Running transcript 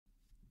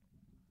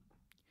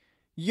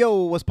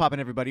Yo, what's poppin',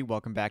 everybody?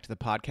 Welcome back to the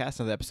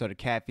podcast, another episode of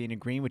Caffeine and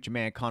Green with your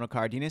man, Connor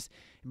Cardenas.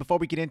 And before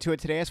we get into it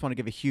today, I just want to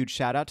give a huge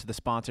shout out to the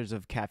sponsors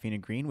of Caffeine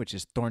and Green, which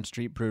is Thorn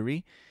Street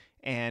Brewery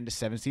and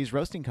Seven Seas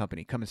Roasting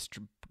Company,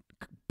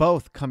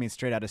 both coming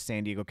straight out of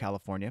San Diego,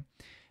 California.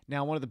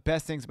 Now, one of the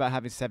best things about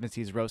having Seven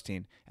Seas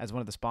Roasting as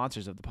one of the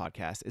sponsors of the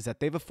podcast is that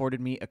they've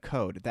afforded me a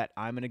code that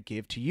I'm going to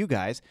give to you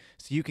guys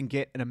so you can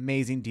get an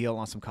amazing deal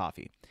on some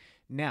coffee.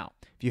 Now,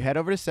 if you head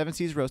over to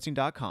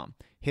 7seasroasting.com,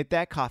 hit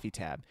that coffee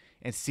tab,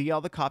 and see all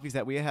the coffees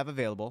that we have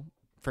available.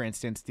 For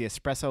instance, the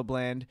espresso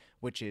blend,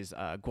 which is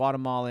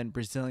Guatemalan,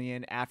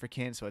 Brazilian,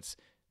 African, so it's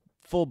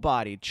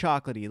full-bodied,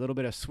 chocolatey, a little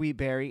bit of sweet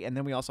berry, and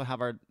then we also have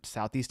our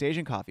Southeast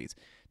Asian coffees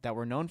that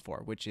we're known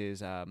for, which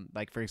is,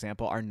 like, for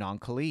example, our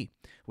non-Kali,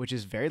 which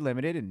is very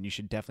limited, and you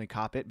should definitely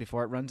cop it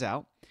before it runs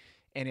out.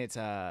 And its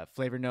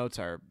flavor notes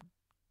are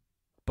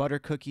butter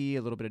cookie,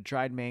 a little bit of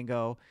dried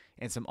mango,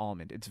 and some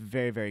almond. It's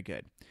very, very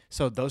good.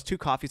 So those two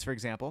coffees, for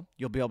example,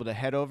 you'll be able to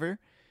head over.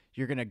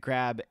 You're going to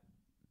grab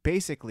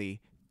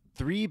basically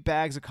 3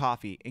 bags of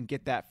coffee and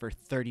get that for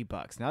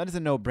 $30. Now, that is a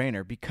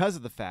no-brainer because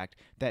of the fact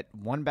that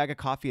one bag of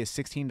coffee is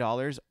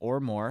 $16 or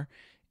more.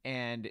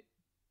 And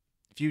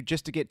if you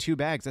just to get 2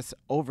 bags, that's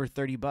over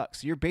 $30.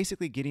 So you're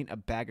basically getting a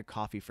bag of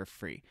coffee for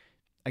free.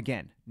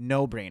 Again,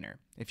 no-brainer.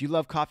 If you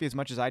love coffee as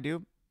much as I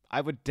do,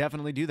 I would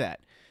definitely do that.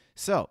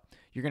 So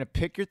you're going to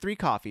pick your 3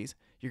 coffees.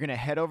 You're going to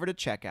head over to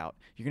checkout.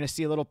 You're going to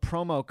see a little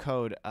promo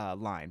code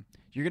line.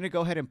 You're going to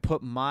go ahead and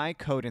put my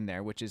code in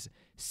there, which is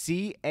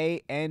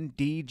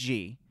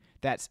CANDG.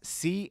 That's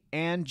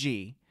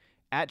C&G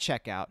at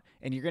checkout,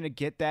 and you're going to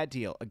get that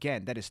deal.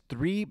 Again, that is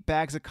 3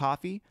 bags of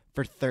coffee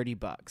for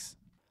 $30.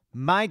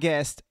 My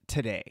guest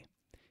today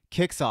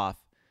kicks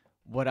off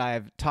what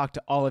I've talked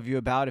to all of you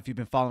about if you've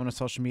been following on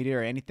social media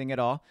or anything at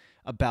all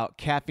about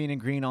Caffeine and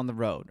Green on the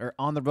road, or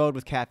on the road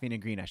with Caffeine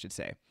and Green, I should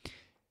say.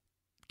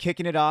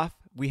 Kicking it off,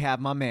 we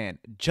have my man,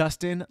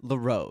 Justin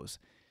LaRose.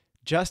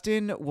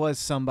 Justin was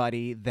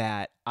somebody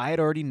that I had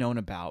already known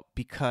about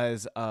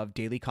because of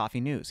Daily Coffee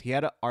News. He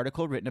had an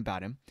article written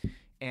about him,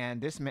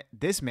 and this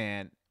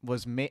man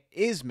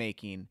is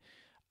making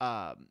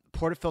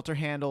portafilter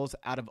handles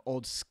out of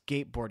old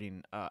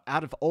skateboards.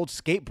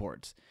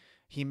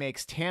 He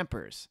makes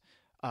tampers,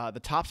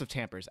 the tops of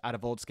tampers out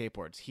of old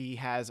skateboards. He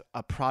has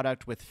a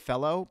product with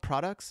Fellow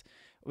Products,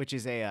 which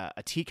is a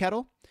tea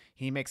kettle.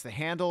 He makes the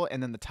handle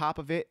and then the top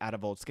of it out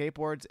of old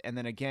skateboards. And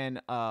then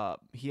again,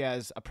 he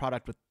has a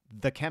product with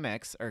the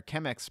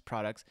Chemex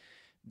products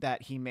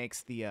that he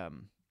makes the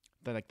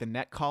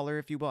neck collar,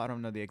 if you will. I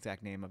don't know the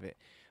exact name of it,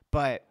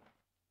 but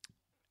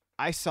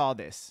I saw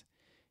this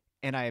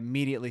and I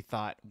immediately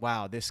thought,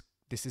 wow, this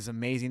is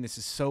amazing. This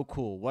is so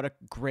cool. What a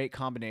great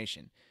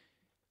combination.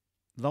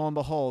 Lo and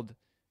behold,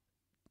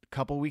 a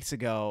couple weeks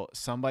ago,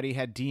 somebody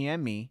had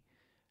DM'd me,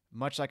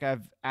 much like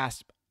I've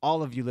asked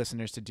all of you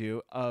listeners to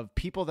do, of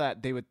people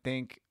that they would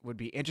think would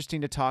be interesting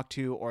to talk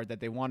to or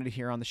that they wanted to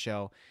hear on the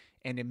show.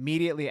 And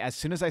immediately, as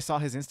soon as I saw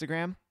his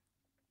Instagram,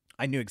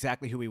 I knew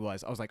exactly who he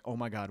was. I was like, oh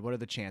my God, what are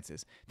the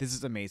chances? This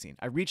is amazing.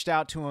 I reached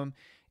out to him,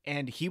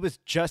 and he was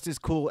just as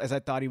cool as I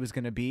thought he was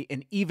going to be,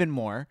 and even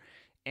more.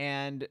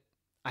 And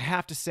I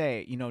have to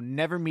say,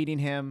 never meeting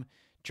him,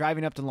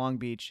 driving up to Long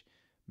Beach,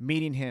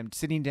 meeting him,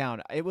 sitting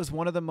down, it was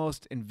one of the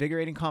most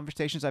invigorating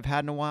conversations I've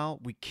had in a while.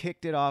 We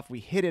kicked it off. We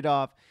hit it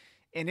off.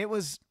 And it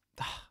was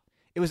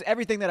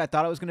everything that I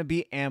thought it was going to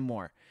be and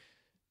more.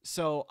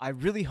 So I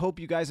really hope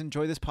you guys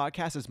enjoy this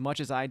podcast as much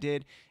as I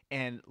did.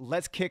 And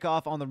let's kick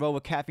off on the road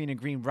with Caffeine and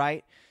Green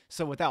right.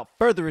 So without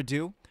further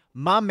ado,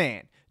 my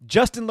man,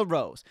 Justin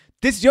LaRose.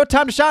 This is your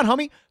time to shine,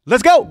 homie.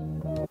 Let's go.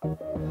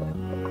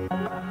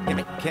 Give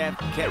me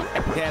caffeine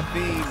and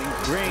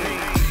green.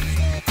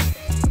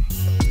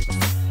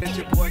 It's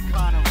your boy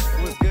Connor.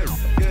 What's good?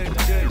 Good.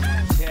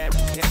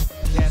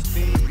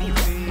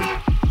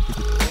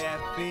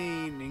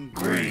 Caffeine and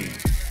green.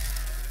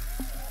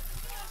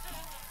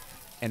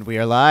 And we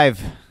are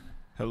live.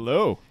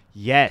 Hello.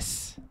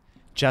 Yes.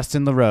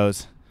 Justin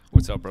LaRose.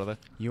 What's up, brother?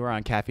 You are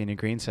on Caffeine and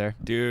Green, sir.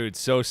 Dude,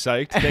 so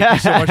psyched. Thank you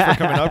so much for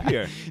coming up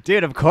here.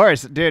 Dude, of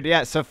course. Dude,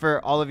 yeah. So for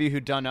all of you who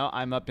don't know,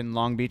 I'm up in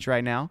Long Beach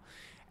right now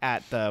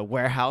at the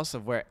warehouse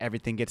of where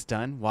everything gets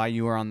done. While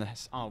you were on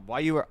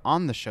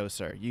the show,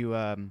 sir,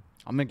 I'm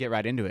going to get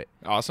right into it.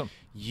 Awesome.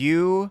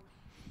 You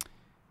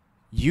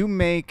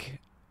make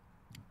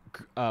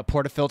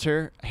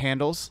portafilter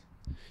handles.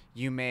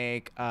 You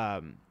make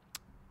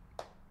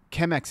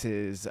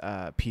Chemex's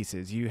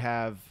pieces. You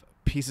have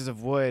pieces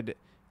of wood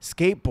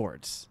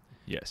skateboards.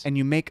 Yes. And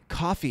you make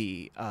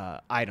coffee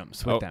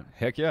items with them.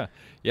 Heck yeah.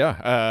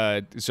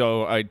 Yeah.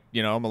 So I'm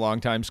a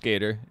longtime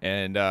skater,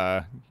 and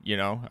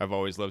I've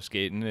always loved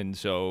skating, and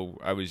so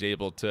I was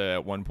able to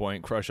at one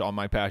point crush all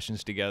my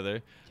passions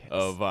together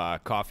of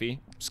coffee,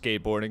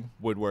 skateboarding,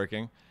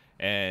 woodworking,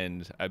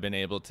 and I've been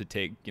able to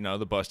take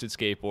the busted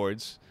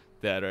skateboards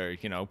that are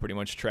pretty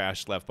much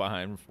trash left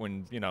behind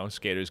when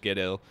skaters get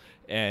ill,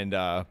 and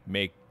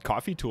make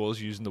coffee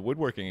tools using the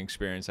woodworking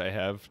experience I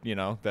have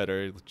that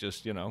are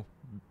just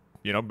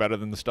better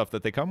than the stuff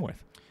that they come with.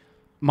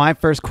 My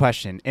first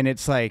question, and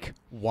it's like,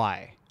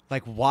 why?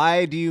 Like,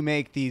 why do you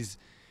make these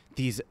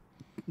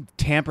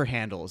tamper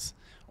handles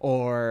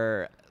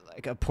or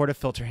like a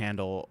portafilter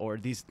handle or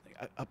these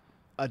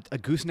a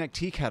gooseneck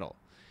tea kettle?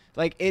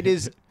 Like, it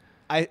is.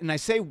 I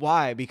say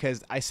why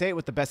because I say it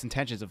with the best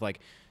intentions of like,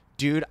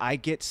 dude, I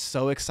get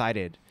so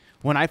excited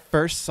when I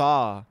first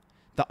saw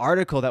the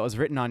article that was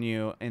written on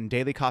you in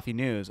Daily Coffee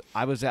News.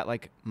 I was at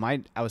like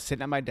I was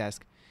sitting at my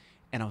desk,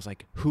 and I was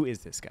like, who is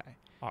this guy?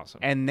 Awesome.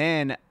 And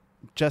then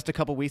just a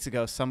couple weeks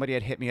ago, somebody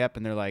had hit me up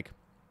and they're like,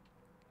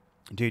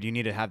 dude, you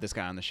need to have this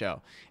guy on the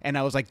show. And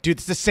I was like, dude,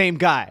 it's the same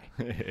guy.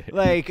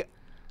 Like,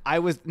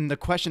 and the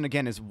question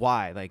again is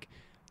why? Like,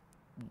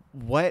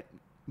 what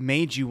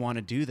made you want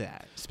to do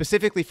that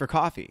specifically for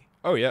coffee?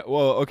 Oh, yeah.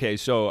 Well, okay.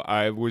 So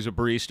I was a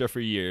barista for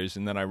years,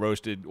 and then I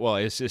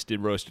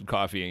assisted roasting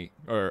coffee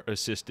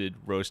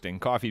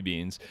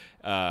beans.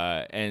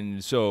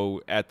 And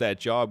so at that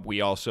job, we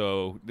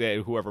also,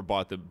 whoever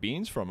bought the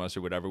beans from us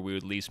or whatever, we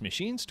would lease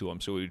machines to them.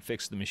 So we would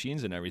fix the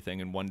machines and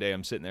everything. And one day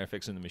I'm sitting there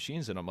fixing the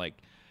machines, and I'm like,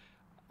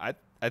 I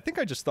think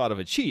I just thought of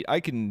a cheat. I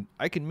can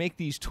make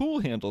these tool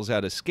handles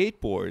out of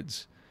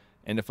skateboards.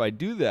 And if I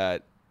do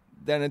that,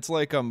 then it's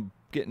like I'm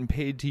getting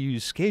paid to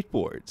use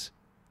skateboards.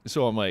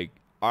 So I'm like,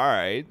 all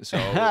right. So,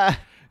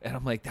 and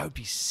I'm like, that would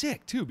be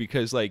sick too,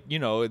 because like, you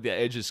know, the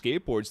edge of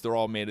skateboards, they're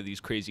all made of these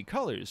crazy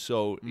colors.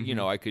 So, you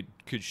know, I could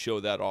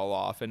show that all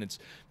off, and it's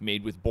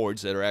made with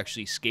boards that are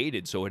actually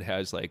skated. So it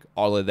has like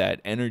all of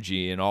that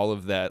energy and all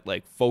of that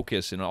like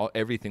focus and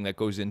everything that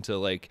goes into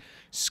like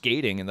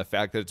skating, and the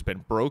fact that it's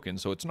been broken.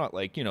 So it's not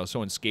like, you know,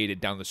 someone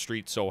skated down the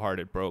street so hard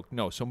it broke.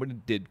 No, somebody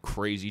did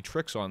crazy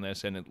tricks on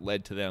this, and it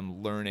led to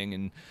them learning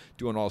and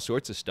doing all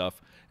sorts of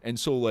stuff. And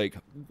so like,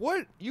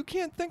 you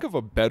can't think of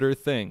a better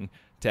thing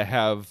to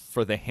have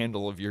for the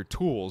handle of your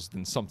tools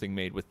than something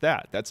made with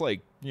that. That's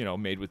like, you know,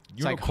 made with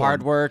unicorn. It's like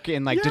hard work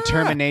and like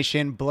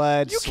determination,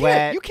 blood,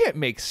 sweat. You can't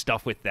make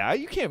stuff with that.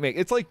 You can't make,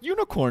 it's like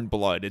unicorn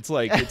blood. It's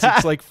like,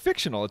 it's like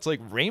fictional. It's like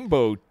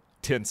rainbow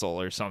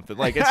tinsel or something.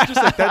 Like, it's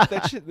just like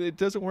that shit, it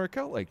doesn't work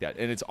out like that.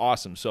 And it's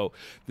awesome. So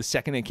the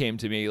second it came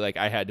to me, like,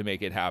 I had to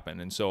make it happen.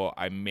 And so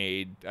I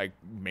made the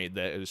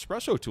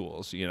espresso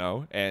tools, you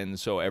know? And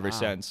so ever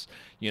since,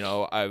 you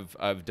know,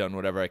 I've done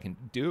whatever I can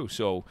do.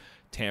 So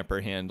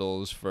tamper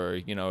handles for,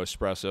 you know,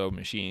 espresso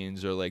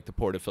machines, or like the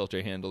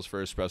portafilter handles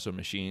for espresso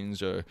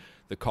machines, or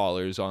the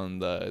collars on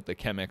the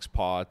Chemex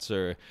pots,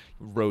 or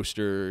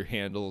roaster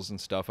handles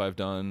and stuff. I've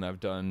done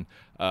the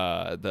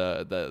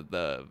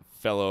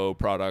fellow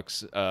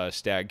products,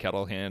 stag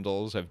kettle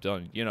handles. I've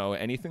done, you know,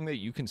 anything that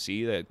you can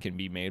see that can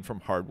be made from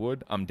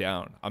hardwood. I'm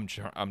down. I'm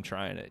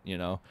trying it, you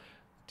know.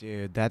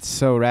 Dude, that's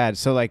so rad.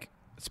 So like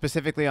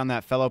specifically on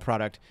that fellow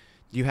product,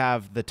 you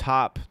have the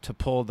top to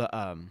pull the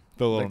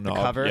little knob,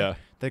 the cover. Yeah.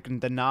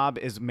 The knob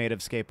is made of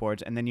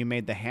skateboards, and then you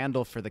made the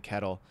handle for the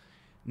kettle,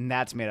 and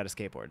that's made out of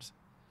skateboards.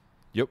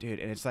 Yep. Dude,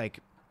 and it's like,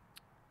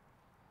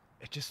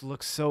 it just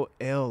looks so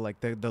ill.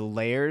 Like the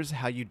layers,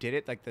 how you did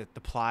it, like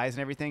the plies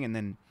and everything, and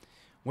then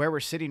where we're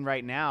sitting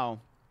right now,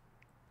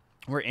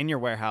 we're in your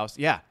warehouse.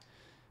 Yeah,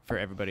 for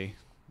everybody,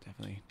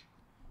 definitely.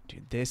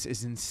 Dude, this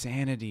is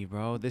insanity,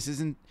 bro. This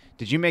isn't.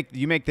 Did you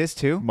make this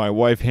too? My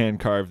wife hand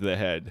carved the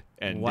head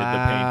and did the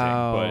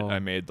Wow. painting, but I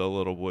made the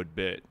little wood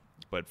bit.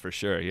 But for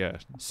sure, yeah.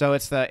 So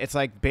it's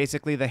like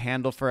basically the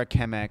handle for a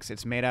Chemex.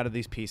 It's made out of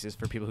these pieces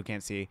for people who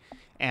can't see,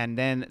 and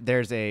then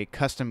there's a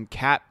custom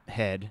cat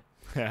head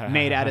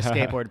made out of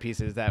skateboard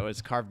pieces that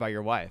was carved by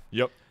your wife.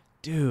 Yep.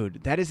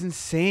 Dude, that is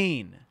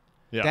insane.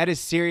 Yeah. That is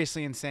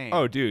seriously insane.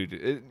 Oh,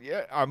 dude.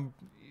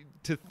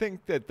 To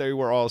think that they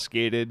were all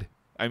skated.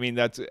 I mean,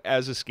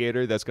 as a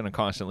skater, that's going to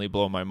constantly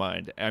blow my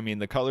mind. I mean,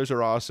 the colors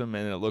are awesome,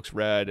 and it looks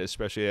rad,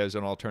 especially as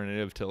an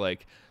alternative to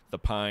like the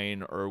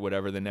pine or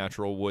whatever, the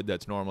natural wood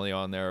that's normally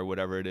on there or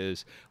whatever it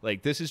is.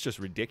 Like, this is just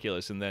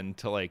ridiculous. And then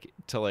to like,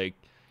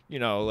 you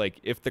know, like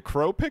if the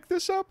Crow picked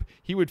this up,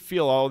 he would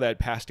feel all that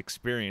past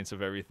experience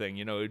of everything.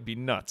 You know, it'd be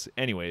nuts.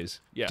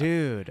 Anyways, yeah.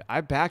 Dude, I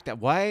back that.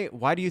 Why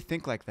do you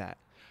think like that?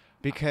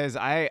 Because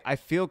I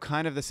feel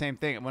kind of the same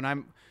thing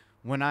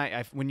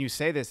when you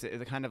say this,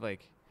 it's kind of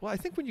like. Well, I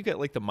think when you get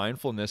like the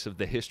mindfulness of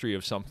the history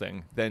of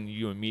something, then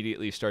you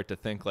immediately start to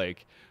think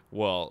like,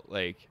 well,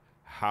 like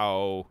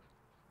how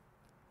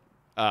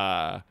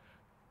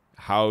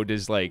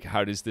does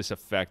this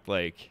affect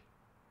like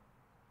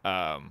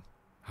how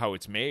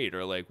it's made,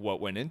 or like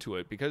what went into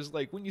it? Because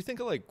like when you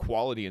think of like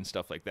quality and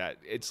stuff like that,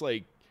 it's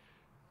like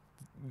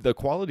the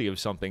quality of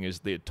something is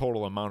the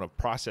total amount of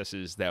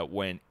processes that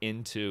went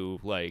into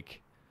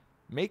like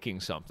making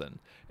something.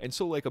 And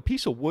so like a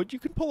piece of wood, you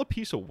can pull a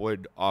piece of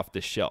wood off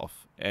the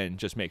shelf and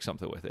just make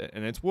something with it,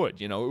 and it's wood,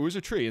 you know. It was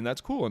a tree, and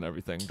that's cool and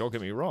everything, don't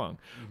get me wrong.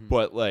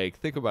 But like,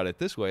 think about it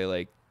this way,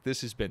 like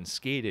this has been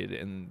skated,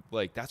 and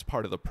like that's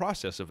part of the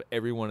process of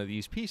every one of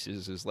these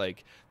pieces is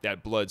like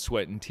that blood,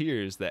 sweat, and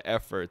tears, the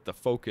effort, the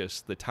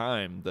focus, the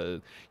time,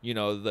 the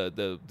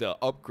the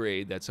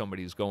upgrade that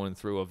somebody's going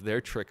through of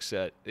their trick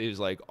set is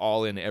like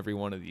all in every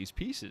one of these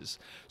pieces.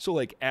 So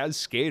like as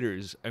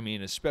skaters, I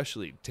mean,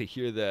 especially to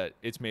hear that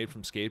it's made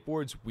from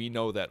skateboards, we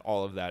know that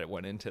all of that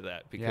went into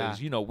that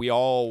because we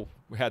all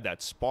had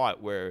that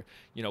spot where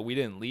we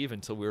didn't leave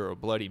until we were a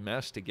bloody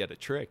mess to get a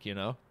trick.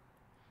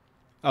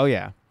 Oh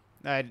yeah,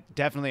 I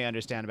definitely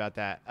understand about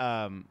that.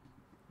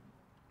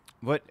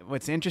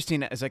 What's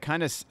interesting is it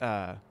kind of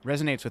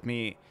resonates with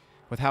me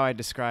with how I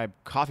describe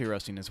coffee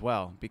roasting as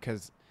well,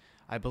 because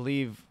I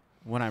believe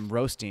when I'm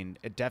roasting,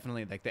 it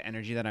definitely like the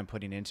energy that I'm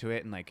putting into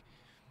it, and like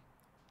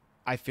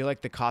I feel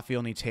like the coffee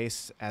only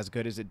tastes as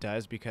good as it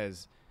does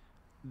because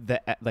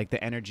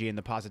the energy and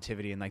the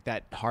positivity and like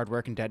that hard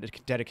work and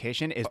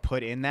dedication is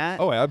put in that.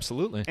 Oh,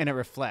 absolutely. And it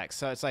reflects.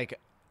 So it's like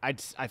I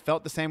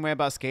felt the same way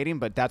about skating,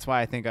 but that's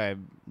why I think it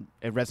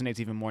resonates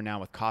even more now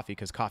with coffee,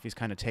 because coffee's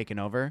kind of taken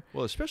over.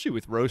 Well, especially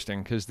with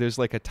roasting, because there's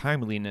like a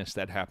timeliness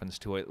that happens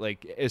to it,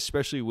 like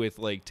especially with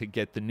like to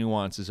get the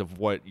nuances of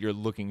what you're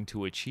looking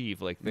to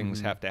achieve. Like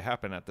things have to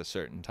happen at the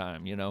certain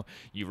time.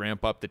 You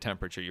ramp up the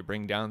temperature, you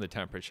bring down the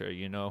temperature.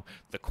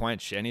 The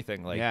quench,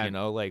 anything like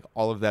like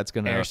all of that's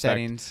gonna air affect,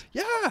 settings.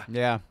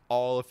 Yeah,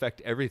 all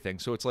affect everything.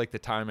 So it's like the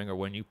timing, or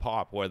when you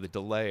pop, or the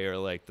delay, or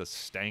like the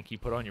stank you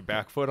put on your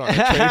back foot on a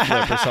tray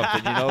flip or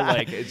something,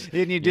 like it's.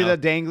 Didn't you do the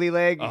dangly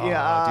leg? Oh,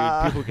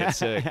 yeah, dude, people get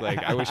sick.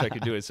 Like I wish I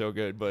could do it so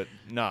good, but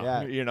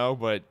no,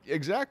 but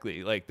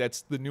exactly, like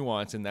that's the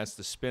nuance and that's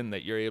the spin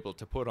that you're able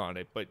to put on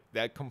it. But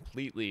that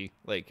completely,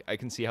 like I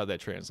can see how that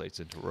translates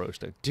into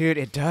roasting. Dude,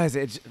 it does.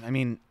 I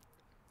mean,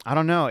 I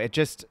don't know. It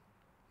just,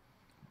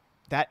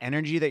 that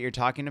energy that you're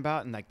talking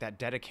about and like that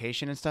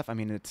dedication and stuff. I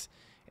mean, it's.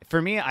 For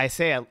me, I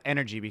say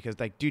energy because,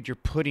 like, dude, you're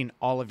putting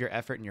all of your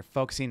effort and you're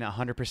focusing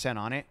 100%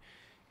 on it.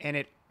 And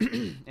it,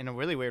 in a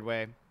really weird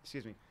way,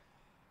 excuse me,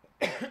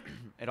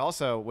 it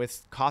also,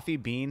 with coffee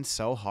being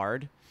so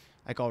hard,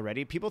 like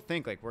already, people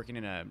think like working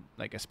in a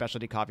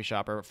specialty coffee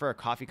shop or for a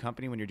coffee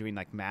company when you're doing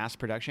like mass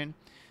production,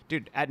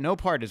 dude, at no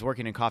part is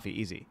working in coffee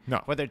easy.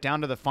 No. Whether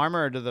down to the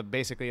farmer or to the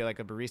basically like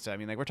a barista. I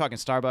mean, like we're talking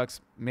Starbucks,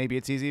 maybe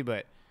it's easy,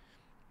 but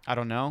I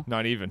don't know.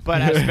 Not even.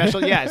 But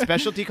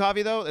specialty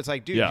coffee though, it's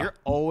like, dude, you're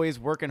always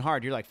working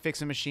hard. You're like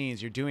fixing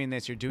machines. You're doing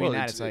this. You're doing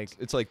that.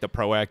 It's like the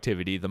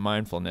proactivity, the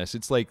mindfulness.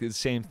 It's like the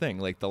same thing.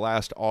 Like the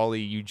last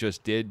ollie you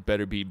just did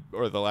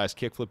or the last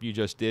kickflip you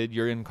just did,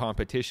 you're in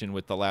competition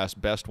with the last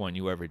best one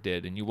you ever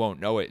did, and you won't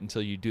know it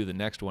until you do the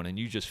next one, and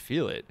you just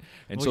feel it.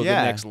 And the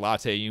next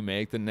latte you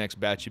make, the next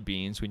batch of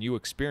beans, when you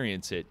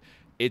experience it,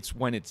 it's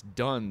when it's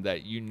done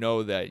that you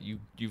know that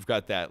you've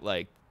got that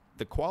like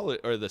the quality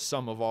or the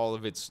sum of all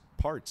of its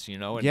parts,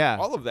 and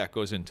all of that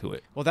goes into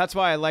it. Well, that's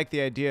why I like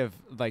the idea of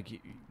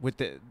like with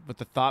the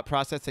thought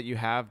process that you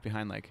have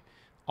behind like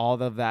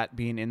all of that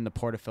being in the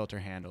portafilter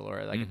handle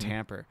or like a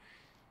tamper.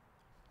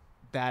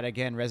 That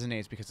again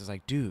resonates because it's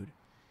like, dude,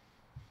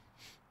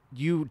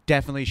 you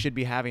definitely should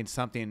be having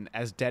something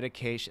as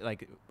dedication,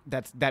 like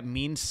that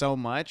means so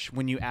much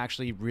when you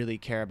actually really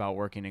care about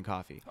working in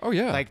coffee. Oh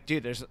yeah. Like,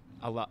 dude, there's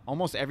a lot,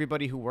 almost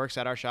everybody who works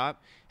at our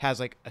shop has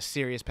like a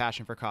serious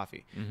passion for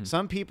coffee.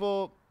 Some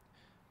people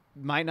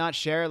might not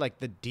share like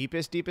the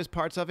deepest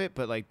parts of it,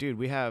 but like, dude,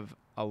 we have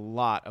a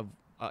lot of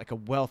like a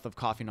wealth of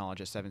coffee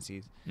knowledge at Seven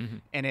Seas,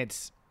 and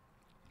it's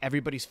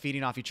everybody's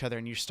feeding off each other,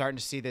 and you're starting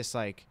to see this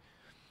like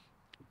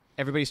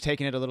everybody's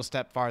taking it a little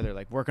step farther,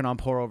 like working on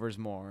pour overs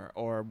more,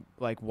 or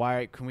like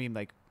why can we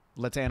like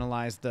let's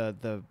analyze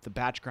the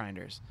batch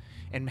grinders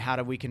and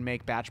how we can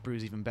make batch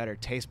brews even better,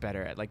 taste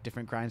better at like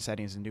different grind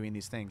settings and doing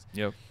these things.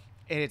 Yep.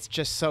 And it's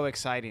just so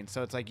exciting.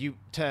 So it's like you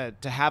to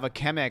have a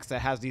Chemex that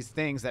has these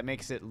things that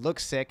makes it look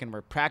sick, and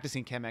we're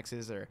practicing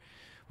Chemexes, or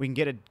we can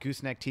get a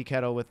gooseneck tea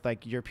kettle with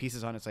like your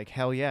pieces on it. It's like,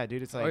 hell yeah,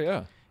 dude. It's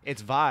like,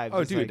 it's vibes. Oh,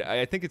 it's dude, like,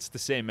 I think it's the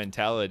same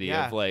mentality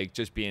of like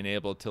just being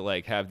able to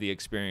like have the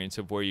experience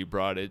of where you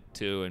brought it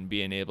to, and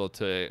being able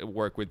to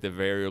work with the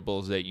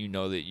variables that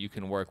that you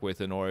can work with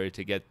in order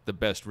to get the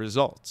best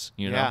results.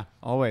 Yeah,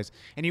 always.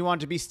 And you want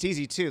it to be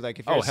steezy too. Like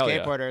if you're a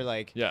skateboarder,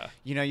 like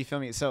you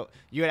feel me. So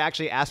you had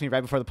actually asked me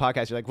right before the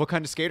podcast. You're like, "What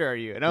kind of skater are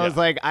you?" And I was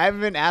like, "I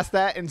haven't been asked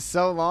that in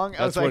so long."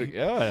 I was like,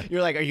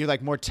 "You're like, are you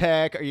like more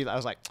tech? Are you?" I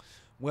was like,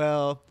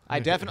 well, I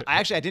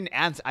didn't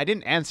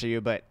answer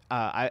you, but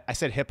I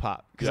said hip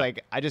hop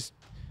because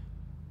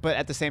but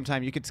at the same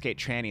time you could skate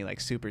tranny like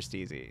super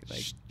steezy,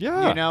 like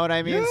you know what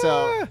I mean.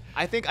 So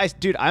I think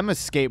I'm a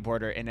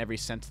skateboarder in every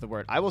sense of the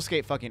word. I will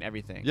skate fucking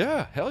everything.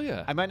 Yeah, hell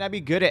yeah. I might not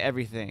be good at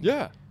everything.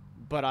 Yeah.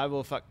 But I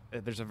will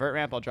if there's a vert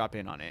ramp, I'll drop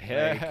in on it.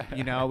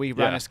 Like, we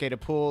run a skate a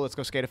pool. Let's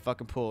go skate a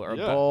fucking pool or a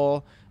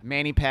bowl,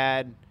 mani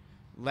pad,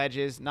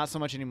 ledges. Not so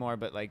much anymore,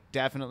 but like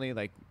definitely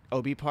like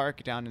OB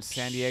Park down in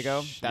San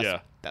Diego. Yeah.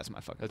 That's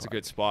my fucking That's park. a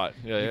good spot.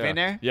 Yeah, You been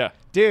there? Yeah.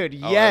 Dude,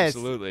 Oh, yes.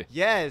 absolutely.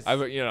 Yes.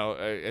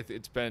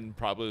 It's been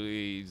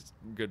probably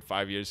a good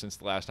 5 years since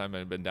the last time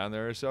I've been down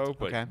there or so.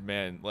 But Okay.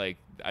 man, like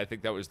I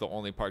think that was the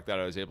only park that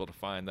I was able to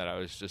find that I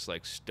was just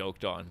like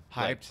stoked on.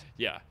 Hyped? Like,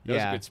 yeah. That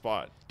was a good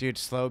spot. Dude,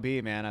 Slow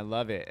B, man. I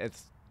love it.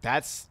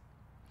 That's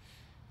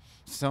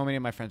so many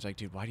of my friends are like,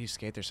 dude, why do you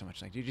skate there so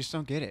much? Like, dude, you just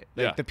don't get it.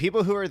 Like, Yeah. the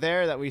people who are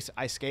there that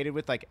I skated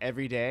with like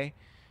every day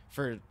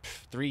for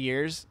 3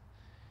 years,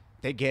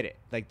 they get it.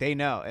 Like, they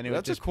know. And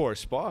That's a core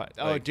spot.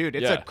 Oh, Like, dude,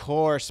 it's yeah. a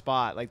core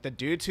spot. Like, the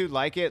dudes who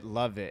like it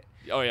love it.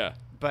 Oh yeah.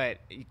 But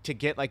to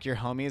get like your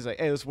homies, like,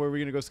 hey, where are we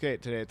gonna go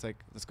skate today? It's like,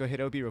 let's go hit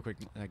OB real quick.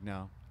 Like,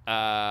 no.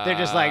 They're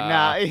just like,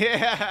 nah.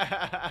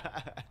 Yeah.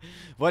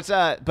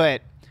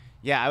 But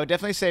yeah, I would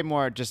definitely say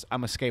more just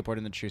I'm a skateboarder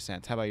in the true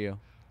sense. How about you?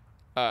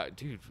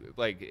 Dude,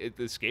 like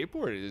the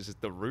skateboard is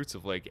the roots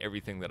of like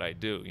everything that I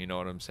do. You know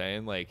what I'm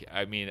saying? Like,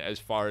 I mean, as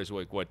far as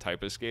like what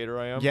type of skater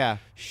I am, Yeah.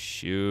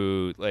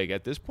 Shoot, like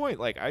at this point,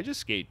 like I just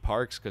skate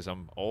parks because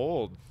I'm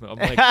old. I'm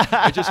like,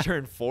 I just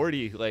turned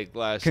 40 like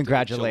last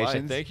Congratulations.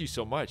 July. Thank you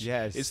so much.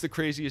 Yes. It's the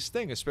craziest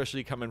thing,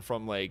 especially coming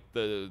from like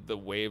the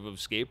wave of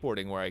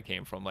skateboarding where I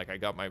came from. Like I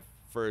got my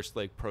first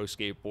like pro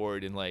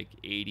skateboard in like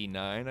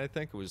 89. I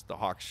think it was the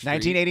Hawk Street.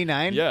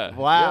 1989. Yeah.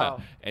 Wow.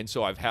 Yeah. And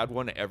so I've had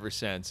one ever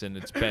since, and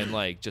it's been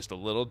like just a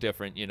little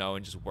different, you know,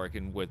 and just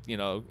working with, you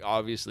know,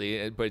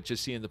 obviously, but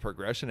just seeing the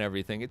progression and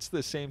everything, it's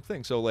the same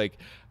thing. So like,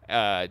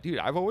 dude,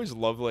 I've always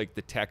loved like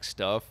the tech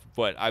stuff,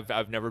 but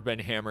I've never been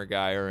hammer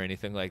guy or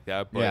anything like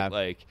that. But Yeah.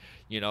 like,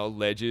 you know,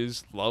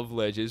 ledges, love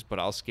ledges, but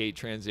I'll skate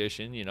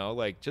transition, you know,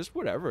 like just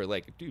whatever.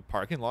 Like, dude,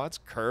 parking lots,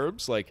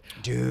 curbs, like,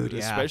 Dude, yeah.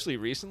 especially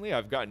recently,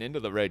 I've gotten into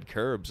the red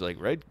curbs, like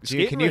red.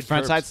 Dude, can you red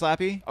frontside curbs.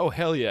 slappy? Oh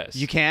hell yes,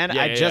 You can?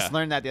 Yeah, I yeah, just yeah.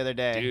 learned that the other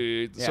day.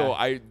 Dude, Yeah.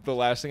 so the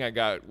last thing I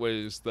got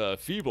was the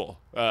feeble.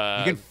 You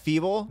can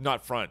feeble?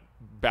 Not front,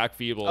 back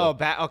feeble. Oh,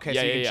 back. Okay,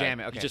 Yeah, so you yeah, can yeah. jam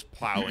it. Okay. You just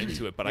plow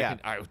into it, but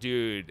Yeah.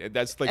 dude,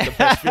 that's like the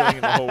best feeling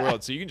in the whole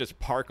world. So you can just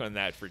park on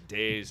that for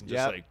days and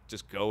just Yep.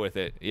 just go with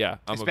it. Yeah,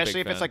 I'm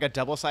Especially a big if it's fan. like a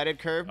double-sided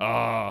curb.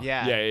 Oh,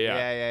 Yeah.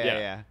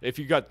 yeah. If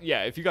you got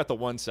the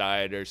one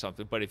side or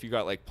something, but if you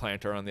got like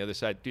planter on the other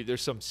side, dude,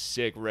 there's some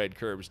sick red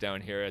curbs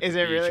down here at Is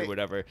the it beach really? or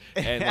whatever,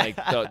 and like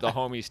the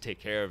homies take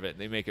care of it.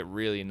 They make it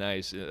really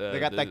nice. They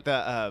got like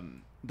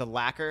the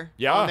lacquer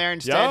Yeah, on there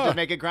instead yeah. to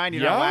make it grind.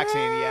 You're not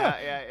waxing.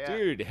 Yeah.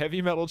 Dude,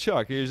 Heavy Metal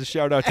Chuck. Here's a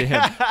shout out to him.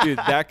 Dude,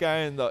 that guy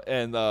and the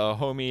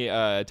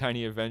homie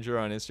Tiny Avenger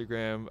on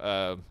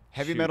Instagram.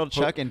 Heavy Metal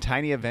Chuck and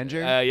Tiny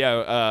Avenger.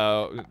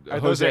 Are Are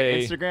those Jose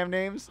their Instagram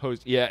names?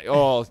 Yeah.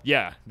 Oh,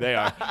 yeah, they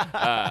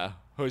are.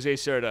 Jose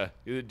Cerda,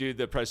 the dude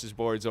that presses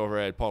boards over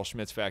at Paul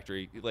Schmidt's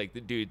factory, like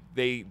the dude,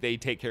 they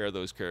take care of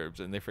those curbs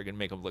and they freaking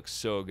make them look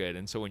so good.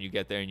 And so when you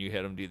get there and you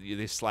hit them, dude,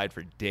 they slide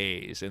for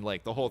days. And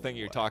like the whole thing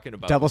you're talking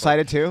about,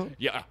 Double-sided too?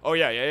 yeah. Oh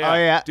yeah. Oh,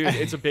 yeah. Dude,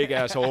 it's a big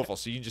ass oval,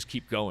 so you can just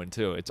keep going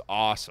too. It's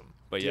awesome.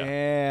 But yeah.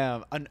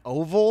 Damn. An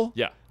oval?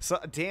 Yeah. So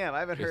damn, I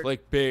haven't It's heard.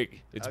 like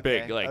big. It's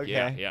Okay, big. Like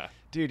okay. yeah.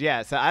 Dude,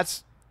 yeah. So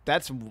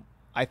that's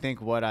I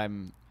think what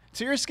I'm.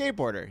 So you're a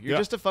skateboarder. You're Yeah.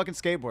 just a fucking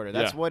skateboarder.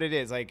 That's Yeah. what it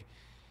is. Like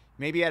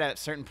maybe at a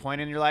certain point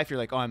in your life, you're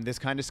like, oh, I'm this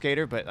kind of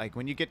skater. But like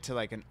when you get to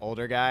like an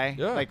older guy,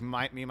 Yeah. like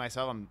me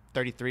myself, I'm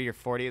 33 or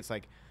 40. It's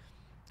like,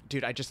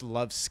 dude, I just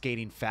love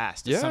skating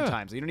fast. Yeah.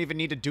 Sometimes you don't even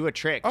need to do a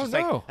trick. Oh, Just no.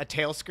 like a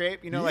tail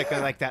scrape, you know,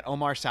 like that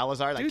Omar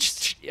Salazar, like.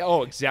 Dude,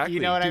 oh, exactly. You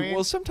know what I Dude, mean?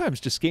 Well, sometimes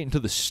just skating to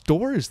the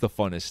store is the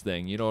funnest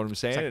thing. You know what I'm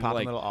saying? It's like And,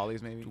 popping little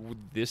ollies, maybe.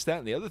 this, that,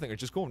 and the other thing, or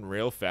just going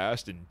real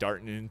fast and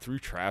darting in through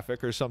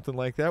traffic or something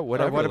like that. Or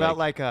Whatever. what about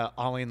like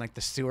ollieing like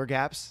the sewer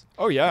gaps?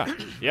 Oh yeah,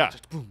 yeah.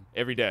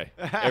 Every day,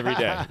 every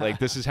day. Like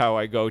this is how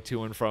I go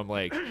to and from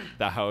like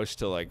the house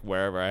to like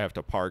wherever I have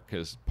to park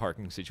because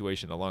parking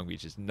situation in Long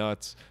Beach is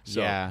nuts.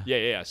 So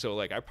Yeah. So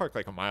like I park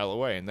like a mile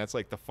away, and that's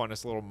like the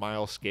funnest little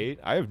mile skate.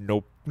 I have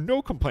no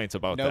complaints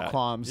about No that.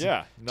 qualms.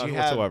 Yeah, none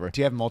whatsoever.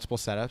 Do you have multiple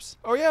setups?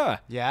 Oh yeah.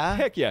 Yeah?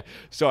 Heck yeah.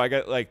 So I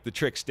got like the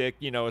trick stick,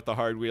 you know, with the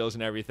hard wheels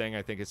and everything.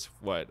 I think it's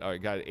I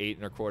got 8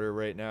 1/4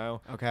 right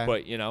now. Okay.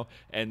 But you know,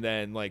 and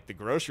then like the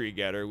grocery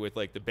getter with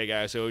like the big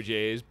ass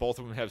OJs. Both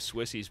of them have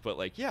Swissies, but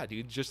like yeah,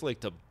 dude, just like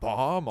to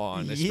bomb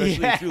on,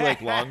 especially Yeah. through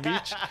like Long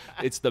Beach.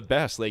 It's the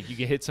best. Like you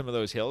can hit some of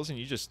those hills and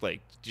you just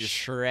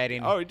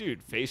Shredding. oh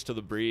dude, face to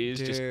the breeze,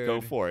 just go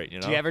Dude. for it. You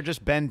know. Do you ever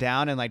just bend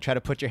down and like try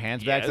to put your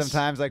hands back Yes.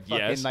 sometimes, like fucking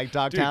Yes. like Dude,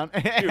 Dogtown?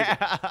 dude,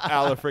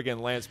 a la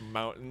friggin' Lance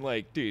Mountain,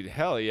 like, dude,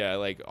 hell yeah,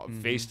 like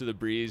face to the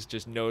breeze,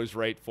 just nose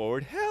right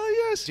forward, hell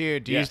yes,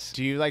 Dude, yes.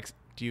 do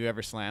you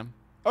ever slam?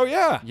 Oh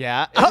yeah,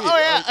 Yeah. Every- Oh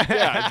yeah.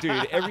 yeah,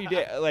 dude, every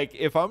day. Like,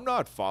 if I'm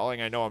not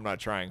falling, I know I'm not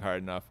trying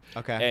hard enough.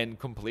 Okay. And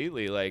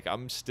completely, like,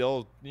 I'm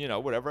still, you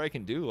know, whatever I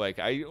can do. Like,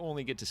 I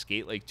only get to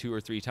skate like 2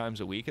 or 3 times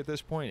a week at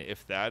this point,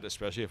 if that,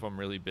 especially if I'm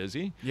really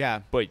busy.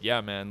 Yeah. But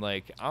yeah, man,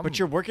 like, But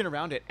you're working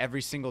around it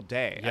every single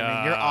day. I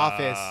mean, your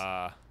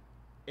office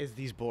is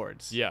these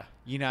boards. Yeah.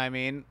 You know what I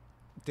mean?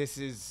 This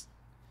is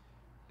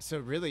so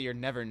really you're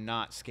never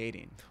not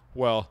skating.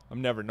 Well,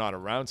 I'm never not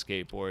around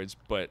skateboards,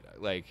 but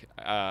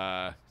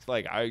I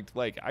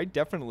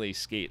definitely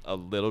skate a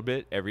little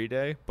bit every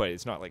day, but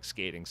it's not like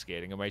skating.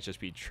 It might just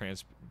be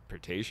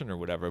transportation or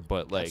whatever.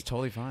 But That's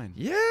totally fine.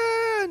 yeah,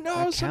 no,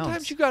 That sometimes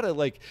counts. you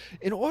gotta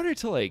in order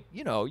to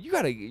you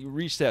gotta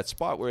reach that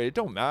spot where it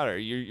don't matter.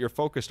 You're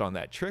focused on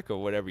that trick or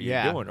whatever you're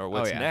Yeah. doing or Oh,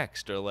 what's yeah.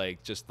 next or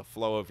just the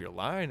flow of your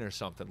line or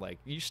something.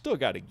 You still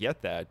got to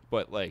get that,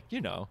 but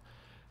yeah.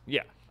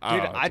 Dude,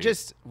 Oh, I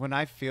just when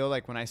I feel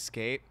like when I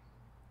skate,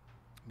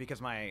 because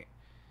my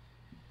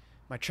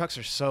trucks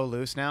are so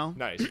loose now,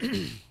 nice.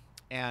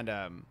 and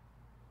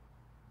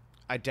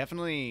I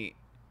definitely.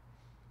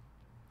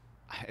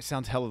 It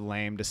sounds hella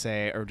lame to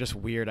say, or just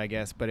weird, I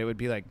guess, but it would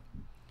be like,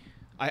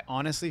 I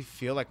honestly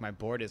feel like my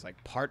board is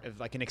like part of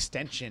like an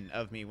extension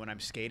of me when I'm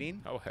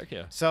skating. Oh heck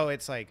yeah. So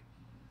it's like,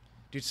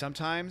 dude,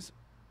 sometimes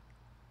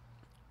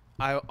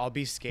I'll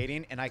be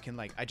skating and I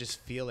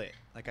just feel it.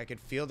 Like I can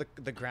feel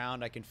the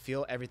ground. I can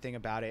feel everything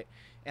about it.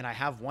 And I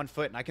have one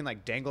foot and I can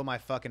like dangle my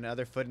fucking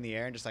other foot in the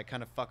air and just like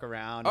kind of fuck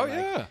around. Oh and, like,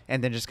 yeah.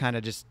 and then just kind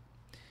of just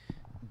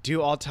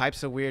do all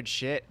types of weird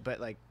shit, but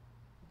like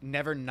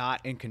never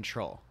not in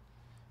control.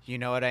 You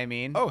know what I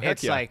mean? Oh, heck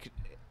it's yeah. like,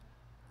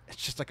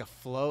 it's just like a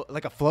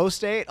flow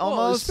state Well,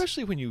 almost.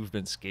 especially when you've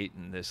been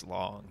skating this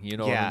long, you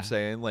know what Yeah. I'm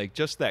saying? Like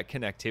just that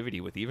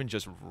connectivity with even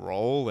just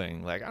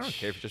rolling. Like I don't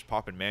care if you're just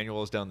popping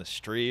manuals down the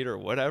street or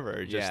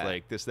whatever, just Yeah.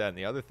 like this, that, and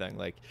the other thing.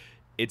 Like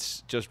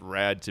it's just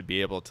rad to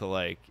be able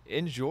to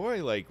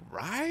enjoy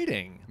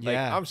riding.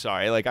 Yeah. I'm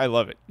sorry, I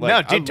love it. No,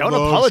 I dude, don't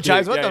love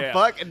apologize. skating. What Yeah, the yeah.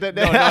 fuck?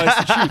 No, it's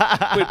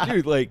the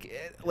truth. But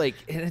dude,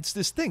 and it's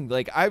this thing.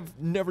 I've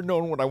never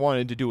known what I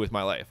wanted to do with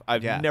my life.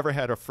 I've Yeah. never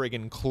had a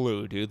friggin'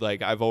 clue, dude.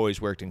 I've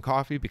always worked in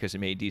coffee because it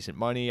made decent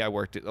money. I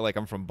worked at,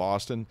 I'm from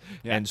Boston,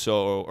 Yeah. and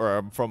so, or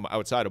I'm from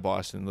outside of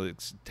Boston,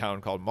 it's a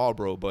town called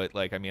Marlboro. But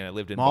I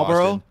lived in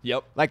Marlboro? Boston.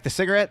 Yep. Like the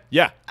cigarette?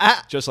 Yeah.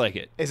 Ah. Just like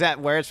it. Is that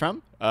where it's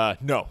from?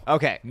 No.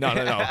 Okay. No.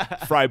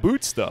 Fry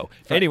boots though.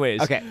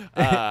 Anyways. Okay.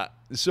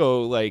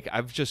 So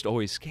I've just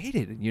always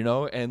skated,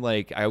 and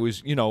I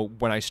was,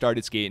 when I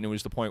started skating, it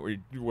was the point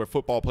where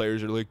football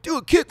players are like, do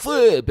a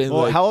kickflip. And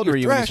Well, how old you're were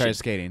you when you thrashing. started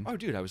skating? Oh,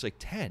 dude, I was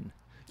 10.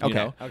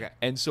 Okay, okay.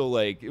 And so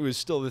it was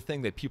still the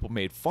thing that people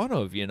made fun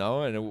of,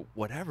 and it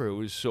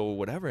was so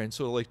whatever. And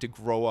so to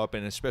grow up,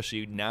 and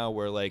especially now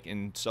where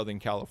in Southern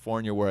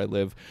California where I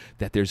live,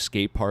 that there's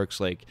skate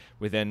parks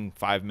within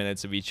 5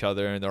 minutes of each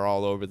other, and they're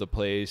all over the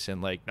place.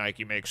 And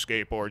Nike makes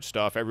skateboard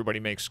stuff,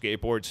 everybody makes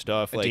skateboard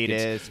stuff.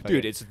 Adidas,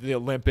 dude, it's the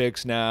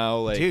Olympics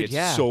now. Dude, it's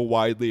yeah. so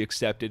widely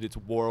accepted. It's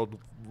world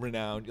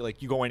renowned.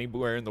 You go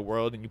anywhere in the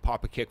world and you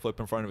pop a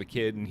kickflip in front of a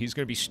kid, and he's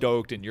gonna be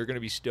stoked, and you're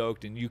gonna be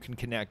stoked, and you can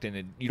connect,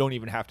 and you don't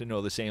even have to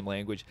know the same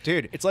language,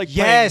 Dude. It's like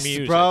Yes, playing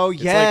music. bro,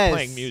 It's yes. like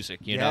playing music,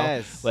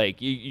 Yes. know.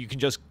 You can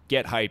just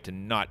get hyped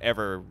and not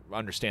ever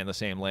understand the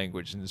same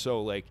language. And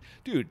so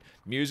dude,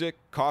 music,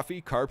 coffee,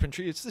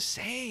 carpentry, it's the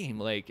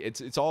same.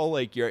 It's all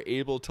you're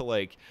able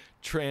to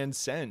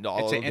transcend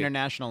all It's of an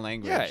international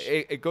language. Yeah,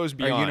 it goes or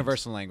beyond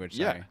universal language.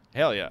 Sorry. Yeah,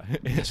 hell yeah.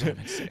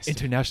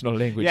 International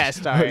language. Yeah,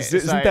 sorry.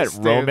 Isn't sorry, that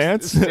stupid,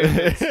 romance?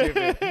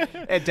 Stupid.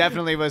 It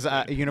definitely was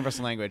a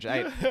universal language.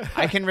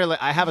 I can relate.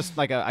 I have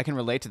I can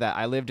relate to that.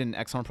 I lived in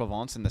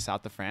Aix-en-Provence in the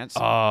south of France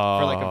for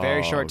a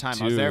very short time.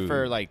 I was there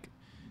for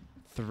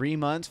 3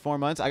 months, 4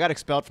 months. I got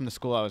expelled from the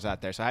school I was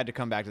at there, so I had to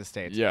come back to the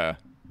States. Yeah.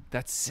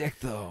 That's sick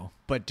though.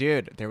 But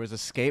dude, there was a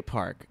skate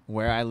park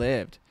where I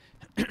lived.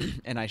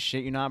 And I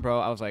shit you not, bro,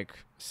 I was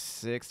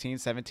 16,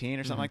 17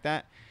 or something like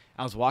that.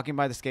 I was walking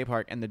by the skate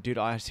park, and I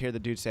just hear the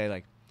dude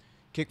say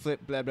kickflip,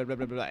 blah, blah, blah,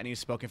 blah, blah, and he was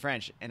spoken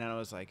French. And I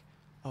was like,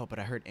 oh, but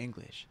I heard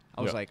English.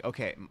 I was like,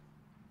 okay.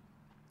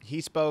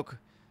 He spoke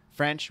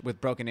French with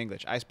broken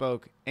English. I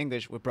spoke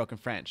English with broken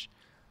French.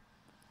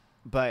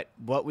 But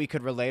what we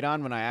could relate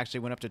on when I actually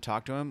went up to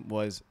talk to him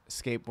was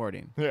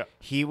skateboarding. Yeah.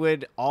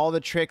 All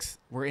the tricks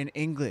were in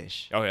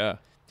English. Oh yeah.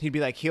 He'd be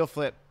like, heel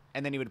flip,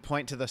 and then he would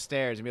point to the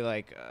stairs and be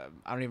like,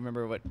 I don't even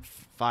remember what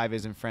 5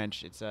 is in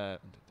French. It's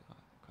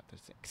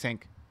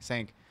cinq.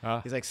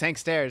 He's like, cinq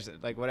stairs,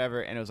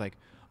 whatever. And it was like,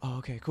 oh,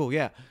 okay, cool,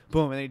 yeah.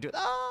 Boom. And then he'd do,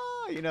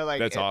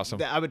 That's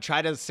awesome. I would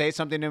try to say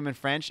something to him in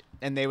French,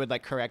 and they would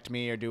correct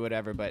me or do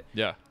whatever. But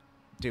Yeah.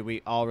 dude,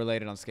 we all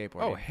related on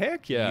skateboarding. Oh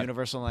heck yeah.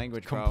 Universal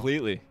language, bro.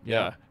 Completely. Yeah.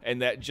 Yeah.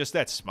 And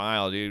that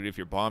smile, dude, if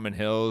you're bombing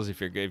hills,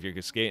 if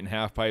you're skating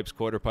half pipes,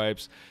 quarter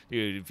pipes,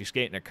 dude, if you're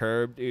skating a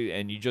curb, dude,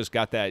 and you just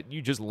got that,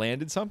 you just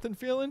landed something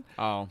feeling.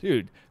 Oh.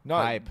 Dude,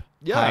 not Hype.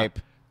 Yeah. Hype.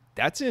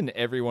 That's in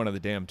every one of the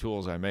damn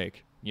tools I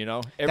make, Every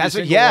That's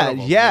what, single one of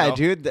them, yeah,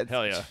 dude. That's,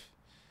 Hell yeah.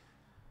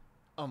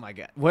 Oh my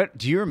God. What,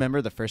 do you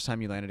remember the first time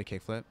you landed a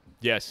kickflip?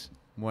 Yes.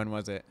 When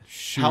was it?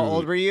 Shoot. How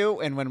old were you,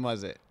 and when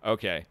was it?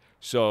 Okay.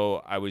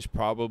 So I was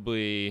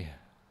probably,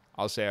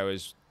 I'll say I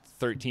was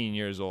 13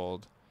 years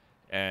old,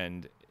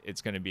 and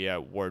it's going to be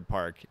at Ward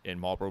Park in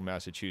Marlboro,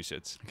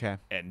 Massachusetts. Okay.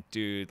 And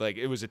dude,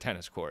 it was a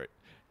tennis court.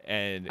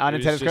 And on a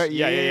tennis court.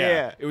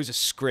 Yeah. It was a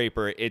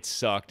scraper. It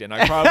sucked, and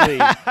I probably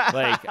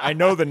like I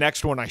know the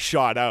next one I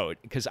shot out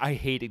because I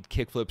hated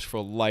kickflips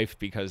for life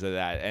because of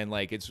that. And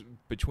like it's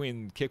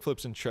between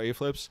kickflips and tray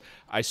flips.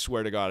 I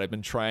swear to God, I've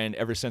been trying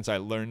ever since I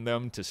learned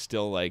them to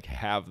still like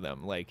have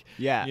them. Like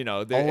you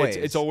know,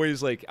 it's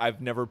always like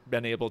I've never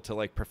been able to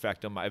like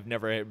perfect them. I've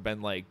never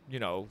been like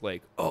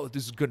like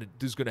this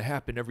is gonna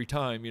happen every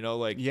time.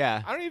 Like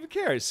I don't even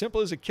care. As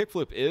simple as a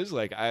kickflip is,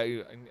 like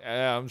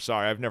I'm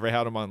sorry, I've never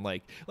had them on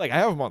like I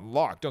have them on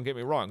lock. Don't get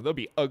me wrong; they'll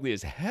be ugly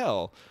as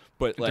hell,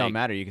 but like, it don't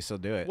matter. You can still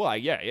do it. Well,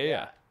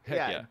 yeah. Heck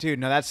yeah, dude.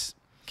 No, that's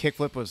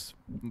kickflip was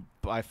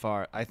by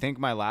far. I think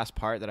my last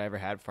part that I ever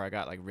had before I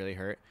got like really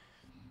hurt.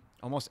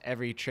 Almost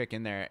every trick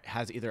in there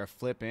has either a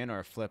flip in or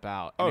a flip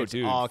out. And it's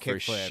all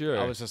kickflip. For sure.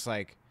 I was just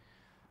like,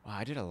 wow,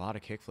 I did a lot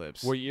of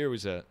kickflips. What year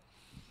was that?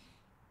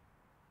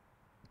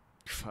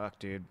 Fuck,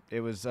 dude.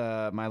 It was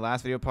my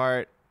last video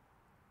part.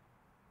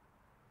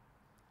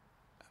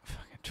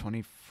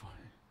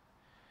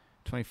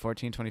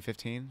 2014,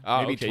 2015,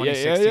 maybe okay.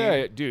 2016.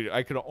 Yeah. Dude,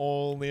 I could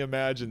only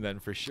imagine then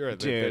for sure.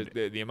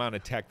 The amount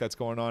of tech that's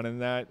going on in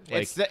that.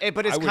 Like,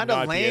 but it's kind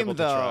of lame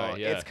though.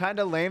 Yeah. It's kind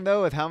of lame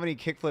though with how many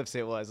kickflips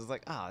it was. It's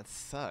like, oh, it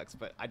sucks.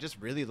 But I just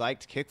really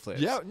liked kickflips.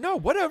 Yeah, no,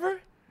 whatever.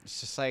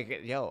 It's just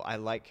like, yo, I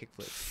like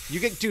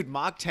kickflips. Dude,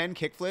 Mach 10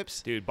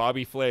 kickflips. Dude,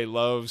 Bobby Flay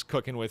loves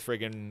cooking with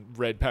friggin'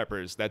 red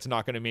peppers. That's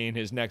not going to mean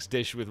his next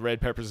dish with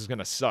red peppers is going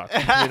to suck.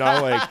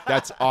 Like,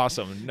 that's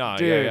awesome. No,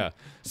 dude. Yeah.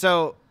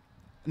 So,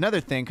 another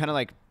thing, kind of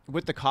like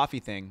with the coffee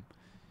thing,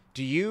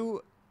 do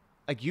you,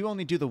 like, you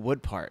only do the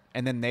wood part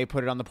and then they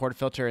put it on the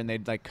portafilter and they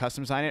like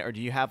custom design it? Or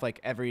do you have like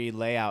every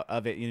layout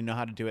of it, you know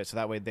how to do it so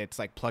that way it's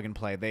like plug and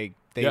play?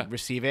 They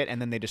receive it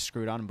and then they just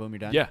screw it on and boom, you're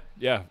done?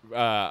 Yeah.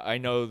 I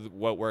know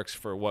what works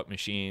for what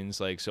machines.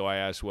 Like, so I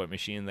ask what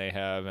machine they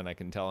have and I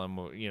can tell them,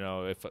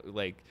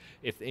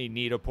 if they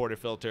need a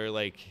portafilter,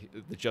 like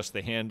just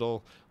the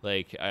handle,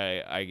 like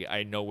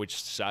I know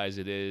which size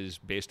it is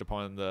based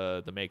upon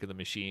the make of the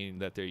machine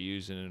that they're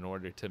using in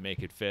order to make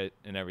it fit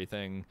and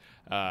everything.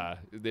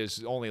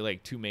 There's only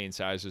like 2 main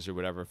sizes or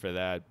whatever for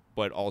that.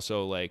 But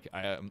also, like,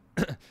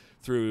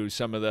 through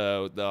some of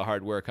the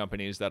hardware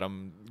companies that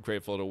I'm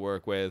grateful to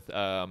work with,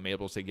 I'm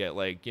able to get,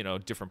 like,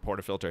 different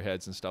portafilter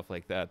heads and stuff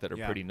like that are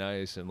pretty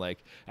nice. And,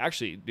 like,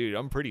 actually, dude,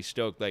 I'm pretty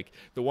stoked. Like,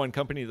 the one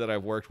company that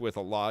I've worked with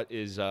a lot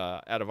is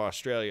out of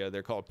Australia.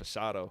 They're called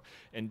Passato.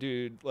 And,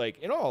 dude, like,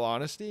 in all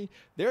honesty,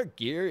 their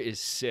gear is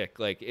sick.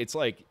 Like, it's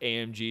like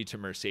AMG to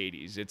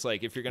Mercedes. It's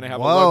like if you're going to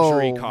have a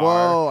luxury car.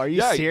 Whoa, are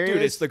you serious?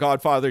 Dude, it's the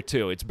Godfather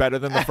 2. It's better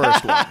than the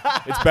first one.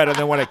 It's better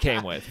than what it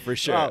came with, for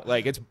sure. Wow.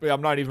 Like,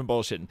 I'm not even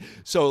bullshitting.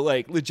 So,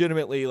 like,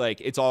 legitimately,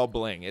 like, it's all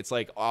bling. It's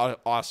like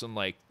awesome.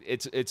 Like,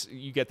 it's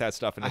you get that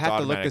stuff and it's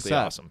automatically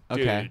awesome.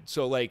 Okay. Dude,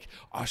 so, like,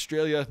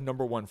 Australia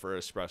 #1 for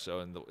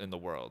espresso in the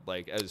world.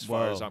 Like, as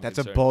far as I'm that's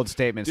concerned. a bold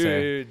statement,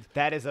 dude, sir.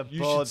 That is a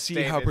you bold should see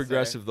statement, how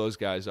progressive sir. those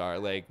guys are.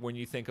 Like, when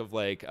you think of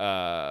like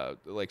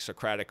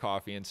Socratic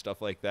coffee and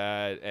stuff like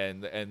that,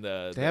 and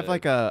they have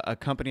like a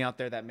company out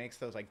there that makes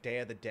those like Day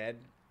of the Dead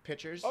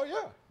pictures. Oh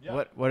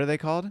yeah. What are they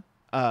called?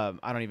 I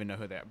don't even know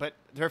who they are, but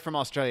they're from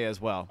Australia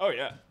as well. Oh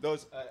yeah,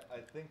 those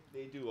I think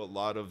they do a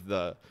lot of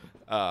the.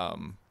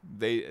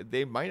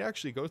 They might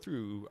actually go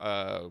through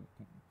the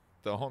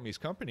homie's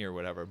company or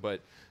whatever,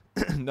 but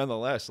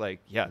nonetheless, like,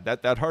 yeah,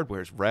 that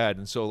hardware is rad.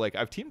 And so, like,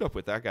 I've teamed up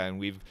with that guy and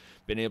we've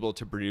been able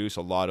to produce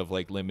a lot of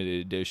like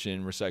limited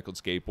edition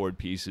recycled skateboard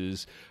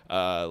pieces,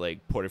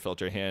 like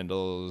portafilter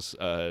handles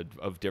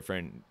of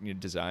different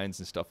designs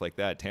and stuff like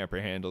that,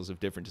 tamper handles of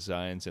different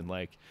designs, and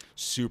like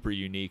super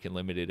unique and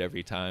limited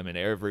every time, and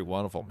every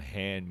one of them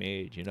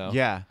handmade,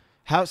 Yeah.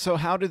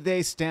 How do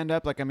they stand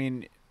up? Like, I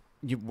mean,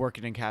 you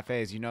working in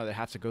cafes, they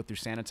have to go through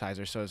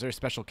sanitizer. So is there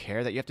special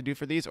care that you have to do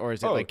for these, or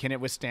is it like, can it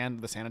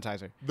withstand the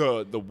sanitizer?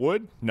 The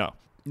wood? No.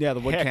 Yeah,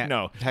 the wood can't.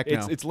 No. Heck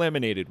no. It's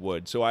laminated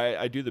wood. So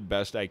I do the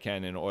best I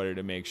can in order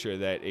to make sure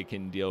that it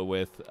can deal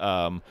with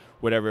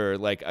whatever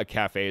like a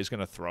cafe is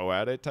going to throw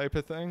at it type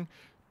of thing.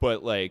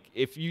 But like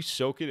if you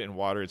soak it in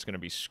water, it's going to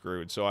be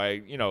screwed. So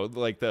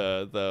like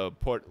the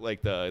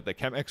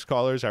Chemex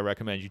collars, I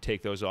recommend you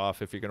take those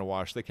off if you're going to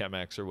wash the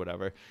Chemex or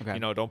whatever. Okay.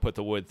 Don't put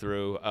the wood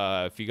through.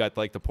 If you got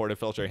like the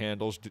portafilter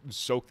handles,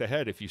 soak the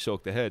head if you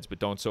soak the heads, but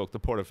don't soak the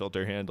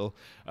portafilter handle.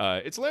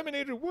 It's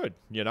laminated wood,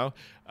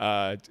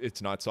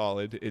 it's not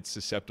solid. It's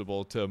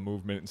susceptible to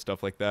movement and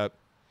stuff like that,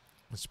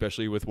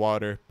 especially with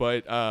water.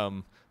 But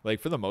like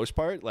for the most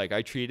part, like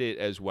I treat it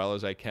as well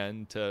as I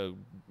can to,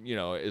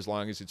 as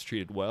long as it's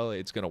treated well,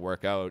 it's going to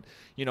work out,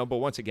 but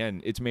once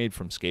again, it's made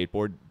from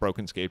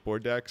broken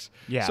skateboard decks.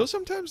 Yeah. So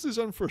sometimes there's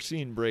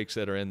unforeseen breaks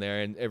that are in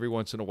there, and every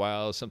once in a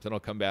while something will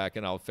come back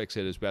and I'll fix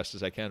it as best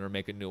as I can or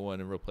make a new one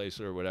and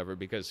replace it or whatever,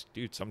 because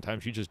dude,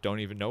 sometimes you just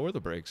don't even know where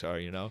the breaks are,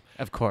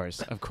 Of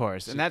course.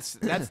 And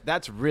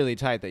that's really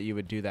tight that you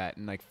would do that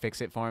and like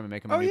fix it for him and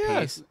make him a new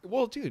piece.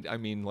 Well, dude, I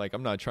mean, like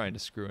I'm not trying to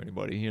screw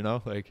anybody,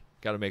 like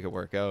got to make it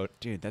work out.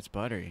 Dude, that's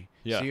buttery.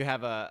 Yeah. So you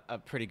have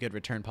a pretty good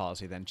return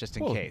policy then, just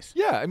in case.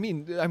 Yeah, I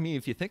mean,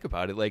 if you think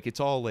about it, like it's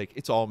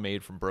all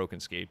made from broken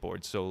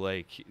skateboards. So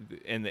like,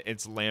 and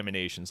it's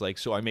laminations. Like,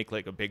 so I make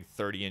like a big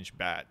 30-inch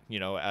bat,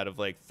 out of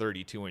like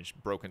 32-inch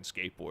broken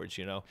skateboards,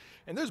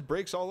 and there's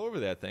breaks all over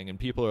that thing. And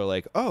people are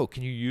like, "Oh,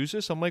 can you use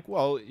this?" I'm like,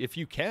 "Well, if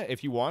you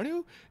want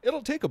to,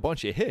 it'll take a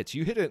bunch of hits.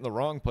 You hit it in the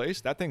wrong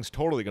place, that thing's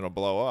totally gonna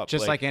blow up."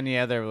 Just like any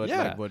other wood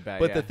bat.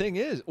 But the thing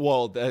is,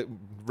 the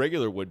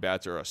regular wood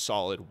bats are a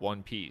solid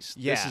one piece.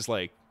 Yeah. This is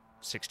like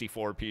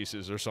 64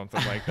 pieces or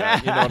something like that.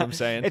 You know what I'm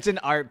saying? It's an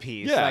art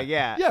piece. Yeah.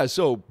 Yeah.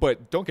 So,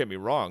 but don't get me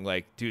wrong.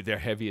 Like, dude, they're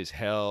heavy as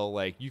hell.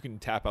 Like, you can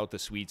tap out the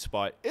sweet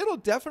spot. It'll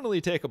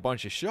definitely take a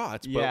bunch of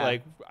shots. But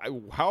like,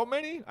 how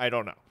many? I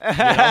don't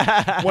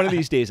know. One of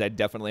these days, I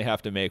definitely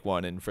have to make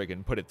one and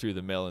friggin' put it through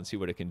the mill and see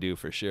what it can do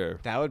for sure.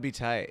 That would be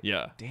tight.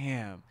 Yeah.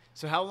 Damn.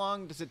 So how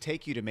long does it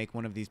take you to make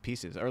one of these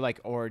pieces,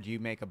 or do you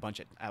make a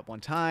bunch at one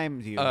time?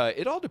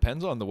 It all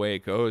depends on the way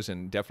it goes,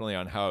 and definitely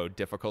on how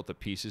difficult the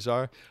pieces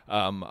are.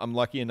 I'm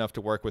lucky enough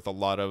to work with a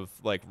lot of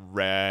like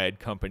rad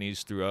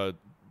companies throughout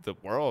the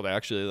world,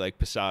 actually, like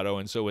Passato,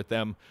 and so with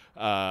them,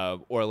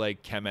 or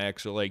like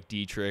Chemex, or like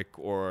Diedrich,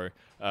 or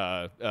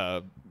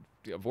I've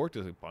worked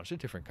with a bunch of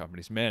different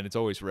companies. Man, it's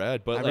always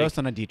rad. But I roast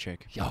on a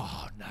Diedrich.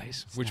 Oh,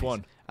 nice. Which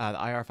one? The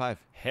IR5.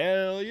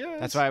 Hell yeah.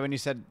 That's why when you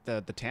said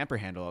the tamper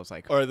handle, I was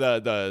like, or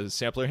the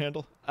sampler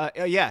handle.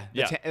 Yeah.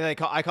 I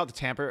call it the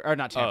tamper, or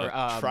not tamper.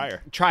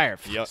 Trier. Trier.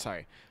 Yep.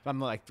 Sorry, I'm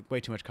like way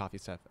too much coffee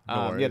stuff.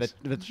 No yeah,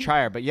 the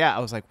trier. But yeah, I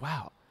was like,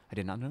 wow, I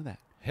did not know that.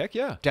 Heck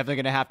yeah. Definitely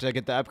gonna have to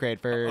get the upgrade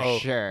for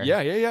sure. Yeah.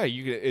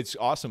 It's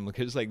awesome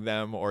because like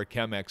them or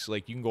Chemex,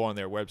 like you can go on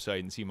their website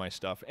and see my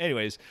stuff.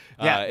 Anyways,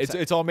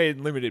 it's all made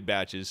in limited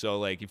batches. So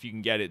like if you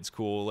can get it, it's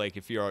cool. Like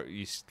if you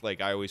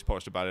like, I always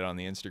post about it on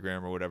the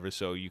Instagram or whatever,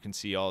 so you can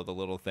see all the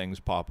little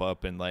things pop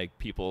up, and like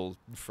people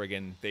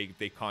friggin'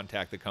 they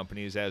contact the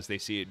companies as they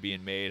see it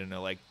being made, and they're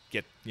like,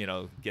 get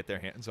their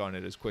hands on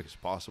it as quick as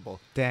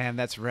possible. Damn,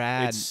 that's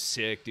rad. It's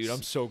sick, dude.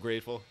 I'm so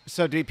grateful.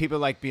 So do people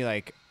be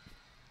like,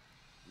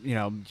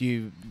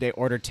 they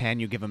order 10,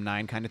 you give them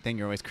 9 kind of thing?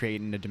 You're always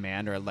creating a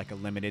demand, or like a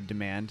limited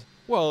demand?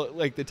 Well,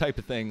 like the type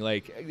of thing,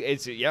 like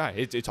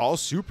it's all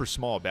super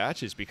small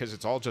batches because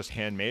it's all just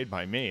handmade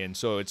by me. And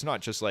so it's not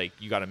just like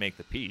you got to make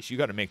the piece. You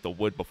got to make the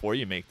wood before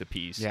you make the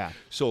piece. Yeah.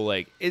 So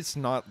like it's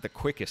not the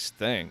quickest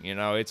thing,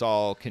 it's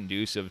all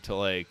conducive to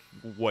like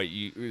what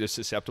you're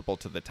susceptible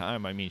to the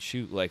time. I mean,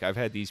 shoot, like I've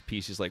had these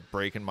pieces like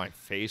breaking my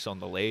face on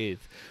the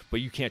lathe,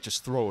 but you can't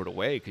just throw it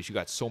away because you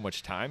got so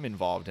much time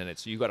involved in it.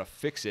 So you got to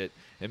fix it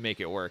and make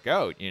it work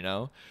out,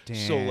 Damn.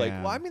 So like,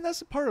 well, I mean,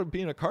 that's a part of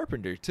being a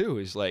carpenter too,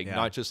 is like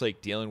not just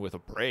like dealing with a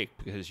break,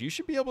 because you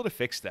should be able to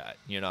fix that,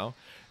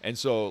 And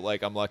so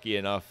like I'm lucky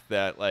enough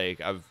that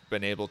like I've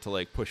been able to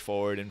like push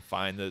forward and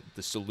find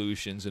the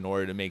solutions in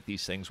order to make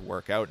these things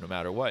work out no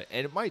matter what.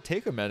 And it might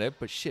take a minute,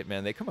 but shit,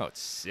 man, they come out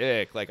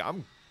sick. Like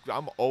I'm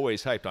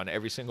always hyped on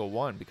every single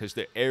one because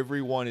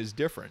every one is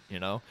different,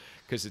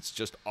 because it's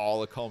just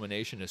all a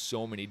culmination of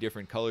so many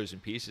different colors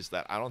and pieces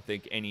that I don't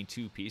think any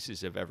two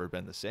pieces have ever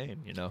been the same,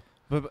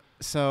 But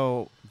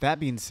so that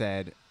being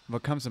said,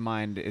 what comes to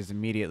mind is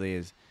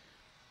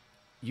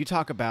you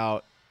talk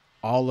about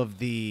all of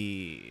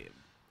the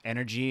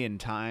energy and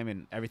time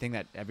and everything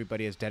that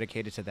everybody has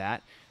dedicated to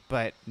that,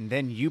 but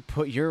then you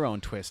put your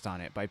own twist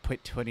on it by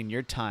putting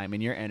your time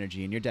and your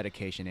energy and your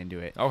dedication into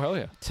it. Oh, hell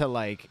yeah. To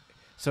like,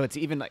 so it's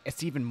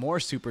even more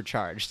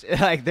supercharged.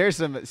 Like there's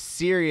some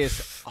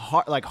serious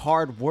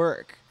hard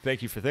work.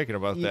 Thank you for thinking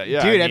about that.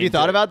 Yeah, dude, have you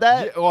thought about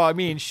that? Yeah, well, I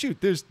mean,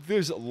 shoot,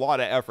 there's a lot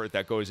of effort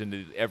that goes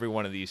into every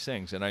one of these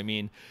things, and I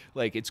mean,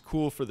 like, it's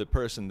cool for the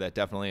person that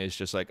definitely is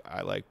just like,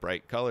 I like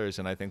bright colors,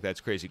 and I think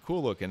that's crazy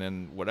cool looking,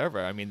 and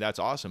whatever. I mean, that's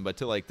awesome. But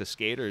to like the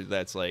skater,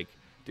 that's like,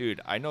 dude,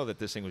 I know that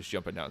this thing was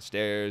jumping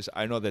downstairs.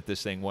 I know that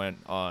this thing went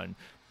on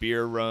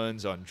beer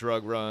runs, on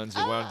drug runs,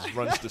 and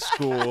runs to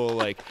school.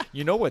 Like,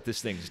 what this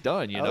thing's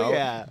done, Oh,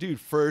 yeah. Dude,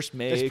 first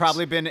makes. It's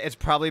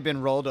probably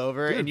been rolled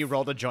over, dude, and you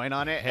rolled a joint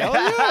on it. Hell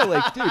yeah.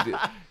 Like, dude,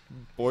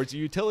 board's a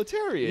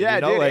utilitarian.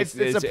 Yeah, dude, like,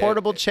 it's a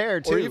portable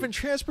chair, too. Or even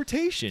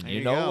transportation,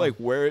 you go. Like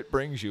where it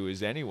brings you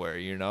is anywhere,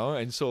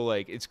 And so,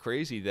 like, it's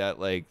crazy that,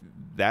 like,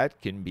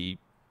 that can be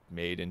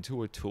made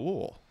into a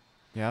tool.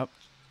 Yep.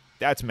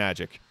 That's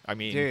magic. I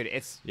mean, dude,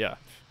 it's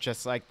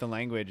just like the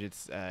language.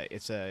 It's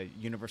a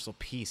universal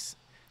piece.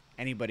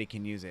 Anybody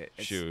can use it.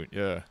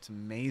 It's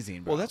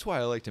amazing, bro. Well, that's why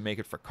I like to make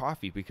it for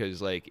coffee,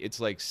 because like it's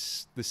like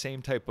the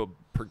same type of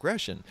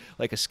progression.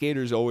 Like a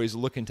skater's always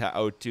looking to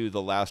outdo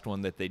the last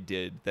one that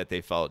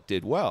they felt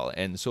did well,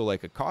 and so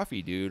like a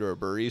coffee dude or a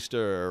barista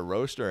or a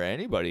roaster or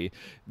anybody,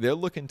 they're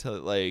looking to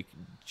like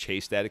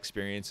chase that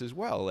experience as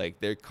well. Like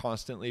they're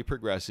constantly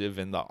progressive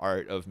in the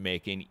art of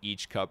making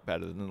each cup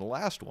better than the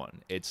last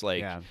one. It's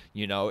like,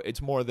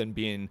 it's more than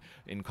being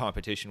in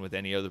competition with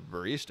any other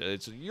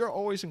barista. You're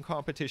always in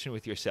competition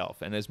with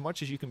yourself. And as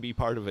much as you can be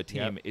part of a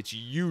team, it's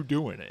you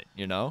doing it,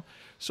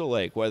 So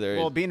like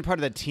being part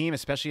of the team,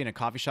 especially in a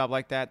coffee shop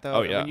like that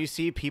though, when you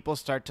see people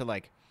start to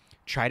like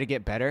try to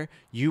get better,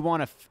 you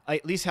want to,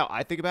 at least how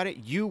I think about it,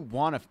 you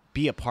want to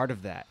be a part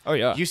of that. Oh,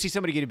 yeah. You see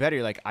somebody getting better,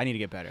 you're like, I need to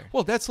get better.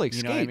 Well, that's like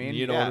You know skating. what I mean?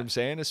 You know Yeah. what I'm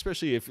saying?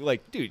 Especially if,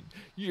 like, dude,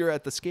 you're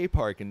at the skate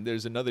park and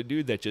there's another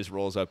dude that just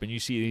rolls up and you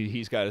see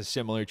he's got a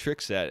similar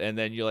trick set. And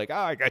then you're like,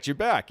 I got your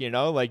back, you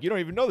know? Like, you don't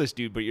even know this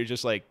dude, but you're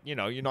just like, you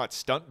know, you're not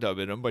stunt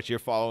dubbing him, but you're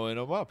following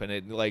him up. And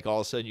it, like,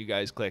 all of a sudden you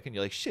guys click and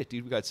you're like, shit,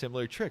 dude, we got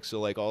similar tricks. So,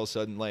 like, all of a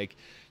sudden, like,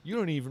 you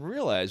don't even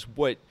realize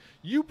what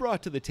you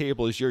brought to the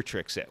table is your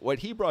trick set. What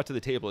he brought to the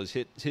table is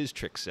his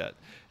trick set.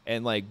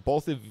 And, like,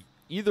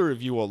 either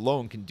of you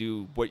alone can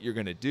do what you're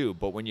going to do,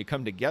 but when you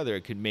come together,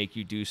 it can make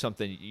you do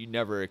something you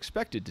never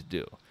expected to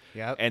do.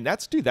 Yep. And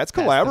that's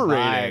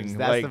collaborating.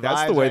 That's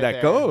the way right that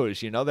there.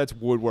 goes, you know, that's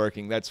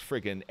woodworking. That's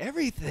freaking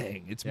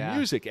everything. It's Yeah.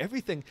 music,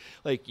 everything.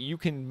 Like, you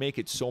can make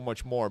it so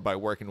much more by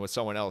working with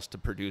someone else to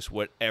produce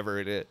whatever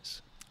it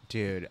is.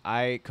 Dude,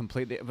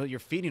 well, you're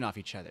feeding off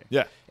each other.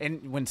 Yeah.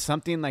 And when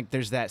something like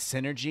there's that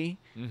synergy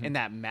and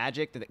that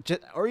magic,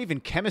 or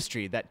even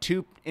chemistry that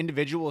two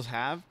individuals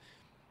have,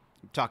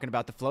 talking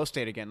about the flow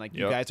state again, like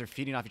you Yep. guys are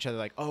feeding off each other,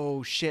 like,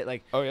 oh shit,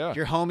 like, Oh, yeah.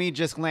 your homie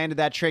just landed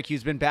that trick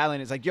he's been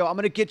battling. It's like, yo, I'm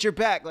gonna get your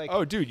back. Like,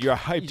 Oh, dude, you're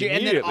hyped and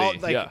immediately.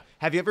 then like, yeah.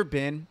 have you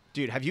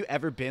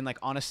ever been like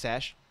on a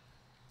sesh,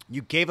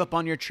 you gave up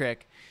on your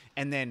trick,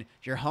 and then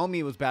your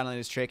homie was battling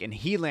his trick and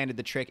he landed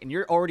the trick, and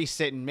you're already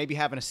sitting maybe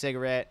having a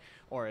cigarette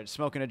or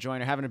smoking a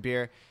joint or having a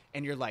beer,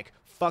 and you're like,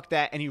 fuck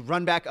that, and you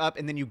run back up,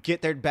 and then you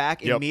get their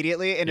back Yep.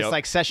 immediately, and Yep. it's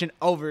like session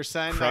over,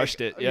 son. Crushed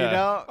like, it. Yeah. You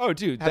know? Oh,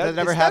 dude, Has that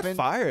ever it's happened?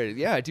 That fire.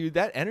 Yeah, dude,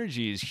 that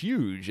energy is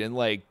huge, and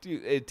like,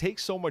 dude, it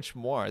takes so much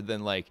more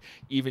than like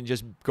even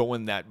just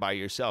going that by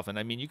yourself. And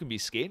I mean, you can be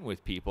skating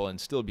with people and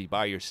still be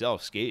by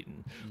yourself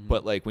skating,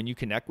 but like when you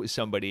connect with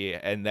somebody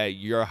and that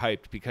you're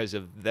hyped because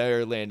of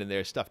their landing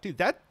their stuff, dude,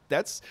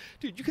 that's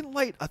dude, you can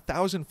light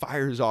 1,000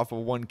 fires off of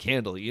one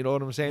candle. You know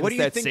what I'm saying? What do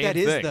you It's think same that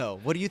is, thing. though?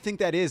 What do you think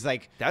that is?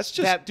 Like, That's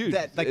just, that, dude,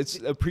 that, like, it's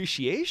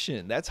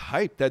appreciation. That's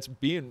hype. That's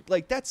being,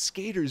 like, that's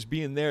skaters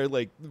being there,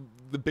 like,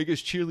 the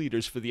biggest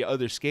cheerleaders for the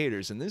other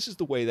skaters. And this is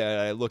the way that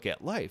I look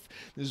at life.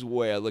 This is the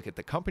way I look at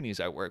the companies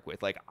I work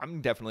with. Like,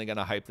 I'm definitely going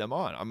to hype them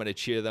on. I'm going to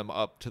cheer them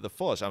up to the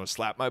fullest. I'm going to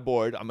slap my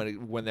board.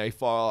 When they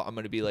fall, I'm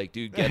going to be like,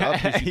 dude, get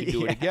up, because you can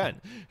do it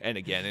again and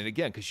again and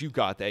again, because you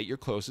got that. You're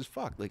close as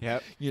fuck. Like,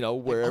 Yep. you know,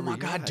 wherever oh my you're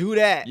God, at. do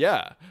that.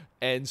 Yeah.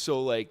 And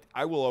so, like,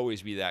 I will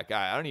always be that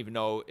guy. I don't even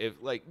know if,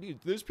 like, dude,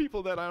 there's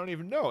people that I don't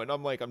even know. And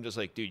I'm just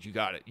like, dude, you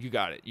got it. You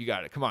got it. You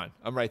got it. Come on.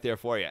 I'm right there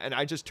for you. And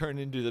I just turn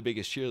into the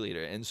biggest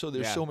cheerleader. And so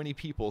there's Yeah. so many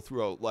people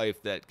throughout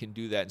life that can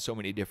do that in so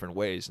many different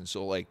ways. And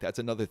so, like, that's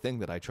another thing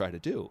that I try to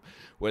do,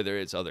 whether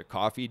it's other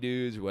coffee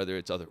dudes, whether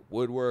it's other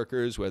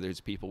woodworkers, whether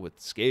it's people with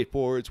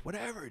skateboards,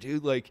 whatever,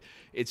 dude. Like,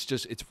 it's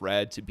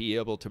rad to be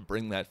able to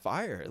bring that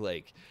fire,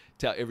 like,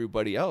 to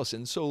everybody else.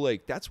 And so,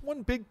 like, that's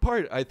one big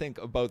part, I think,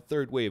 about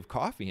third wave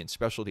coffee and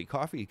specialty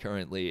coffee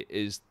currently,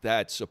 is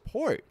that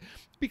support.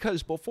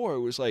 Because before it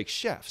was like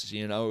chefs,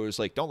 you know, it was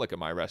like, don't look at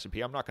my recipe,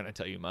 I'm not going to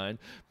tell you mine.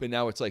 But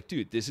now it's like,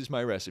 dude, this is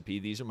my recipe,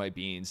 these are my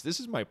beans, this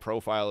is my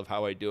profile of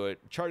how I do it,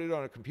 chart it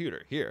on a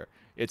computer, here,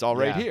 it's all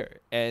right Yeah. here.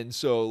 And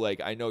so,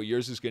 like, I know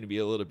yours is going to be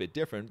a little bit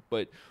different,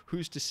 but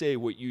who's to say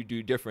what you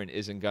do different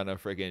isn't going to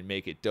friggin'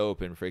 make it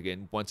dope? And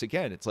friggin', once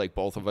again, it's like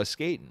both of us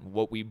skating.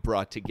 What we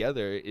brought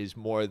together is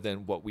more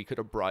than what we could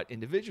have brought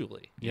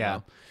individually. you Yeah.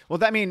 know? Well,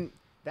 that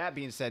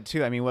being said,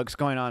 too, I mean, what's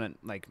going on, and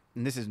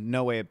this is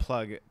no way a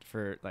plug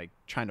for, like,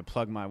 trying to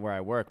plug where I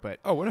work, but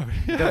Oh, whatever.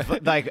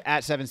 like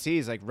at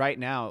 7C's, like right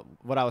now,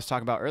 what I was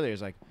talking about earlier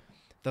is like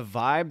the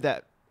vibe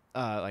that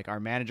like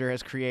our manager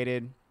has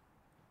created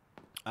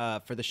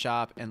for the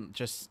shop, and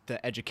just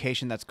the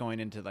education that's going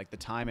into like the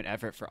time and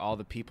effort for all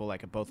the people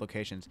like at both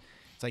locations.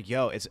 It's like,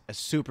 yo, it's a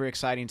super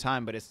exciting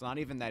time, but it's not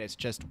even that it's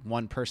just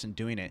one person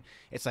doing it.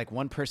 It's like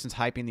one person's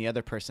hyping the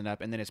other person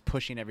up, and then it's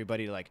pushing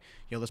everybody to like,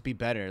 yo, let's be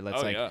better.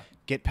 Let's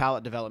get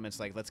palette developments.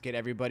 Like, let's get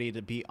everybody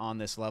to be on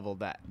this level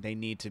that they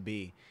need to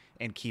be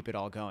and keep it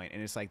all going.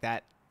 And it's like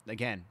that,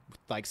 again,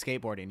 like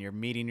skateboarding, you're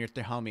meeting your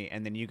homie,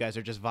 and then you guys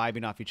are just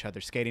vibing off each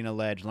other, skating a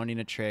ledge, learning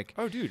a trick.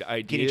 Oh, dude,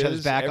 getting each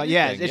other's back.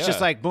 Yeah, it's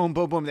just like boom,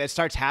 boom, boom. It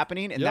starts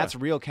happening, and that's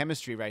real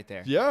chemistry right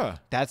there. Yeah.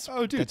 That's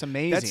dude, that's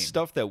amazing. That's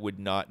stuff that would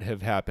not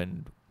have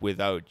happened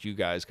without you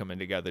guys coming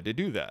together to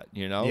do that.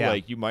 You know,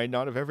 like, you might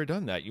not have ever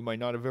done that. You might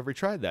not have ever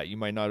tried that. You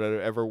might not have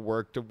ever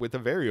worked with a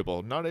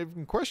variable, not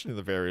even questioned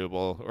the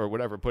variable or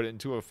whatever, put it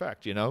into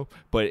effect, you know?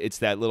 But it's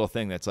that little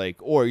thing that's like,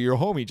 or your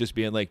homie just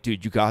being like,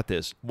 dude, you got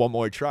this, one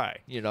more try,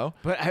 you know?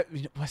 But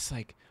what's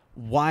like,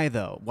 why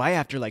though? Why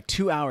after like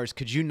 2 hours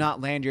could you not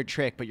land your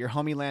trick, but your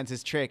homie lands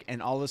his trick,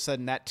 and all of a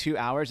sudden that 2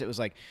 hours, it was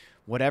like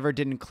whatever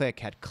didn't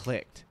click had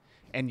clicked,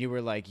 and you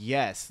were like,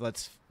 yes,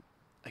 let's,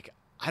 like,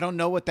 I don't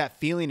know what that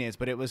feeling is,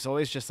 but it was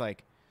always just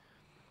like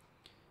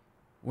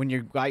when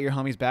you got your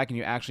homies back and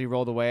you actually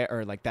rolled away,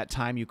 or like that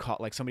time you caught,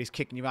 like somebody's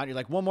kicking you out, you're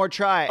like, one more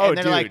try. Oh, and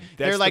they're dude, like,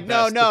 that's no, the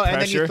best. no. The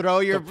And then you pressure,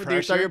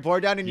 you throw your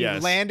board down and you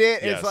land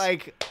it. Yes. It's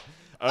like,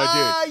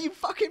 Oh, dude. you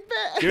fucking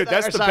bet. Dude,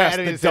 that's the Sorry, I best.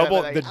 didn't The say that,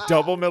 double, but the like,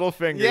 double middle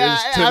fingers yeah,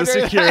 to the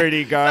after-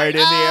 security guard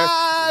in the air.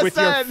 with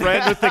your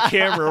friend with the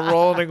camera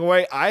rolling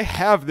away. I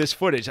have this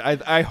footage.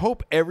 I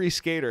hope every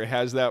skater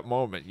has that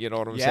moment. You know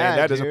what I'm saying?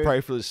 That is a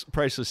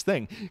priceless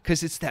thing,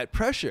 because it's that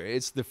pressure.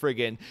 It's the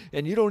friggin',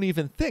 and you don't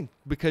even think,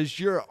 because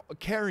you're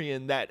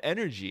carrying that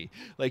energy.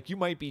 Like, you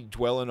might be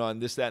dwelling on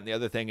this, that, and the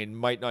other thing, and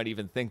might not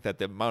even think that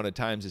the amount of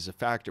times is a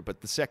factor.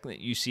 But the second that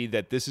you see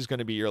that this is going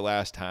to be your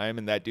last time,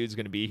 and that dude's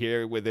going to be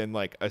here within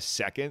like a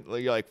second,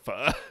 you're like,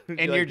 fuck.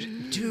 And you're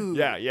dude.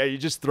 Yeah, you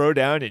just throw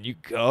down and you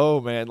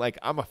go, man. Like,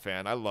 I'm a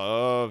fan. I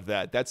love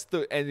that.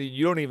 And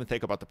you don't even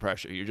think about the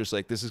pressure. You're just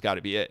like, this has got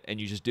to be it, and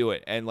you just do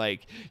it. And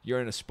like,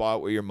 you're in a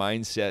spot where your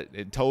mindset,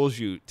 it tells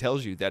you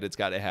that it's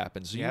got to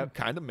happen. So you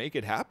kind of make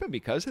it happen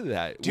because of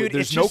that. Dude,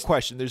 there's no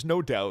question. There's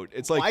no doubt.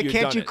 It's like, why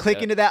can't you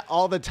click into that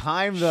all the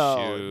time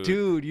though? Shoot.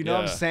 Dude, you know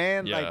what I'm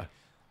saying? Yeah. Like,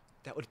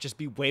 that would just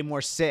be way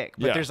more sick.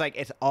 But there's like,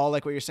 it's all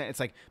like what you're saying. It's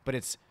like, but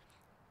it's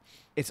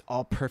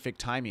all perfect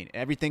timing.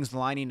 Everything's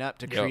lining up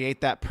to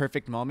create that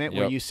perfect moment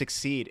where you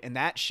succeed. And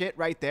that shit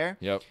right there,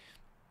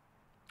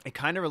 it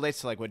kind of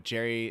relates to like what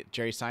Jerry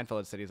Seinfeld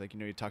had said. He's like,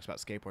 he talks about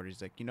skateboarders.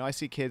 He's like, I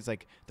see kids,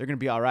 like, they're going to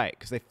be all right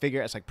because they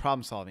figure it's like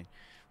problem solving.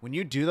 When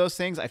you do those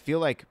things, I feel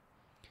like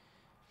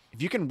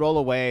if you can roll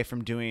away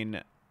from doing,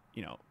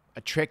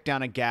 a trick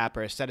down a gap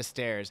or a set of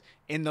stairs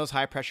in those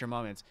high pressure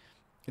moments,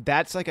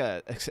 that's like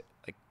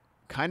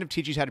kind of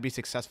teaches you how to be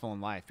successful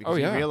in life, because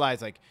you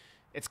realize like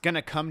it's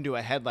gonna come to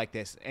a head like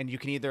this, and you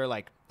can either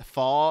like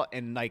fall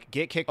and like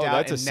get kicked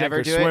out and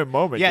never do it. Sink or swim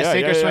moment.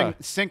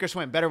 Sink or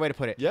swim. Better way to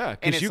put it. Yeah,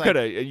 because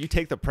you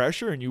take the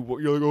pressure and you're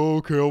like, oh,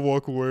 okay, I'll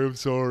walk away. I'm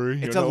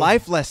sorry. It's a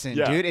life lesson,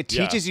 dude. It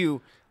teaches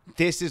you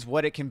this is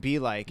what it can be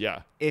like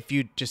if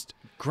you just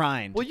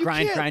grind. You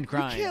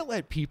can't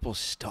let people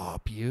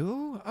stop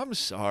you. I'm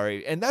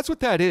sorry. And that's what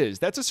that is.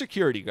 That's a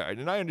security guard.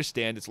 And I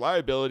understand it's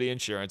liability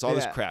insurance, all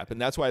this crap.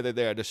 And that's why they're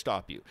there to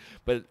stop you.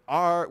 But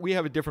we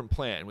have a different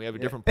plan. We have a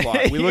different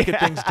plot. We look at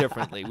things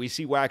differently. We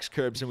see wax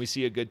curbs and we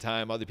see a good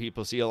time. Other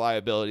people see a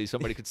liability.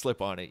 Somebody could slip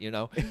on it,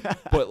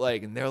 But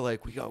like, and they're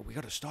like, we got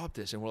to stop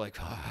this. And we're like,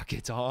 fuck,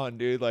 it's on,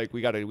 dude. Like,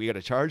 we got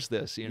to charge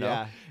this,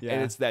 And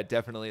it's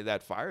definitely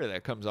that fire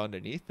that comes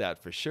underneath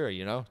that for sure,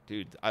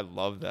 Dude, I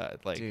love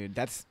that. Like, dude,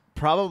 that's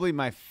probably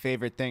my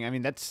favorite thing. I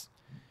mean, that's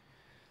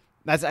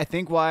I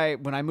think why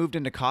when I moved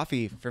into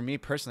coffee, for me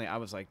personally, I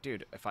was like,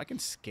 dude, if I can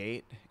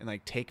skate and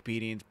like take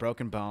beatings,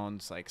 broken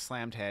bones, like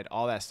slammed head,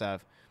 all that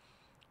stuff,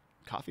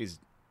 coffee's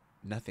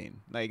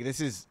nothing. Like, this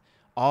is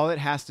all it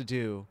has to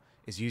do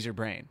is use your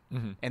brain.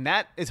 And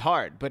that is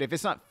hard, but if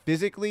it's not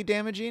physically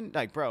damaging,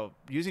 like, bro,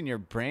 using your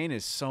brain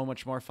is so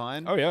much more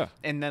fun. Oh yeah.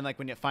 And then like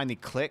when it finally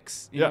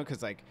clicks, you know,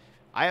 because like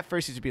I at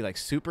first used to be like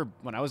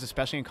when I was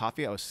especially in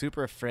coffee, I was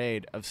super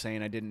afraid of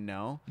saying I didn't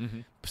know.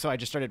 So I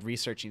just started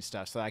researching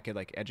stuff so that I could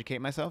like educate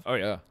myself. Oh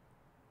yeah.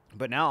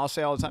 But now I'll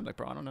say all the time, like,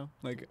 bro, I don't know.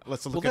 Like,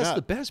 let's look it up. Well, that's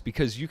the best,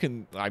 because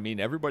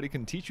everybody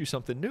can teach you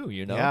something new,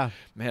 Yeah.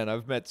 Man,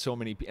 I've met so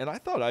many people, and I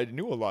thought I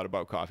knew a lot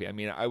about coffee. I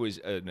mean, I was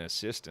an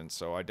assistant,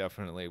 so I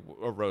definitely,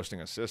 a roasting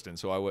assistant,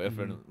 so I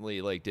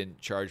definitely, like, didn't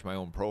charge my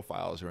own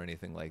profiles or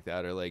anything like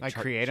that, or, like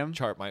create them?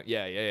 Chart my,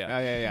 yeah.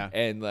 Yeah.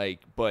 And,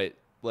 like, but,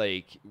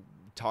 like,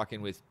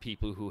 talking with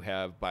people who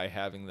by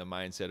having the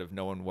mindset of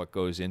knowing what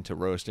goes into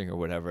roasting or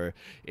whatever,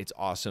 it's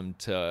awesome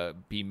to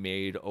be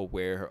made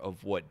aware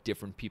of what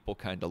different people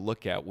kind of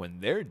look at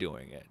when they're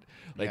doing it.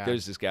 Like,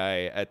 there's this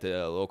guy at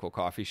the local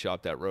coffee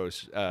shop that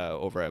roasts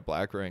over at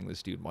Black Ring,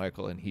 this dude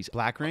Michael, and he's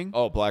Black Ring?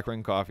 Oh, Black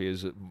Ring Coffee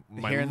is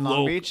my here in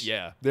Long Beach?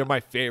 Yeah, they're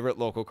my favorite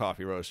local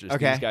coffee roasters.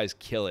 Okay. These guys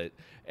kill it,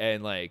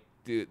 and like,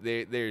 dude,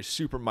 they're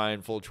super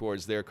mindful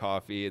towards their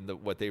coffee and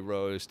what they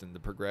roast and the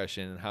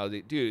progression and how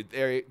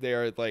they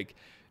are like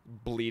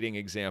bleeding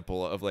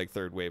example of like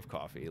third wave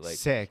coffee. Like,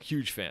 sick.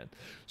 Huge fan.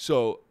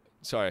 So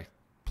sorry,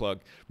 plug.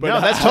 But no,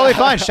 that's totally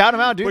fine. Shout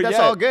them out, dude. That's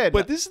all good.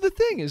 But this is the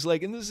thing, is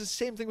like, and this is the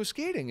same thing with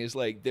skating, is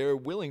like, they're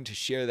willing to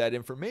share that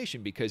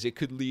information because it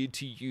could lead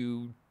to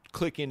you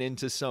clicking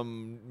into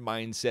some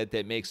mindset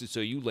that makes it so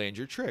you land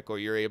your trick, or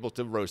you're able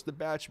to roast the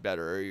batch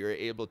better, or you're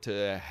able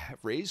to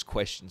raise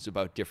questions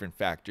about different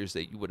factors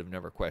that you would have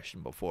never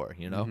questioned before,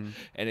 And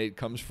it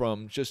comes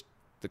from just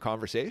the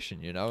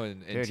conversation,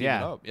 and dude, teaming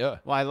up. Yeah.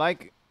 Well,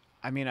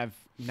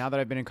 now that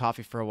I've been in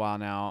coffee for a while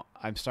now,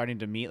 I'm starting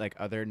to meet like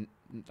other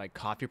like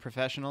coffee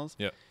professionals.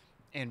 Yeah.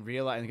 And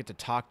realize and get to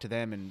talk to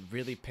them and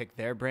really pick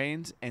their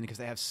brains, and because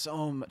they have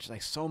so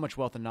much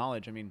wealth of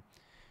knowledge. I mean,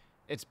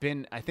 it's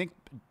been, I think,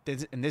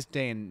 in this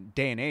day and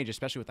age,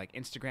 especially with like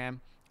Instagram,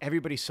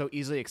 everybody's so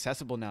easily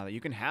accessible now that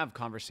you can have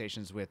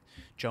conversations with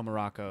Joe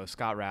Morocco,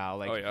 Scott Rao,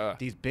 like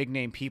these big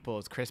name people,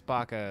 it's Chris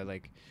Baca,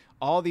 like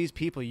all these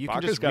people. You Baca's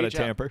can just got reach a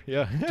tamper,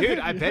 yeah. Dude,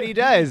 I bet he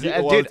does.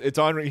 Dude, it's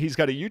on. He's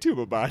got a YouTube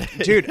about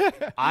it. Dude,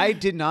 I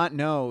did not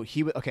know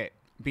he would. Okay,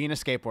 being a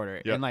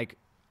skateboarder and like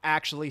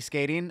actually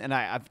skating, and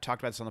I've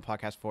talked about this on the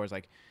podcast before. Is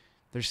like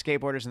there's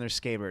skateboarders and there's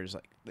skaters.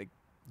 Like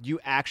you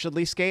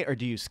actually skate or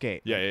do you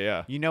skate?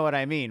 Yeah. You know what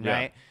I mean,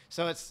 right?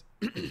 So it's.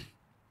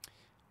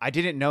 I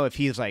didn't know if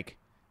he's like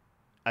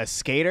a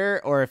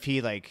skater or if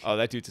he like. Oh,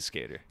 that dude's a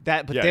skater.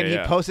 Then he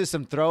posted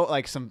some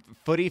some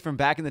footy from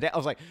back in the day. I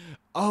was like,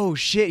 Oh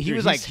shit! He Dude,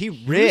 was like he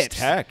he's ripped.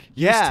 tech.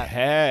 Yeah, He's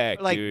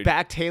tech, like dude.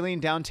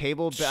 backtailing down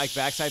table, like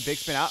backside big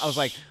spin out. I was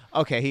like,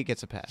 okay, he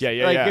gets a pass. Yeah,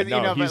 like, yeah. you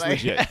No, know, he's but,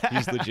 like- legit.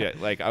 He's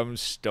legit. Like, I'm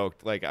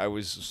stoked. Like, I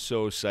was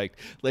so psyched.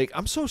 Like,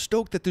 I'm so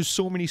stoked that there's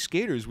so many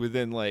skaters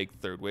within, like,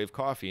 third wave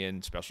coffee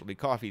and specialty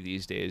coffee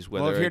these days.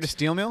 Whether Well, have you heard of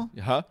Steel Mill?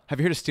 Huh? Have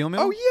you heard of Steel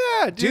Mill? Oh,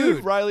 yeah, dude.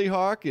 Dude. Riley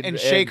Hawk. And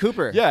Shea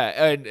Cooper.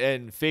 Yeah,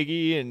 and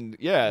Figgy and,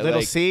 yeah. Little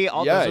like, C,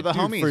 all yeah, those are the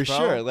dude, homies, for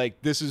bro. sure.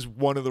 Like, this is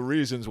one of the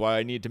reasons why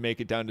I need to make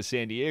it down to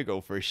San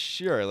Diego for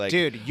sure. Like,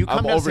 Dude, you come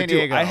I'm down to San overdue.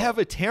 Diego. I have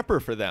a tamper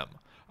for them.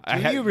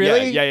 You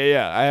really?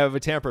 Yeah. I have a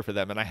tamper for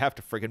them, and I have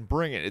to freaking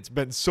bring it. It's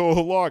been so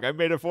long. I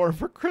made it for them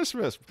for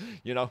Christmas.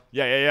 You know?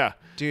 Yeah.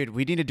 Dude,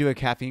 we need to do a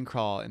caffeine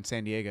crawl in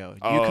San Diego. You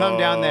come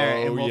down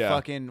there and we'll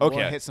yeah. we'll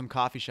Okay. hit some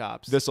coffee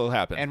shops. This will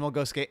happen. and we'll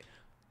go skate.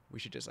 We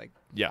should just like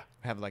Yeah,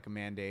 have like a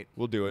mandate.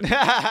 we'll do it.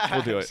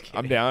 We'll do Just it.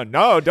 I'm kidding. down.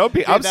 No, don't be.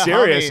 Dude, I'm the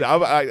serious.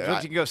 homies.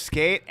 We can go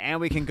skate and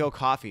we can go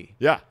coffee.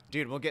 Yeah.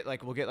 Dude, we'll get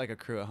like a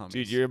crew of homies.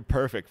 Dude, you're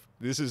perfect.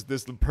 This is the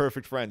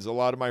perfect friends. A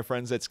lot of my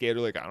friends that skate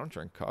are like, I don't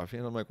drink coffee,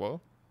 and I'm like,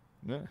 well,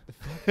 yeah.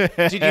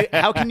 Dude,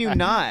 how can you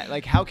not?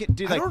 Like, how can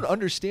dude? I Like, don't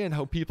understand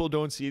how people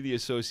don't see the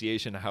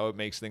association, how it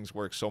makes things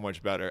work so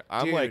much better.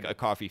 I'm like Dude. a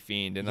coffee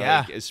fiend, and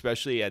Yeah. like,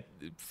 especially at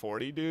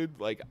 40, dude,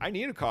 like I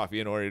need a coffee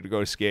in order to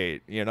go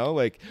skate, you know,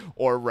 like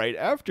or right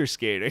after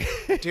skating.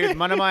 dude,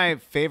 one of my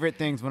favorite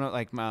things,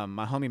 like my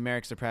homie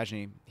Merrick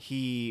Saprajny,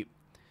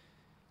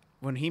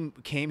 when he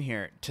came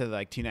here to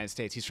like the United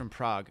States, he's from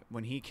Prague.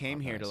 When he came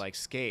here to nice. like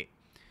skate,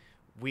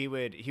 he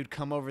would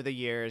come over the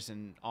years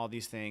and all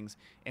these things,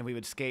 and we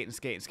would skate and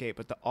skate and skate.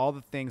 But all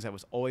the things that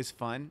was always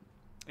fun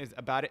is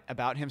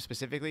about him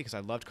specifically, because I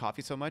loved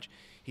coffee so much.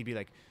 He'd be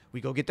like,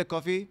 we go get the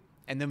coffee,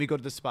 and then we go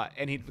to the spot,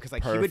 and he would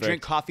drink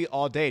Perfect. coffee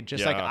all day,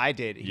 just like Yeah. I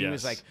did. He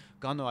was Yes. like,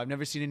 Gano, I've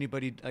never seen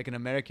anybody like an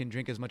American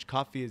drink as much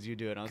coffee as you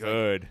do. And I was like,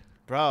 Good.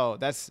 bro,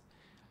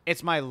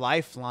 it's my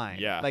lifeline.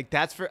 Yeah. Like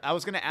I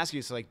was gonna ask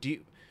you, so like,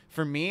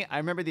 for me, I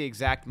remember the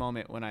exact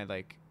moment when I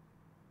like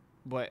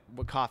what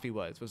coffee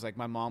was like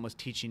my mom was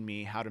teaching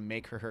me how to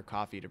make her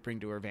coffee to bring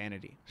to her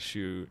vanity.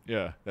 Shoot.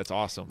 Yeah. That's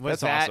awesome. Was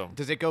That's that, awesome.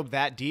 Does it go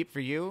that deep for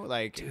you?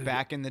 Like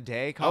back in the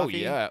day, coffee?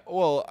 Oh yeah.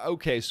 Well,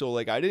 okay, so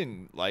like I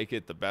didn't like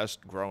it the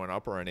best growing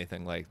up or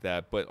anything like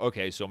that, but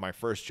okay, so my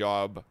first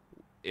job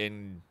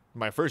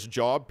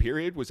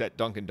period was at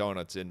Dunkin'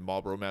 Donuts in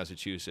Marlborough,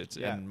 Massachusetts,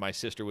 Yeah. and my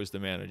sister was the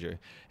manager.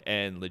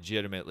 And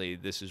legitimately,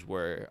 this is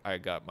where I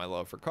got my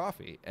love for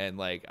coffee, and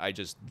like I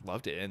just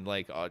loved it. And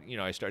like you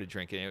know, I started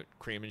drinking it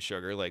cream and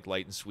sugar, like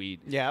light and sweet.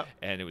 Yeah.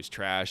 And it was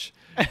trash.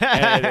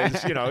 And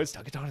it's, you know, it's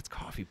Dunkin' Donuts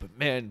coffee, but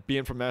man,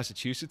 being from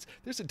Massachusetts,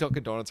 there's a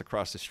Dunkin' Donuts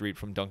across the street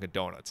from Dunkin'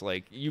 Donuts.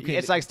 Like you can,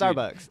 It's like dude,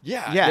 Starbucks.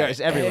 yeah, Yeah, it's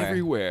everywhere.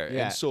 everywhere.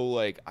 Yeah. And so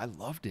like I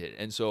loved it,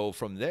 and so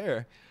from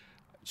there.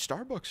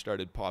 Starbucks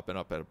started popping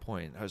up at a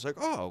point. I was like,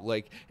 oh,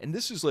 like, and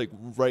this is like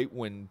right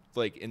when,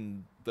 like,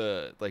 in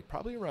the, like,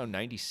 probably around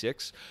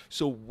 96.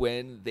 So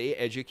when they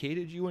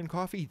educated you in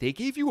coffee, they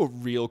gave you a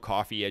real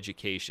coffee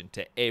education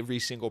to every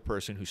single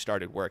person who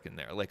started working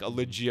there, like a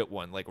legit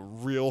one, like a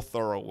real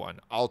thorough one,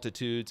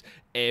 altitudes,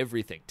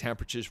 everything,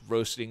 temperatures,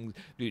 roasting,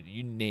 dude,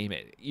 you name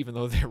it, even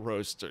though their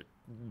roasts are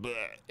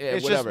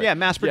It's whatever. just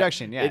mass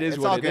production. Yeah, it is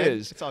it's what all it good.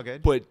 is. It's all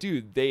good. But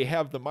dude, they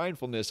have the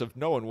mindfulness of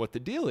knowing what the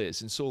deal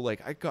is, and so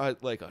like I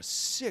got like a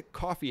sick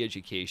coffee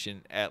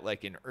education at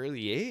like an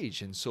early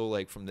age, and so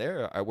like from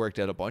there I worked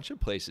at a bunch of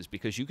places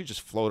because you could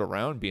just float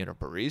around being a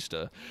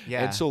barista.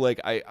 Yeah. And so like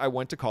I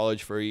went to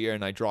college for a year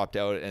and I dropped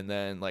out, and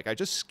then like I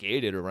just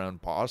skated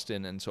around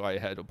Boston, and so I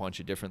had a bunch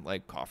of different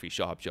like coffee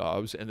shop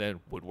jobs and then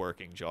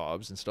woodworking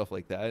jobs and stuff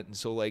like that, and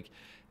so like.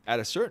 At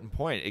a certain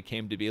point, it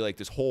came to be like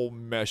this whole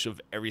mesh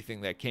of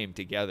everything that came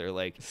together.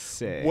 Like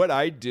Sick. what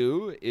I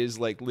do is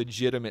like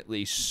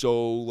legitimately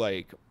so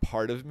like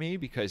part of me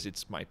because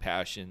it's my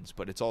passions,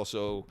 but it's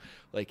also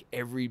like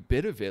every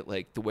bit of it.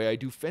 Like the way I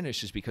do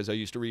finish is because I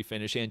used to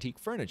refinish antique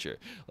furniture.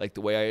 Like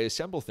the way I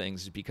assemble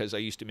things is because I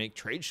used to make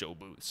trade show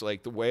booths.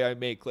 Like the way I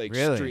make like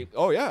Really?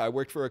 Oh yeah, I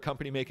worked for a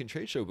company making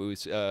trade show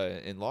booths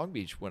in Long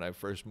Beach when I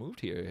first moved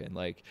here, and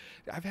like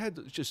I've had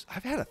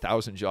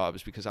 1,000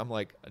 jobs because I'm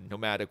like a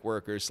nomadic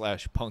worker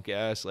 / punk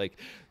ass like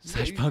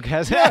Such punk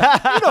ass.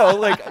 yeah, you know,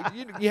 like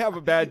you have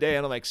a bad day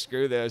and I'm like,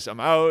 screw this, I'm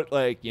out.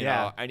 Like, you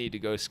Yeah. know, I need to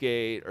go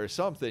skate or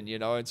something, you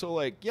know? And so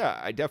like, yeah,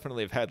 I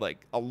definitely have had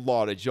like a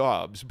lot of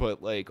jobs,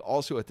 but like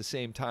also at the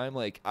same time,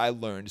 like I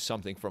learned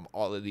something from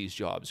all of these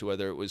jobs,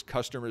 whether it was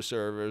customer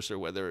service or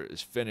whether it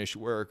was finish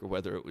work or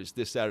whether it was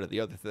this, that, or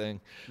the other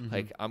thing.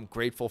 Like I'm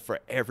grateful for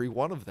every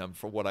one of them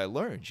for what I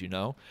learned, you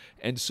know?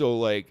 And so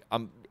like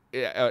I'm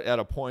at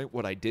a point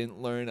what I didn't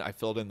learn, I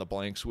filled in the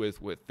blanks with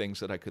things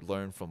that I could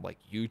learn from like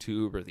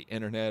YouTube or the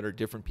internet or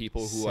different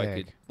people who I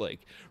could Sick. like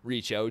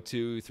reach out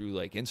to through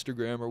like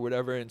Instagram or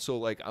whatever. And so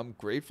like I'm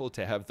grateful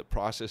to have the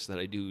process that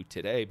I do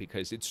today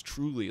because it's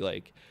truly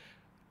like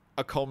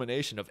a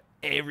culmination of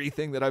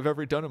everything that I've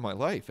ever done in my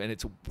life. And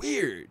it's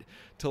weird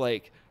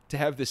to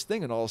have this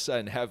thing and all of a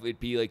sudden have it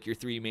be like your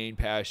three main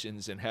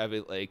passions and have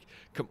it like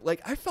like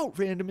I felt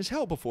random as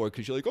hell before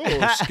because you're like, oh,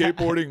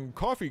 skateboarding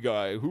coffee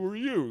guy, who are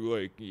you?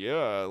 Like,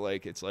 yeah,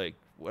 like it's like,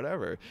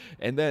 whatever.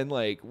 And then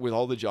like with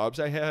all the jobs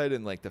I had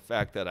and like the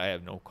fact that I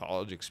have no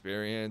college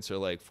experience or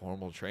like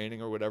formal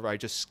training or whatever, I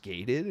just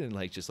skated and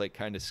like just like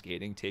kind of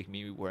skating take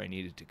me where I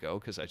needed to go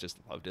because I just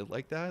loved it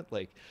like that.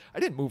 Like I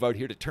didn't move out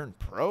here to turn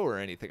pro or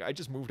anything. I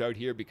just moved out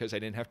here because I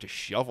didn't have to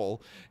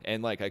shovel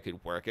and like I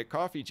could work at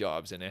coffee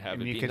jobs and have it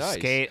be nice. You could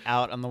skate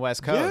out on the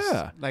West Coast.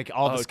 Yeah. Like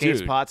all the skate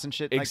spots and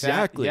shit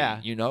exactly. like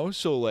that. Yeah. You know,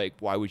 so like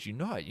why would you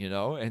not, you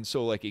know? And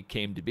so like it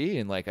came to be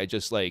and like I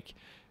just like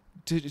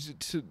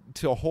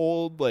to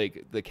hold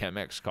like the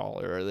Chemex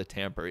collar or the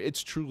tamper,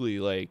 it's truly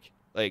like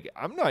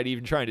I'm not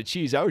even trying to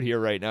cheese out here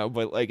right now,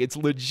 but like it's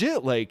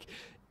legit like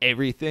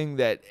everything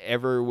that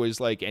ever was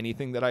like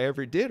anything that I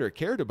ever did or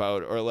cared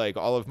about or like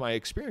all of my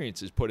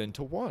experiences put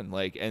into one.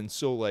 Like, and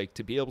so like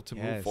to be able to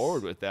move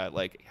forward with that,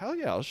 like, hell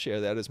yeah, I'll share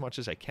that as much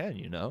as I can,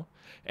 you know?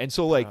 And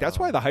so like, that's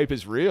why the hype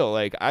is real.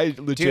 Like I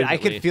legitimately, dude, I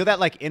could feel that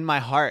like in my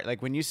heart.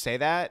 Like when you say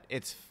that,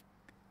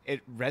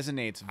 it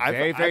resonates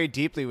very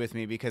deeply with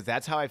me because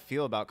that's how I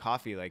feel about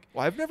coffee. Like,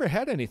 well, I've never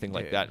had anything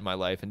like that in my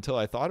life until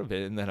I thought of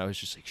it, and then I was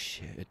just like,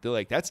 shit,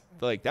 like that's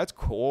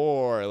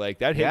core, like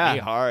that hit me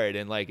hard,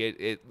 and like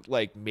it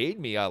like made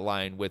me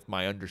align with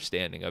my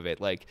understanding of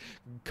it. Like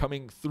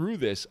coming through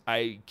this,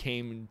 I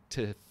came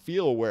to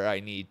feel where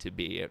I need to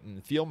be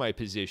and feel my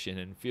position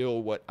and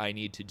feel what I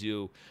need to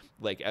do,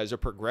 like as a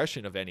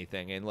progression of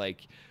anything. And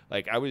like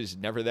I was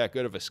never that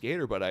good of a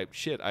skater, but I'm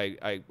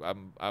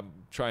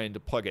trying to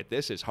plug at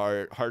this as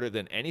harder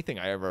than anything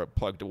I ever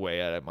plugged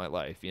away at in my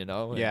life, you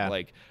know? And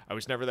like I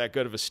was never that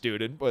good of a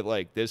student, but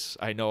like this,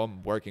 I know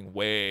I'm working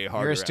way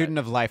harder. You're a student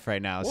of life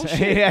right now. Well, So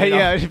shit,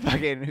 yeah,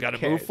 fucking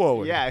gotta move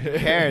forward. Yeah, who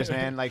cares,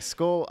 man? Like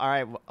school, all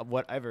right,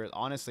 whatever.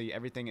 Honestly,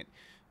 everything.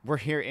 We're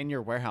here in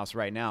your warehouse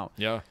right now.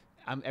 Yeah.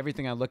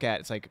 Everything I look at,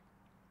 it's like,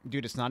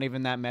 dude, it's not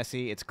even that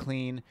messy. It's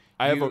clean.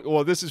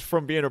 Well, this is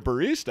from being a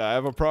barista. I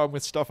have a problem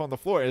with stuff on the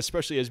floor,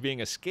 especially as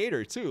being a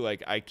skater too.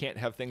 Like I can't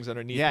have things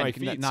underneath my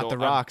feet. Not so the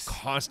rocks. I'm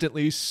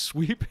constantly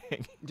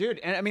sweeping. Dude,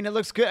 and I mean, it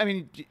looks good. I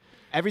mean,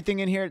 everything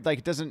in here,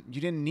 like,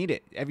 you didn't need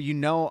it. You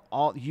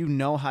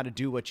know how to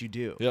do what you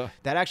do. Yeah.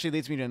 That actually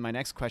leads me to my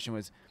next question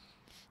was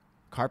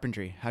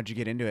carpentry. How'd you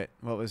get into it?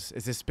 Is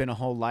this been a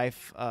whole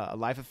life, a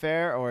life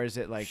affair, or is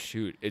it like?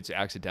 Shoot, it's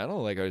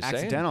accidental. Like I was saying.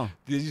 Accidental.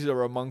 These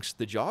are amongst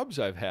the jobs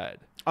I've had.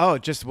 Oh,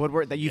 just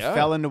woodwork that you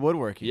fell into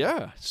woodworking.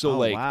 Yeah.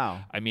 So wow.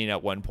 I mean,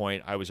 at one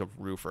point I was a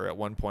roofer. At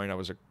one point I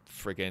was a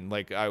freaking,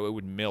 like I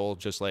would mill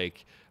just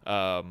like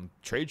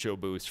trade show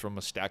booths from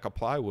a stack of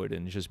plywood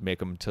and just make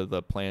them to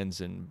the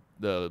plans and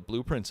the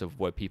blueprints of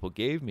what people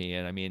gave me.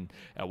 And I mean,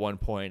 at one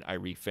point I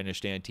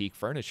refinished antique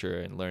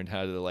furniture and learned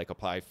how to like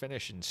apply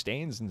finish and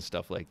stains and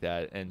stuff like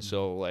that. And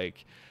so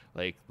like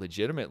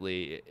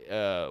legitimately,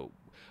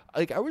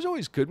 like I was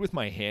always good with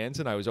my hands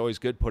and I was always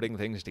good putting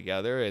things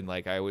together, and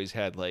like I always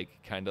had like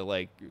kind of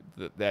like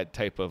that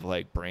type of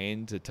like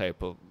brain to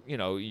type of, you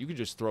know, you could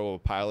just throw a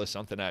pile of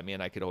something at me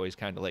and I could always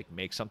kind of like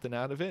make something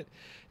out of it.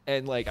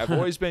 And like I've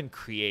always been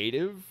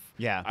creative.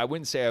 Yeah. I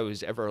wouldn't say I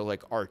was ever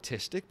like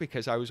artistic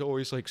because I was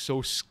always like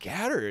so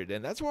scattered,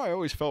 and that's why I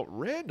always felt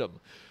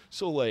random.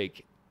 So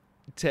like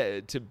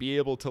to be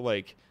able to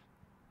like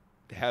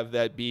have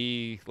that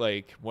be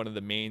like one of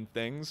the main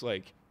things,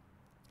 like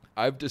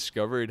I've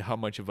discovered how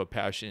much of a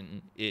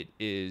passion it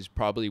is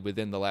probably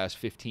within the last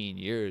 15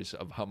 years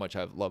of how much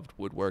I've loved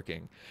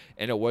woodworking.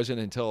 And it wasn't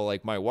until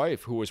like my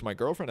wife, who was my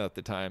girlfriend at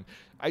the time,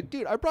 I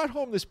brought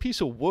home this piece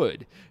of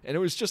wood, and it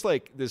was just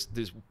like this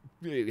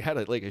it had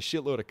like a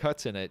shitload of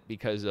cuts in it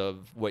because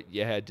of what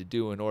you had to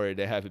do in order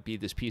to have it be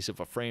this piece of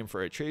a frame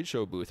for a trade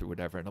show booth or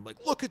whatever. And I'm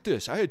like, look at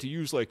this. I had to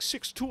use like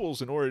 6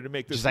 tools in order to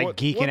make this. Just like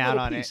geeking out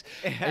on piece.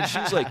 it. And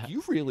she's like,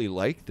 you really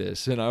like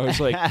this? And I was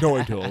like, no,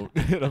 I don't.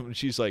 And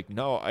she's like,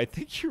 no, I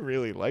think you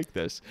really like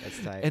this. That's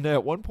tight. And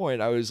at one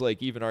point I was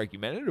like even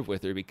argumentative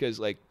with her because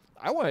like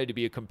I wanted to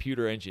be a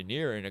computer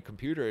engineer and a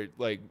computer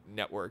like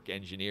network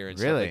engineer and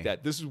stuff like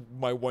that. This is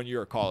my 1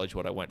 year of college,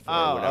 what I went for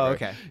or whatever. Oh,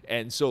 okay.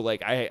 And so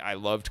like I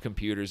loved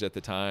computers at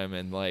the time,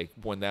 and like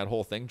when that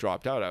whole thing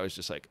dropped out, I was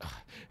just like, ugh.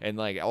 And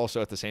like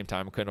also at the same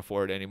time I couldn't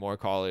afford any more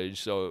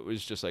college, so it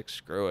was just like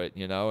screw it,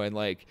 you know. And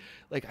like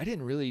I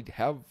didn't really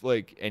have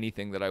like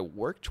anything that I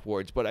worked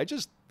towards, but I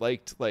just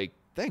liked like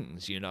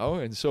things, you know.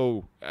 And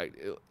so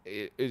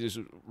it is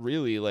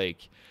really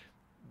like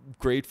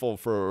grateful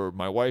for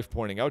my wife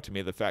pointing out to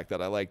me the fact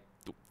that I liked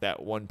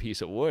that one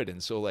piece of wood.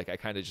 And so like I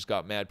kind of just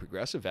got mad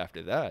progressive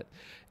after that.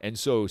 And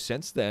so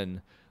since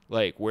then,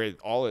 like where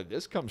all of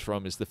this comes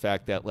from is the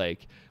fact that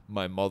like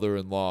my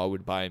mother-in-law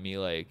would buy me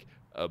like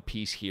a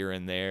piece here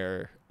and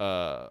there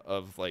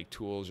of like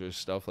tools or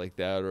stuff like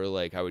that, or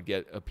like I would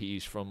get a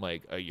piece from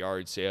like a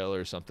yard sale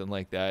or something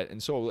like that.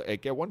 And so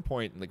like at one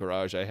point in the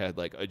garage I had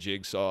like a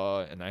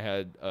jigsaw, and I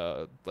had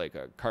like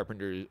a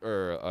carpenter's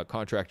or a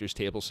contractor's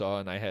table saw,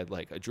 and I had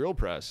like a drill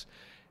press.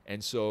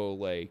 And so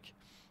like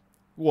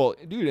well,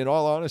 dude, in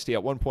all honesty,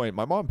 at one point,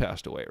 my mom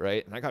passed away,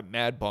 right? And I got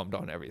mad bummed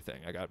on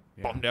everything. I got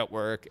bummed at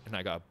work, and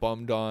I got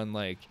bummed on,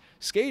 like,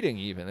 skating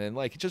even. And,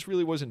 like, it just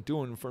really wasn't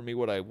doing for me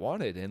what I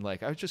wanted. And,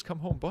 like, I would just come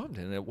home bummed.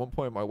 And at one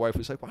point, my wife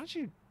was like, why don't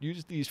you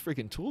use these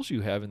freaking tools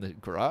you have in the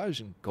garage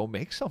and go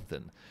make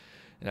something?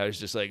 And I was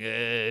just like,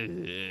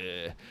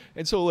 and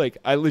so, like,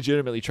 I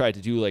legitimately tried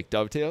to do, like,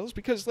 dovetails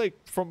because, like,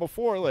 from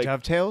before, like...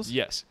 Dovetails?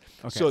 Yes.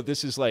 Okay. So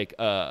this is, like,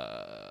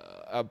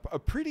 a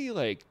pretty,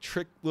 like,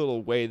 trick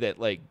little way that,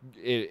 like,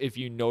 if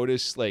you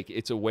notice, like,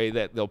 it's a way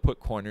that they'll put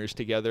corners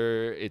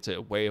together. It's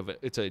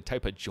a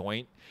type of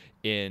joint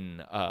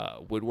in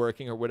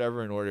woodworking or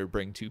whatever in order to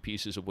bring two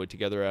pieces of wood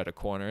together at a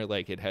corner.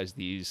 Like, it has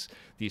these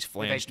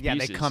flanged pieces. Yeah,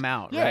 they come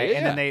out, yeah, right? Yeah,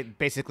 and then they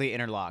basically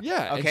interlock.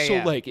 Yeah, okay,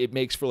 and so, like, it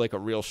makes for, like, a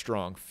real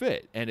strong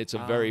fit, and it's a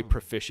very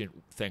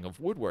proficient thing of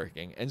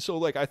woodworking. And so,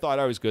 like, I thought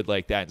I was good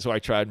like that, and so I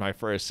tried my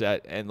first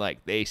set, and,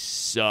 like, they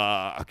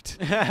sucked.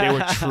 They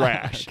were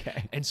trash.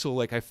 Okay. And so,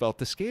 like, I felt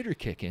the skater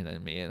kick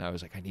in me, and I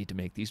was like, I need to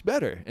make these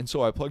better. And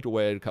so I plugged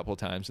away at it a couple of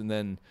times, and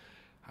then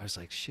I was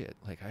like, shit,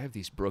 like, I have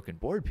these broken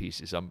board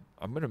pieces. I'm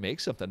going to make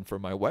something for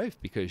my wife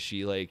because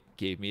she, like,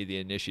 gave me the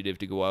initiative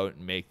to go out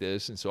and make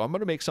this. And so I'm going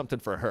to make something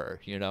for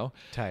her, you know?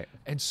 Tight.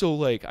 And so,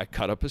 like, I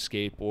cut up a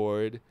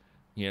skateboard,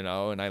 you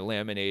know, and I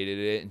laminated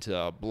it into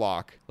a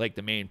block, like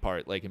the main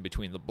part, like in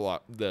between the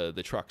block, the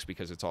trucks,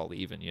 because it's all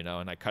even, you know,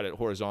 and I cut it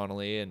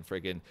horizontally and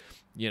friggin',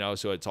 you know,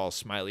 so it's all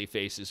smiley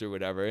faces or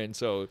whatever. And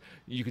so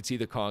you could see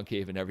the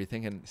concave and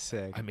everything. And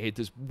sick. I made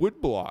this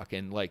wood block,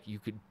 and, like, you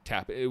could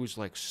tap it. It was,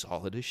 like,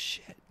 solid as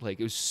shit.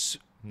 Like, it was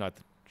not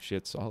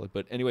shit solid,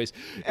 but anyways,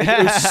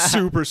 it was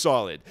super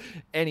solid.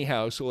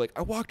 Anyhow, so, like,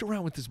 I walked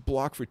around with this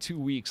block for 2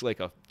 weeks, like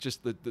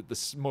just the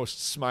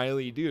most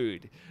smiley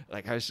dude.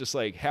 Like, I was just,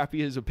 like,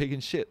 happy as a pig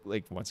in shit.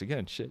 Like, once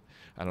again, shit.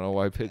 I don't know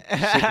why shit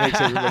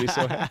makes everybody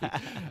so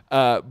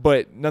happy.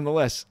 But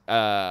nonetheless,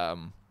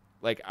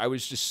 like, I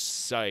was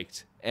just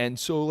psyched. And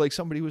so, like,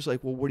 somebody was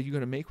like, well, what are you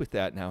going to make with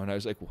that now? And I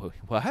was like, well,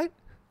 what?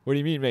 What do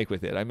you mean make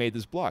with it? I made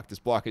this block. This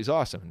block is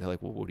awesome. And they're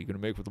like, well, what are you going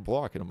to make with the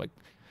block? And I'm like,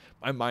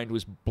 my mind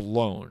was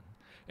blown.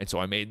 And so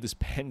I made this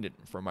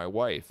pendant for my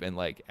wife. And,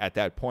 like, at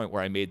that point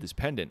where I made this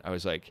pendant, I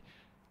was like,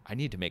 I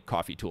need to make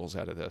coffee tools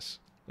out of this.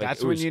 Like,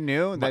 that's when you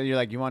knew that you're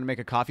like, you want to make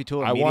a coffee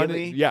tool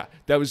immediately?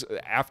 That was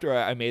after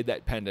I made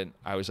that pendant.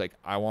 I was like,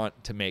 I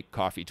want to make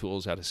coffee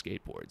tools out of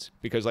skateboards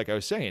because, like I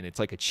was saying, it's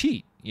like a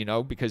cheat, you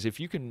know, because if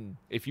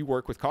you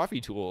work with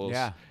coffee tools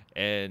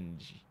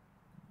and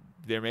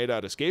they're made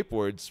out of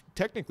skateboards,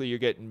 technically you're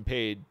getting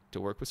paid to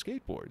work with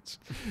skateboards.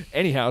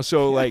 Anyhow,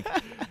 so, like,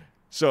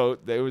 so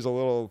there was a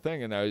little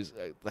thing, and I was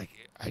like,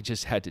 I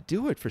just had to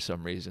do it for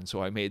some reason.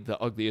 So I made the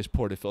ugliest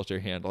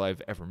portafilter handle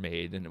I've ever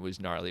made, and it was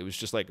gnarly. It was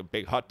just like a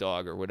big hot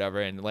dog or whatever,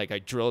 and, like, I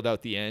drilled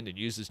out the end and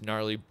used this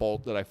gnarly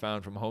bolt that I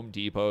found from Home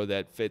Depot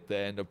that fit the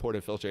end of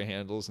portafilter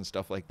handles and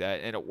stuff like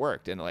that, and it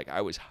worked. And, like, I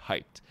was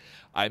hyped.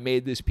 I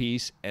made this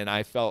piece, and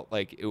I felt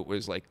like it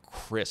was like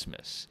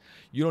Christmas.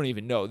 You don't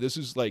even know. This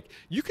is like,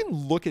 you can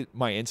look at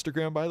my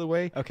Instagram, by the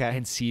way,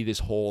 and see this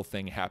whole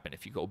thing happen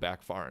if you go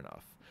back far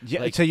enough.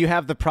 Yeah, like, so you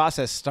have the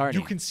process starting.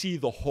 You can see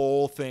the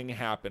whole thing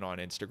happen on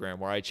Instagram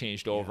where I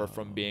changed over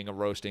from being a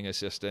roasting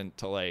assistant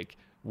to, like,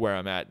 where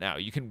I'm at now.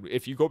 You can,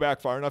 if you go back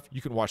far enough,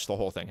 you can watch the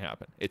whole thing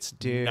happen. It's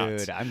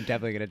nuts. I'm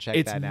definitely gonna check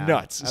that out. It's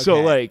nuts. Okay.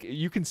 So, like,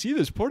 you can see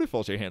this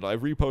portafilter handle.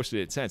 I've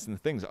reposted it since, and the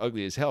thing's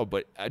ugly as hell.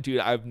 But dude,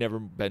 I've never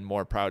been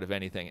more proud of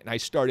anything. And I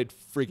started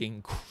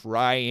freaking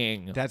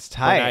crying. That's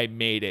tight. When I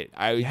made it.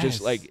 I was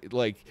just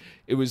like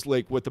it was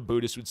like what the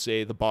Buddhists would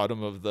say, the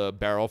bottom of the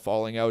barrel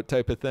falling out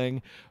type of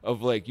thing.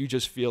 Of, like, you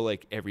just feel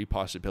like every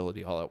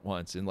possibility all at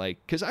once, and, like,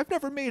 because I've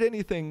never made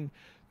anything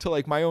to,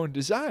 like, my own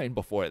design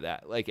before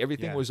that. Like,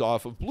 everything was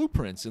off of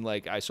blueprints, and,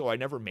 like, so I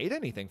never made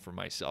anything for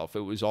myself.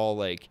 It was all,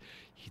 like,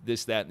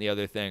 this, that, and the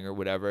other thing or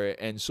whatever.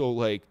 And so,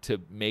 like, to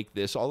make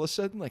this all of a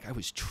sudden, like, I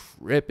was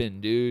tripping,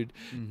 dude.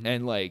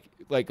 And, like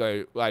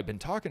I've been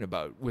talking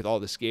about with all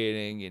the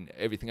skating and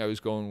everything I was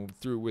going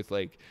through with,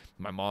 like,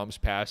 my mom's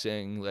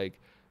passing, like,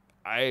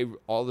 I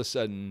all of a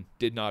sudden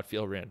did not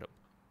feel random.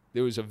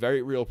 There was a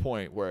very real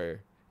point where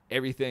I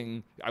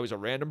was a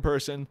random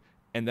person,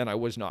 and then I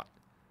was not.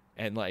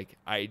 And, like,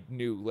 I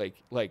knew,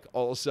 like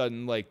all of a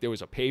sudden, like, there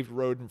was a paved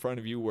road in front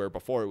of you where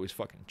before it was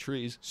fucking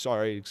trees.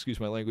 Sorry, excuse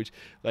my language.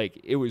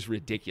 Like, it was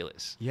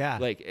ridiculous. Yeah.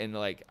 Like, and,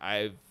 like,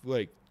 I've,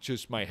 like,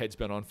 just my head's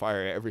been on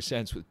fire ever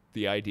since with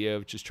the idea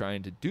of just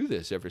trying to do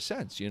this ever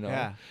since, you know?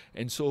 Yeah.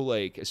 And so,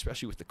 like,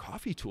 especially with the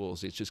coffee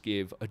tools, it just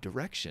gave a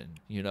direction,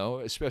 you know?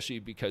 Especially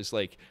because,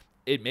 like,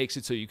 it makes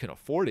it so you can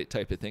afford it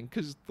type of thing,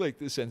 because, like,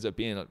 this ends up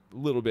being a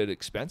little bit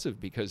expensive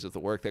because of the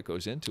work that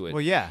goes into it.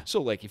 Well, yeah.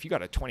 So, like, if you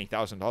got a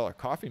 $20,000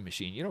 coffee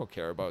machine, you don't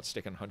care about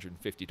sticking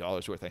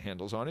 $150 worth of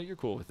handles on it. You're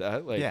cool with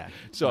that. Like, yeah.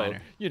 So,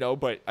 minor. you know,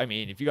 but, I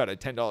mean, if you got a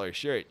 $10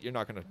 shirt, you're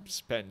not going to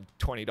spend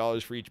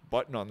 $20 for each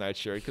button on that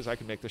shirt, because I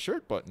can make the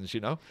shirt buttons,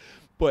 you know?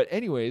 But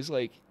anyways,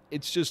 like,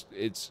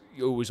 it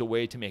was a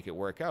way to make it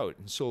work out.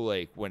 And so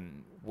like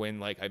when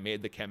like I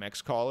made the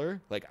Chemex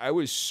collar, like I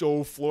was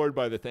so floored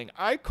by the thing.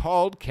 I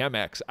called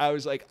Chemex. I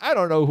was like, I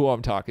don't know who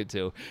I'm talking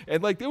to.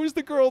 And like there was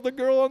the girl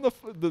on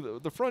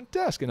the front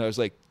desk, and I was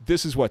like,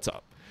 this is what's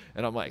up.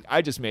 And I'm like,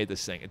 I just made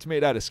this thing. It's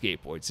made out of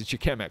skateboards. It's your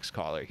Chemex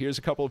collar. Here's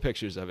a couple of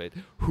pictures of it.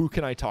 Who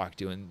can I talk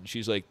to? And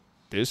she's like,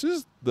 this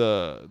is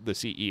the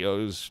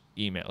CEO's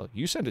email.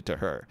 You send it to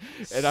her.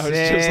 And I was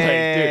just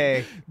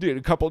like, dude,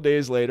 a couple of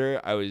days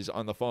later, I was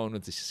on the phone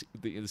with the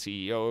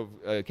CEO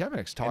of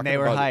Chemex talking about it. And they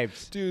were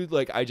hyped. Dude,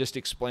 like, I just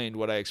explained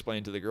what I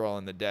explained to the girl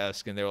on the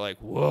desk, and they were like,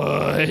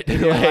 what?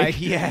 You're like,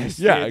 yes,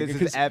 yeah, dude,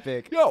 this is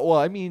epic. Yeah, well,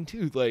 I mean,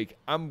 dude, like,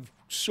 I'm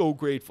so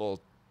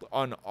grateful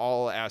on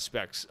all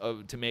aspects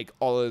to make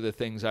all of the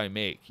things I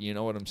make, you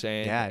know what I'm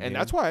saying? Yeah, and dude.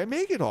 that's why I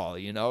make it all,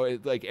 you know,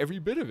 like every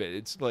bit of it.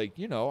 It's like,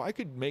 you know, I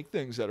could make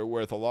things that are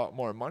worth a lot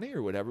more money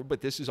or whatever,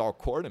 but this is all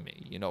core to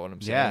me, you know what I'm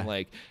saying? Yeah.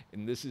 Like,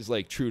 and this is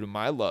like true to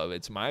my love.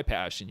 It's my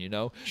passion, you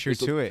know? True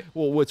to it.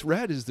 Well, what's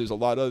rad is there's a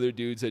lot of other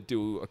dudes that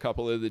do a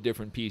couple of the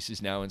different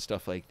pieces now and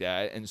stuff like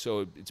that. And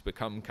so it's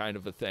become kind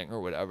of a thing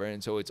or whatever.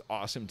 And so it's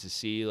awesome to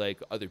see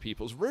like other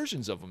people's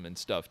versions of them and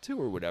stuff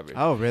too or whatever.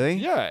 Oh, really?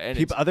 Yeah.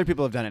 And other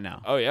people have done it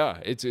now. oh yeah,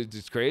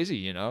 it's crazy,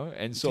 you know.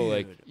 And so,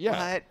 like,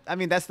 yeah, what? I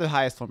mean, that's the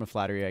highest form of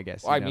flattery, I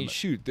guess. well, I mean,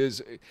 shoot, there's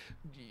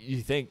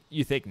you think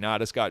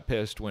Nadas got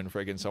pissed when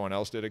friggin' someone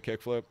else did a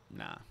kickflip?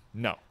 Nah.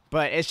 No.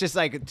 But it's just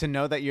like to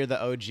know that you're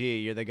the OG,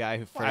 you're the guy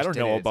who first. Well, I don't did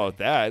know it. about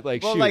that.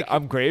 Like, Well, shoot, like-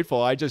 I'm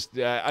grateful. I just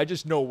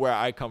know where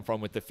I come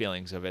from with the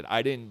feelings of it.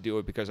 I didn't do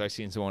it because I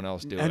seen someone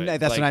else do And it.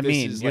 that's Like, what I this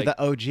mean. is You're like-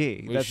 the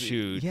OG. well,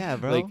 shoot. Yeah,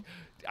 bro. Like,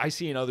 I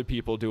seen other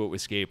people do it with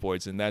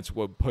skateboards, and that's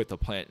what put the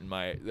plant in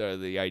my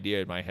the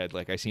idea in my head.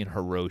 Like I seen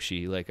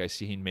Hiroshi, like I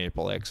seen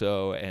Maple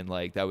XO, and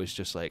like that was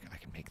just like I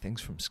can make things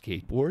from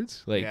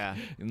skateboards. Like, Yeah.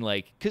 and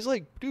like, cause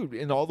like, dude,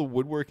 in all the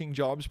woodworking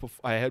jobs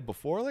I had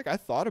before, like I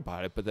thought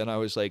about it, but then I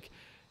was like,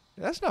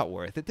 that's not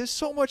worth it. There's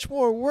so much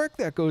more work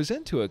that goes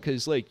into it,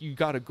 because like you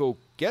got to go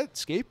get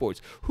skateboards.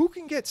 Who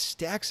can get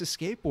stacks of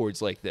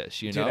skateboards like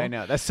this? You Dude, know, I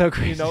know. That's so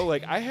crazy. You know,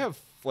 like I have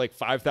like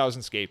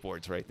 5,000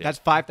 skateboards right there. That's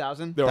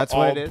 5,000? They're That's all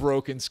what it is?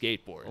 broken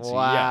skateboards.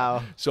 Wow.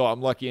 Yeah. So I'm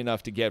lucky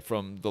enough to get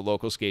from the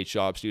local skate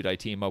shops, dude. I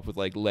team up with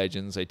like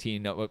Legends. I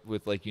team up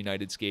with like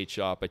United Skate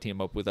Shop. I team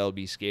up with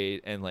LB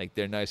Skate, and like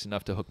they're nice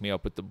enough to hook me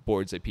up with the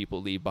boards that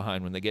people leave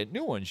behind when they get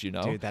new ones, you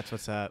know? Dude, that's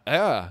what's up.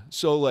 Yeah.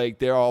 So like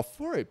they're all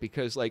for it,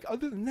 because like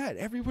other than that,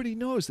 everybody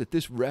knows that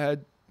this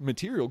rad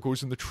material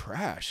goes in the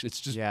trash. It's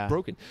just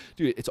broken.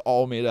 Dude, it's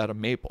all made out of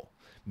maple.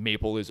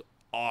 Maple is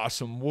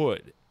awesome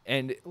wood.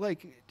 And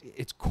like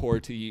it's core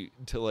to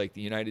like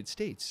the United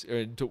States,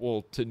 or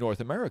to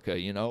North America,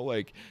 you know,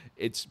 like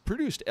it's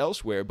produced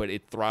elsewhere, but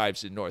it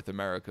thrives in North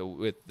America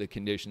with the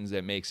conditions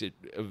that makes it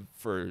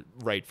for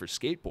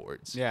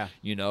skateboards. Yeah.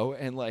 You know,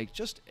 and like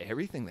just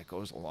everything that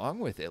goes along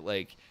with it.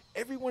 Like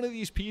every one of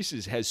these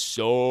pieces has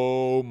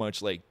so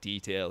much like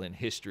detail and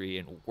history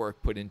and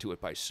work put into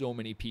it by so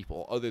many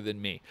people other than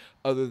me,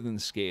 other than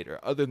the skater,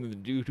 other than the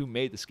dude who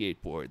made the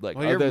skateboard. Like,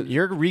 well,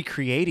 you're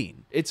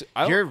recreating.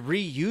 You're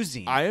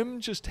reusing. I am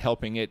just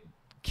helping it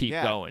keep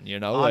going, you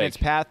know, on like, its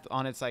path,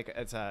 on its like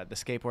it's the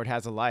skateboard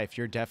has a life.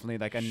 You're definitely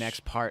like a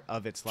next part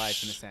of its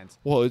life in a sense.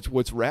 Well,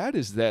 what's rad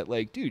is that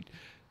like, dude,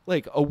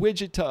 like a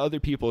widget to other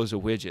people is a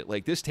widget.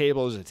 Like this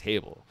table is a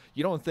table.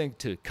 You don't think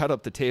to cut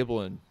up the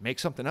table and make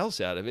something else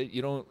out of it.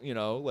 You don't, you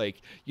know,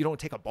 like you don't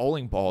take a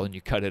bowling ball and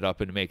you cut it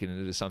up and make it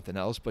into something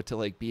else. But to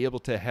like be able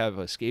to have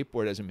a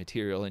skateboard as a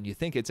material, and you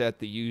think it's at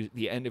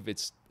the end of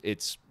its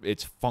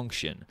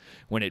function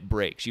when it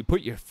breaks. You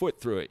put your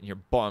foot through it and you're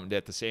bummed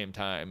at the same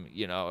time,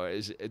 you know,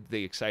 as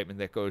the excitement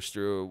that goes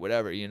through or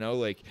whatever, you know,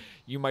 like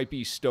you might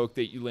be stoked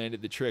that you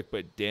landed the trick,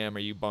 but damn, are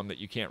you bummed that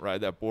you can't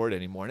ride that board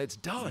anymore and it's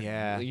done,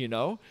 you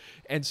know?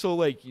 And so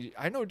like,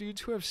 I know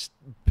dudes who have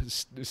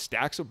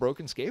stacks of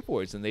broken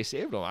skateboards and they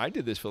saved them. I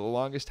did this for the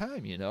longest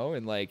time, you know,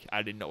 and like,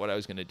 I didn't know what I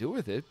was going to do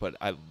with it, but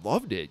I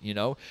loved it, you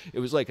know? It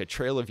was like a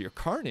trail of your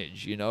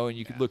carnage, you know, and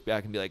you could look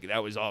back and be like,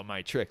 that was all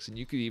my tricks. And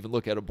you could even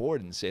look at a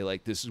board and say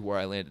like, this is where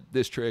I landed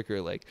this trick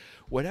or like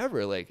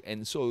whatever, like,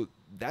 and so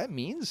that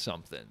means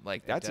something.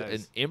 Like that's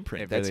an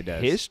imprint. That's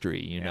really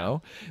history, you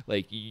know?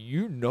 Like,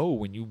 you know,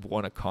 when you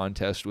won a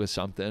contest with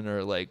something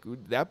or like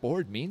that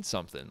board means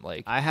something.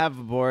 Like I have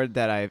a board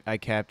that I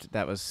kept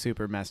that was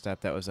super messed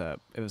up. It was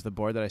the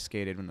board that I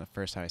skated when the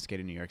first time I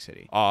skated in New York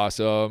City.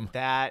 Awesome.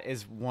 That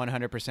is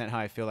 100% how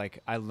I feel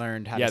like I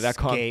learned how to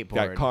skateboard.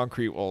 That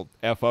concrete will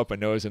F up a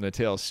nose and a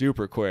tail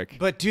super quick.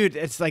 But dude,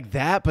 it's like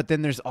that, but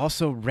then there's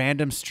also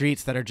random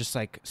streets that are just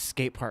like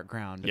skate park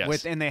ground.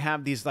 Yes. And they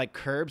have these like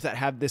curbs that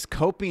have this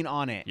coping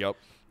on it. Yep.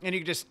 And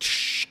you just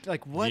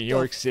like, what New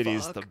York the City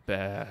is fuck? the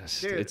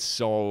best. Dude. It's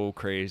so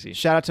crazy.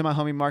 Shout out to my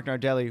homie Mark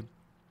Nardelli.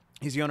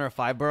 He's the owner of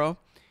Five Borough.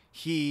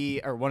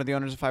 Or one of the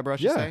owners of Five Borough, I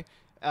should say.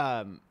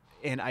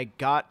 And I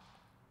got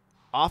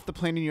off the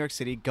plane in New York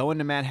City, going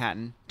to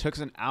Manhattan. Took us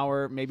an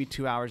hour, maybe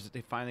 2 hours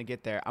to finally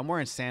get there. I'm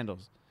wearing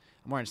sandals.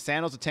 A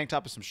tank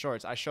top, and some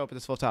shorts. I show up at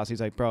this full house.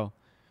 He's like, bro,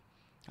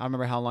 I don't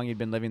remember how long you'd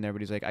been living there,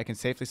 but he's like, I can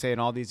safely say in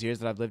all these years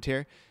that I've lived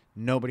here,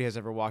 nobody has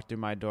ever walked through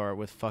my door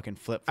with fucking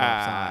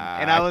flip-flops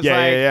on. And I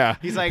was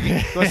he's like,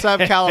 what's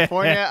up,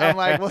 California? I'm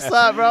like, what's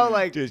up, bro?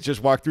 Like, dude,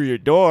 just walk through your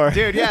door.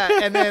 Dude,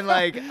 yeah. And then,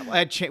 like,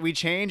 we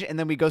change, and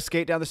then we go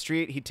skate down the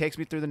street. He takes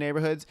me through the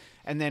neighborhoods,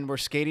 and then we're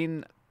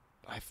skating,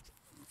 I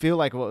feel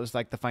like what was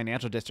like the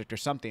financial district or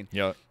something.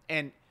 Yeah.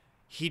 And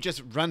he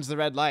just runs the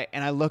red light,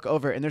 and I look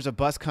over, and there's a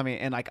bus coming,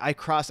 and like I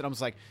cross it. I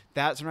was like,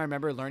 that's when I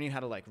remember learning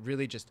how to like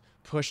really just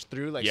push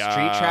through like street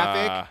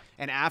traffic.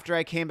 And after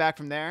I came back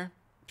from there,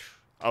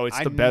 oh, it's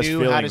the best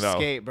feeling, though. I knew how to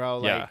skate, bro.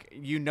 Like,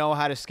 you know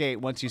how to skate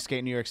once you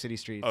skate New York City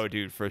streets. Oh,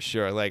 dude, for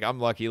sure. Like, I'm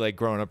lucky, like,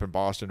 growing up in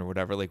Boston or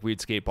whatever. Like, we'd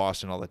skate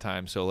Boston all the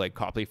time. So, like,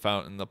 Copley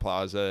Fountain, the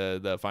Plaza,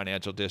 the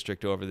financial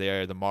district over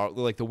there,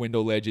 like, the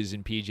window ledges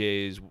in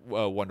PJ's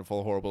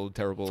Wonderful, Horrible,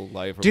 Terrible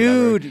Life or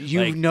dude, whatever.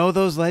 You like, know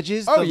those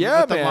ledges? Oh, the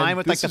yeah, the man. line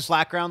with, like, the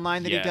flat ground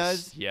line that yes, he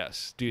does?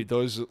 Yes. Dude,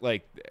 those,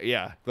 like,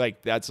 yeah.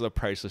 Like, that's a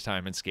priceless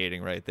time in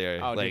skating right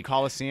there. Oh, like, dude,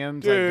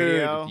 Coliseum's, dude, like,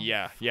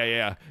 video?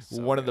 Yeah.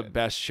 So one of the good.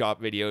 best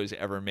shop videos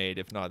ever made,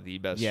 if not the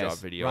best shop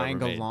video Ryan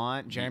ever made.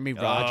 Gallant, Jeremy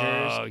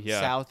Rogers,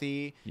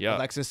 Southie,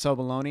 Alexis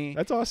Soboloni.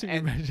 That's awesome.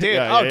 And, dude, dude,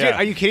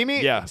 are you kidding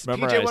me? Yeah,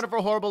 PJ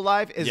Wonderful Horrible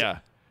Life is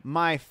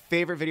my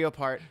favorite video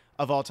part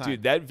of all time.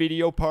 Dude, that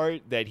video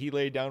part that he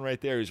laid down right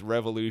there is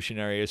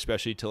revolutionary,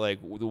 especially to like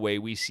the way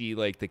we see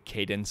like the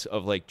cadence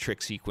of like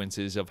trick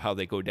sequences of how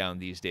they go down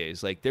these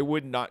days. Like there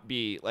would not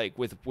be like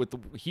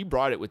he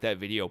brought it with that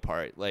video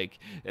part. Like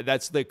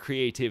that's the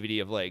creativity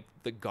of like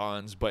the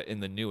Gons, but in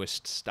the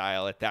newest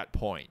style at that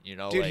point, you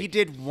know. Dude, like, he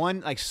did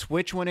one like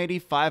switch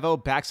 180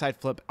 5-0 backside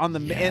flip on the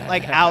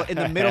like out in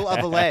the middle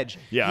of a ledge.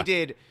 Yeah, he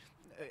did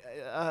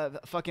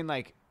fucking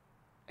like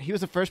he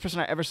was the first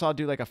person I ever saw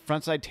do like a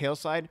frontside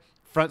tailslide.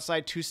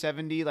 Frontside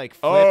 270 like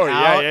flip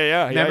out.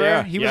 Yeah. Remember?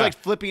 Yeah. He was like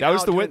flipping that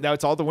was out.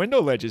 That's all the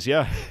window ledges,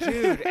 yeah.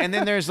 Dude, and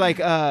then there's like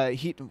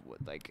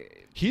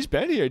he's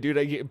been here, dude.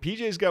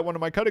 PJ's got one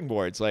of my cutting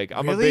boards. Like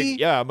I'm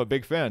really? I'm a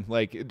big fan.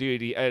 Like,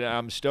 dude, and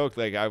I'm stoked.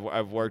 Like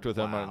I've worked with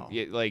him on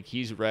like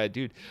he's rad,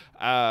 dude.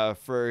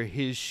 For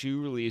his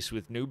shoe release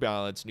with New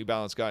Balance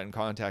got in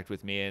contact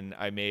with me, and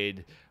I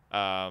made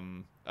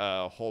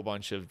a whole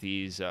bunch of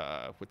these.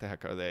 What the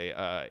heck are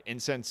they?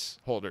 Incense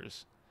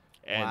holders.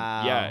 And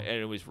and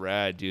it was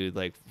rad, dude,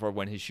 like for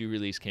when his shoe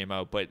release came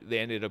out, but they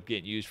ended up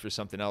getting used for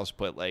something else.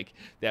 But like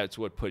that's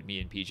what put me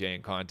and PJ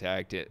in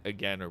contact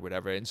again or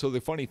whatever. And so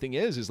the funny thing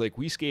is like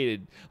we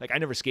skated, like I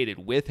never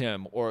skated with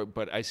him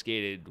but I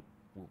skated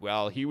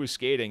while he was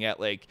skating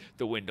at like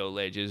the window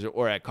ledges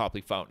or at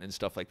Copley Fountain and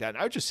stuff like that. And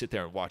I would just sit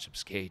there and watch him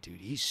skate,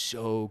 dude. He's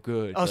so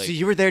good. Oh, like, so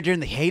you were there during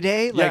the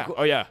heyday? Yeah.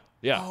 Like,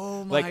 Yeah.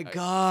 Oh my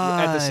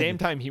God. At the same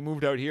time he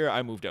moved out here,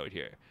 I moved out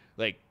here.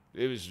 Like,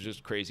 it was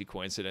just crazy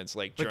coincidence.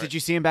 Like, but did you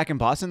see him back in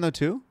Boston though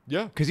too?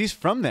 Yeah, because he's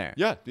from there.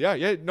 Yeah.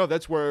 No,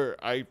 that's where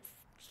I.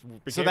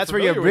 So that's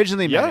where you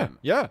originally met him.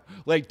 Yeah,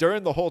 like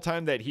during the whole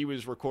time that he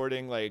was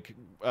recording, like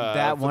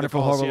that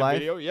Wonderful Horrible Life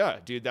video. Yeah,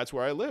 dude, that's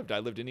where I lived. I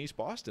lived in East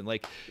Boston.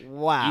 Like,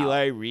 wow.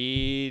 Eli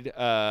Reed,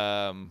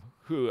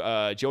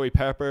 Joey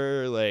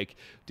Pepper, like,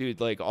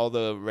 dude, like all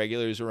the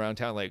regulars around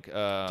town, like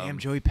damn,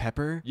 Joey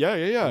Pepper.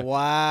 Yeah.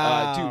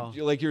 Wow.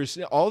 Dude, like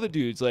all the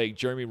dudes, like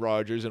Jeremy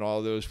Rogers and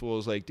all those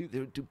fools, like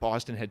dude,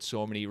 Boston had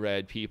so many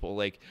rad people.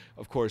 Like,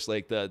 of course,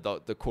 like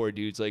the core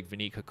dudes like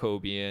Vinny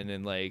Kakobian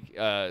and like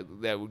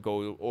that would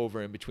go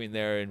over in between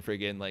there and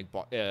friggin' like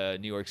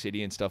New York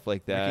City and stuff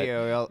like that.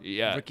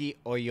 Ricky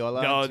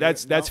Oyola. No,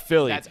 that's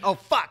Philly. Oh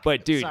fuck.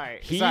 But dude, Sorry.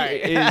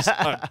 is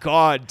a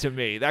god to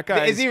me. That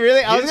guy is he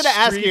really? I was gonna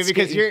ask you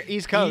because you're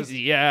East Coast.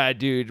 Yeah,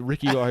 dude,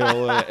 Ricky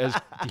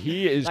Oyola,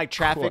 he is like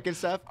traffic and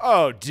stuff.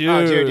 Oh,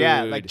 dude,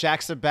 yeah, like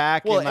Jack's the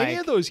back. Well, and any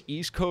of those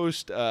East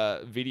Coast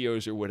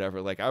videos or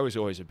whatever, like I was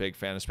always a big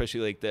fan,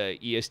 especially like the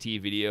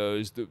EST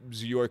videos, the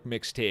New York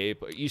mixtape,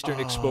 Eastern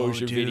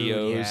Exposure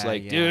videos.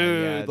 Like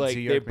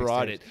they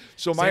brought it.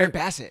 So Sarah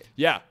Bassett.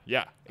 Yeah,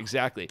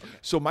 exactly.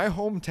 So my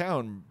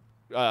hometown,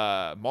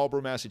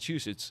 Marlborough,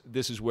 Massachusetts,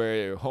 this is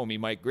where homie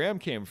Mike Graham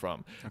came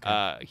from.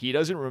 Okay. He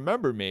doesn't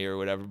remember me or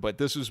whatever, but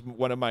this was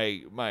one of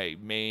my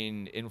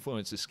main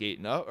influences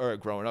skating up or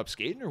growing up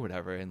skating or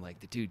whatever. And like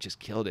the dude just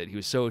killed it. He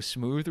was so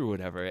smooth or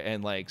whatever.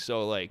 And like,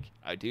 so like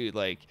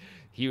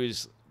he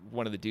was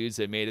one of the dudes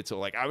that made it so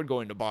like I would go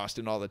into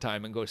Boston all the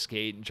time and go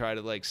skate and try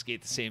to like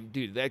skate the same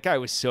dude. That guy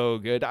was so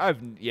good.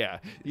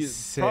 He's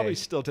sick. Probably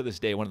still to this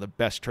day one of the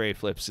best tray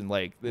flips and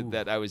like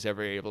that I was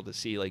ever able to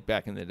see like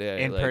back in the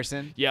day. In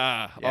person?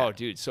 Yeah. Oh,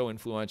 dude, so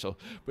influential.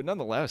 But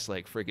nonetheless,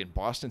 like friggin'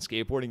 Boston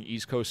skateboarding,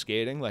 East Coast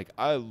skating, like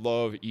I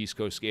love East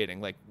Coast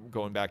skating. Like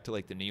going back to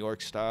like the New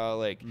York style,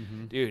 like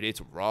dude,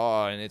 it's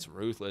raw and it's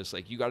ruthless.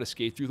 Like you got to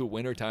skate through the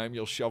wintertime.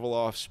 You'll shovel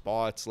off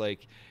spots.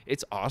 Like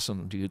it's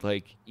awesome, dude.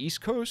 Like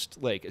East Coast,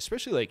 like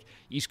especially like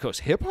East Coast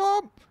hip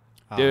hop.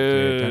 Oh,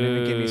 dude, don't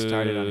even get me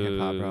started on hip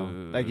hop, bro.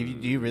 Like,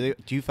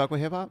 do you fuck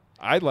with hip hop?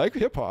 I like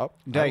hip hop.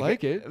 I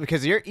like it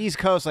because you're East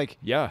Coast, like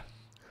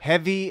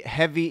heavy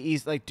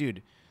East. Like,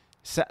 dude,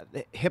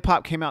 hip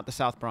hop came out the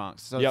South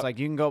Bronx, so it's like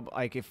you can go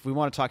like if we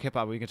want to talk hip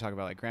hop, we can talk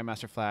about like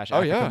Grandmaster Flash,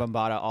 Africa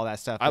Bambaataa, all that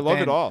stuff. I love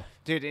it all,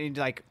 dude. And,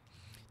 like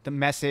the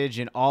message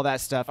and all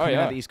that stuff coming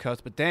out of the East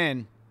Coast, but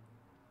then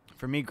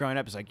for me growing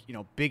up is like, you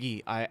know,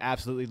 Biggie. I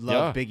absolutely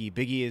love Biggie.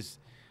 Biggie is,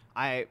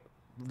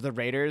 the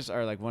Raiders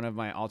are like one of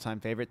my all-time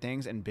favorite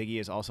things, and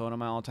Biggie is also one of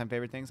my all-time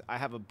favorite things. I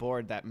have a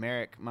board that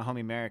Merrick, my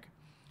homie Merrick,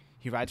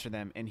 he rides for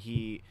them, and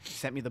he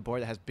sent me the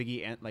board that has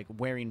Biggie and like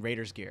wearing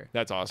Raiders gear.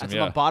 That's awesome. That's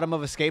on the bottom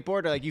of a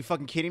skateboard. Are like, you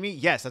fucking kidding me?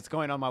 Yes, that's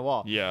going on my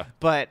wall. Yeah.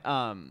 But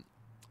and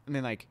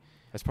then like,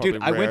 that's probably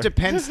dude, rare. I went to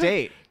Penn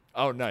State.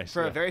 Oh, nice.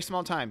 For a very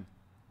small time.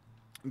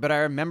 But I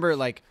remember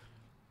like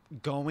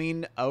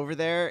going over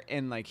there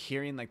and like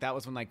hearing like that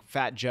was when like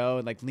Fat Joe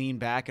and like Lean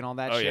Back and all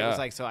that shit was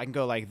like, so I can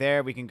go like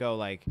there, we can go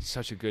like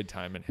such a good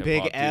time in hip hop.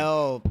 Big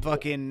L,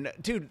 fucking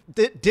dude,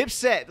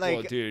 Dipset, like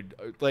well, dude,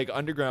 like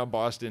underground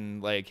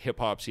Boston like hip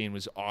hop scene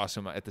was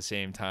awesome at the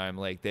same time.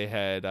 Like they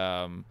had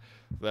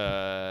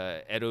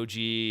the Ed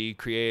OG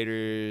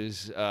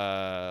creators,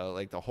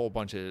 like the whole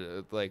bunch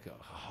of like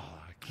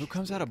who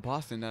comes out of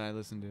Boston that I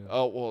listen to?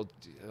 Oh well,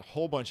 a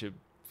whole bunch of.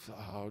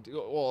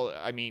 Well,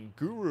 I mean,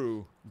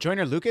 Guru.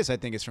 Joyner Lucas, I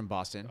think, is from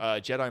Boston.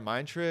 Jedi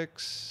Mind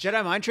Tricks.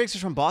 Jedi Mind Tricks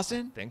is from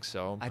Boston? I think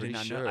so. I did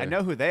not sure. know. I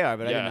know who they are,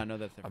 but I did not know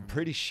that they're I'm from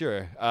pretty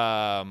sure.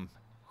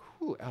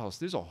 Who else?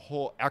 There's a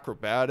whole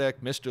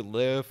Acrobatic, Mr.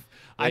 Liff.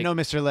 Like, I know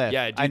Mr. Liff.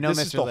 Yeah, dude, I know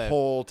this Mr. is the Liff.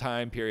 whole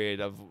time period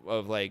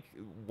of like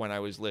when I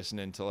was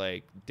listening to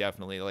like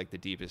definitely like the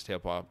deepest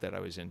hip hop that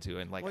I was into,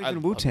 and like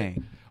even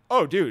Wu-Tang.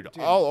 Oh, dude,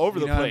 all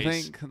over the know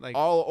place. Like,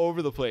 all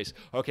over the place.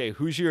 Okay,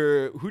 who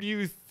do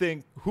you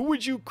think, who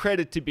would you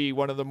credit to be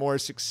one of the more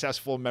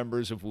successful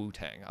members of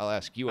Wu-Tang? I'll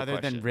ask you a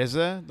question. Other than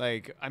RZA?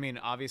 Like, I mean,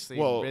 obviously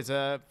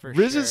RZA for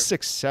sure. RZA's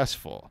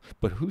successful,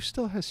 but who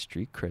still has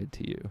street cred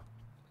to you?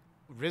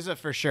 RZA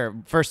for sure,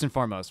 first and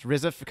foremost.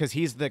 RZA, because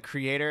he's the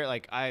creator.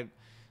 Like, I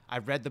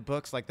read the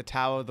books, like the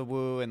Tao of the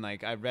Wu, and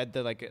like I read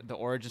the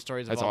origin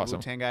stories of all the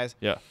Wu-Tang guys.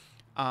 Yeah.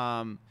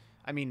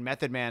 I mean,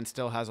 Method Man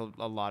still has a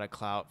lot of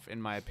clout,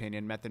 in my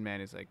opinion. Method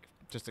Man is like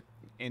just a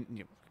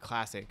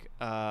classic.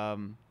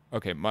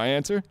 Okay, my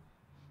answer,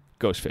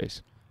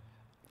 Ghostface.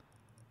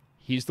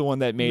 He's the one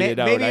that made it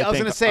out. Maybe I was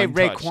going to say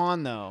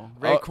Raekwon though.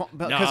 Raekwon,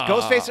 because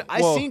Ghostface,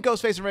 I've seen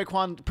Ghostface and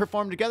Raekwon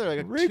perform together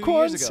like 2 years ago.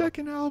 Raekwon's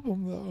second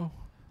album though.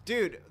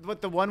 Dude,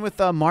 what the one with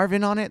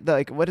Marvin on it?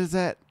 Like, what is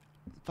that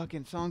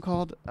fucking song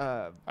called?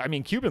 I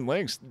mean, Cuban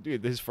Links,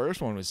 dude. His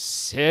first one was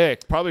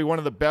sick. Probably one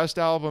of the best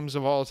albums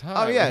of all time.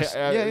 Oh yes,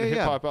 hip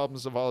hop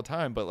albums of all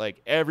time. But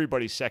like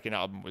everybody's second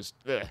album was.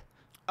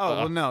 Oh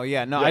well, no,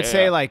 I'd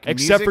say like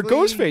except for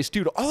musically, Ghostface,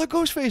 dude. All of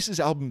Ghostface's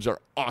albums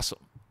are awesome.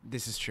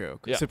 This is true.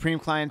 Yeah. Supreme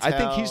Clientele. I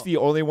think he's the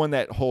only one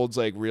that holds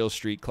like real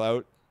street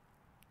clout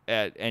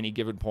at any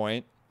given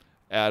point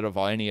out of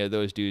any of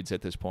those dudes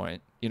at this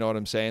point. You know what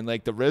I'm saying?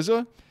 Like the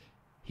RZA,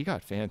 he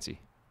got fancy.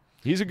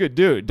 He's a good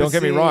dude. Don't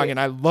get me wrong. And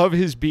I love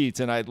his beats,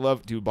 and I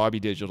love, dude,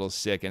 Bobby Digital's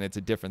sick, and it's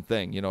a different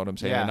thing. You know what I'm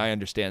saying? Yeah. And I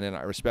understand and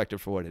I respect it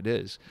for what it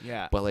is.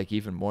 Yeah. But like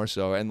even more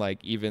so, and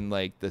like even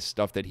like the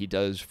stuff that he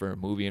does for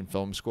movie and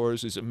film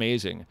scores is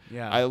amazing.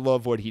 Yeah. I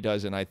love what he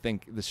does, and I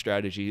think the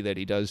strategy that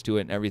he does to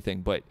it and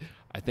everything. But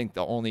I think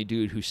the only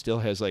dude who still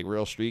has like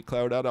real street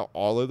clout out of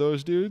all of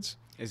those dudes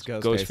is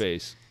Ghostface.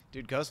 Ghostface.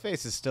 Dude,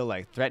 Ghostface is still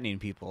like threatening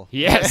people.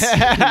 Yes.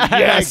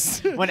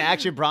 Yes. Like, when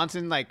Action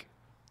Bronson like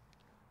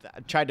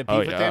tried to beef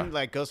with him,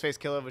 like Ghostface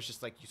Killer was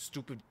just like, you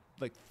stupid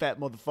like fat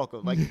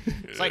motherfucker. Like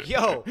it's like,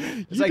 yo,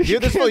 it's like, you're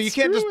this fool. You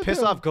can't just piss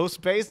off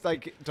Ghostface.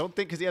 Like, don't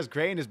think because he has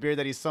gray in his beard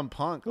that he's some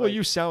punk. Well, like,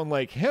 you sound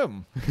like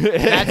him.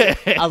 that's,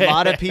 a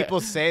lot of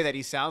people say that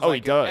he sounds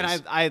like he does.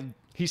 And I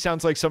he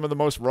sounds like some of the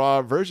most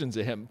raw versions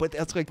of him, but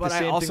that's like the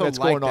same thing that's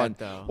like going on.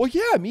 though. Well,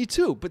 yeah, me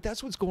too. But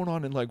that's what's going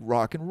on in like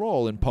rock and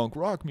roll and punk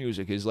rock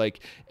music is like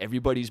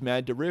everybody's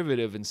mad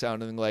derivative and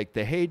sounding like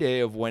the heyday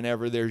of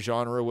whenever their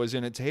genre was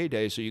in its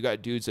heyday. So you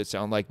got dudes that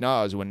sound like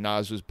Nas when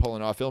Nas was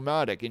pulling off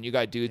Illmatic, and you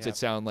got dudes that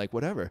sound like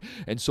whatever.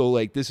 And so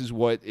like this is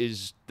what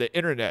is the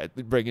internet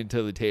bringing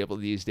to the table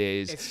these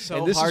days. It's so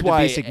and this hard is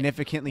why, to be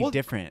significantly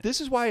different.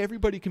 This is why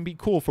everybody can be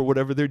cool for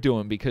whatever they're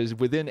doing, because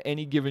within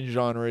any given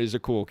genre is a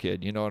cool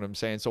kid. You know what I'm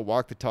saying? So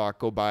walk the talk.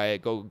 Go buy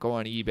it. Go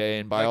on eBay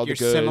and buy like all the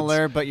goods. You're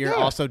similar, but you're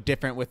also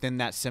different within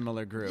that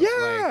similar group.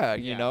 Yeah,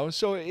 you know.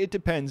 So it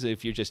depends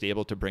if you're just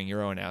able to bring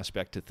your own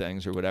aspect to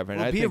things or whatever. And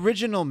well, I be think,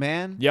 original,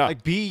 man. Yeah,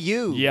 like be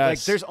you. Yes.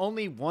 Like there's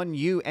only one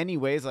you,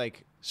 anyways.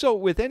 Like so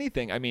with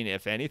anything, I mean,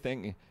 if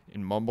anything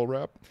in mumble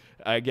rap,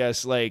 I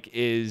guess like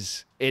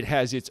it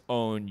has its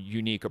own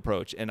unique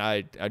approach. And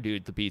I do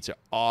the beats are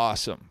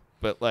awesome,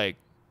 but like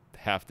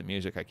half the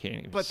music I can't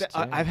even. But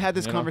I've had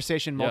this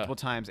conversation multiple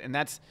times, and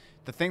that's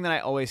the thing that I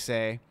always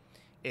say.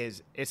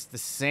 Is it's the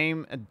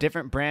same, a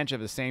different branch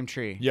of the same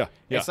tree. Yeah.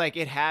 It's like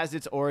it has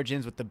its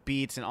origins with the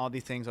beats and all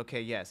these things.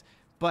 Okay, yes.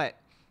 But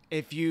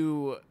if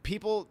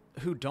people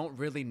who don't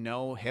really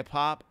know hip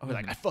hop are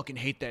like, I fucking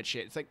hate that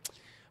shit. It's like,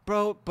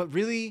 bro, but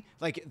really,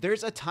 like,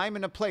 there's a time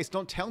and a place.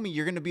 Don't tell me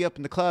you're going to be up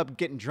in the club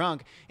getting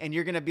drunk and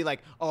you're going to be like,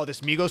 oh, this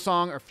Migos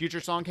song or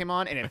Future song came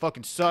on and it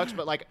fucking sucks.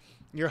 But like,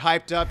 you're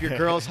hyped up. Your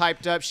girl's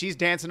hyped up. She's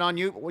dancing on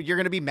you. You're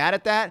going to be mad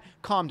at that?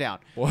 Calm down.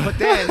 But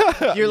then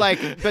you're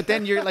like,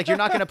 you're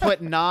not going to put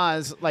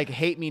Nas, like,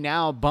 Hate Me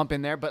Now bump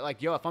in there. But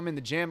like, yo, if I'm in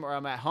the gym or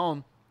I'm at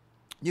home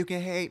You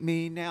can hate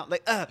me now,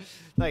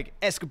 like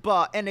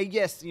Escobar,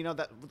 NAS. You know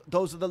that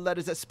those are the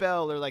letters that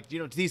spell, or like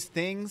these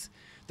things.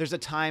 There's a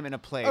time and a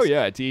place. Oh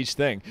yeah, to each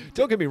thing.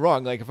 Don't get me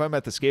wrong. Like if I'm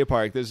at the skate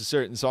park, there's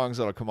certain songs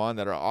that'll come on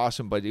that are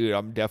awesome. But dude,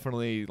 I'm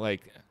definitely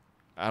like,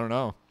 I don't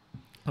know,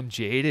 I'm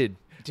jaded.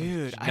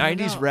 Dude,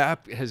 90s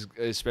rap has,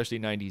 especially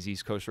 90s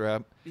East Coast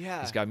rap,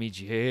 has got me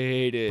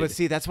jaded. But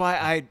see, that's what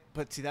I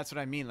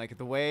mean. Like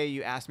the way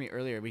you asked me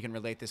earlier, we can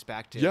relate this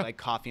back to like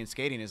coffee and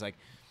skating. Is like,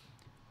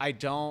 I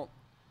don't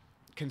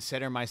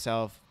consider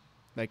myself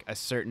like a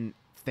certain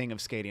thing of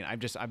skating. I've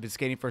been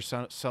skating for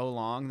so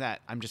long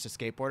that I'm just a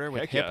skateboarder.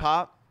 With hip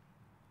hop,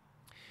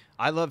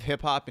 I love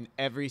hip hop in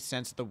every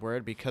sense of the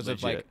word because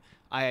of like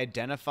I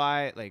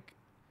identify like,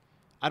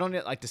 I don't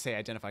like to say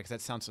identify because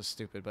that sounds so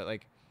stupid, but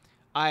like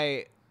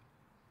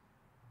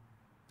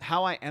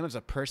how I am as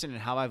a person and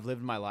how I've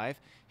lived my life,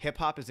 hip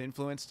hop has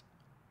influenced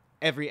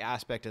every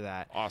aspect of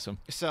that. Awesome.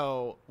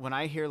 So when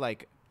I hear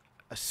like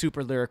a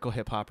super lyrical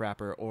hip hop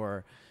rapper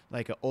or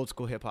like an old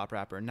school hip hop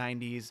rapper,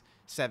 90s,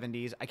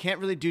 70s, I can't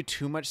really do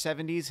too much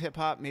 70s hip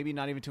hop, maybe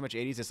not even too much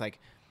 80s. It's like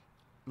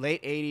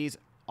late 80s,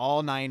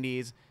 all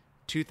 90s,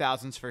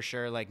 2000s for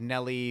sure, like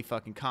Nelly,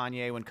 fucking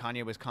Kanye when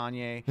Kanye was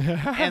Kanye.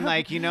 And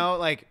like,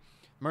 like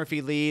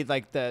Murphy Lee,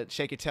 like the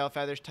Shake Your Tail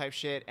Feathers type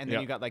shit. And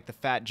then you got like the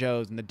Fat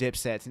Joes and the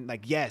Dipsets and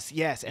like, yes.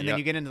 And then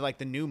you get into like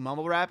the new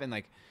mumble rap and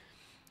like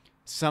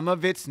some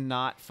of it's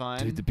not fun.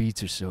 Dude, the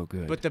beats are so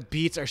good. But the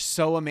beats are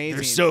so amazing.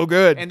 They're so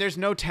good. And there's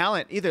no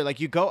talent either.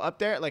 Like you go up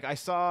there, like I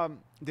saw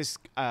this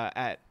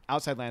at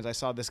Outside Lands, I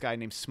saw this guy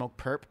named Smoke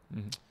Perp.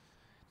 Mm-hmm.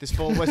 This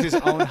fool was his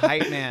own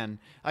hype man.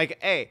 Like,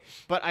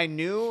 but I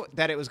knew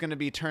that it was going to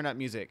be turn up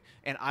music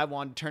and I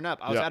wanted to turn up.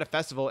 I was at a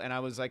festival and I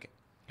was like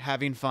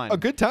having fun. A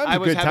good time. I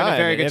was having a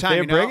very good time.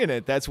 If they're bringing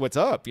it, that's what's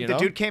up. The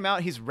dude came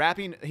out. He's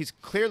rapping. He's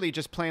clearly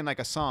just playing like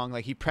a song.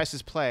 Like he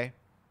presses play,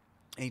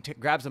 and he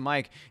grabs a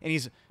mic, and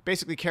he's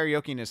basically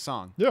karaokeing his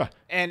song. Yeah.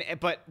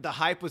 But the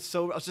hype was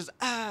so. I was just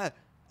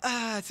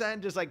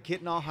just like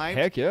getting all hyped.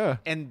 Heck yeah.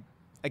 And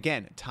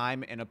again,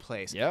 time and a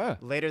place. Yeah.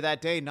 Later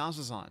that day, Nas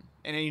was on,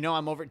 and then,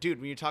 I'm over. Dude,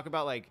 when you talk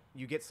about like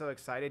you get so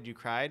excited, you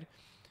cried.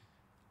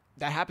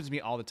 That happens to me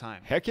all the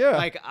time. Heck yeah.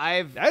 Like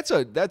that's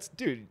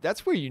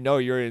where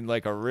you're in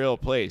like a real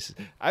place.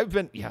 I've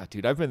been in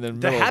the middle.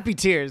 The happy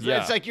tears. Yeah.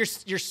 It's like you're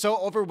so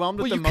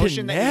overwhelmed with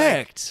emotion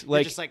that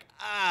you're just like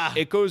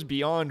it goes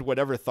beyond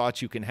whatever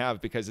thoughts you can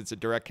have because it's a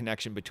direct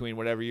connection between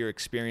whatever you're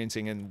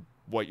experiencing and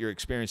what you're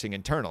experiencing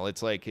internal.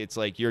 It's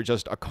like you're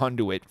just a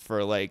conduit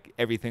for like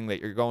everything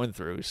that you're going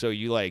through. So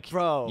you like,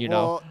 bro,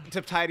 well,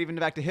 to tie it even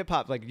back to hip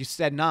hop, like you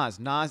said, Nas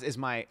is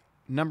my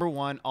number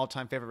one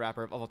all-time favorite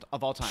rapper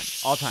of all time.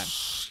 All time.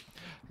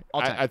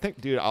 I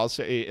think, dude, I'll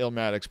say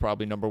Illmatic's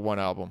probably number one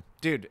album.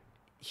 Dude,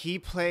 he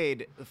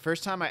played the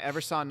first time I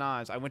ever saw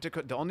Nas.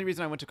 The only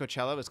reason I went to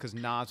Coachella was because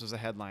Nas was a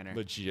headliner.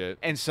 Legit.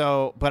 And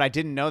so, but I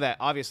didn't know that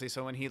obviously.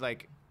 So when he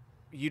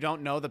you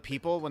don't know the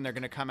people when they're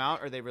gonna come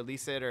out or they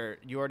release it or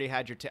you already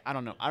had your. I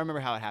don't know. I don't remember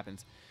how it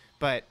happens,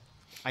 but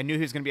I knew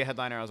he was gonna be a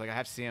headliner. I was like, I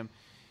have to see him.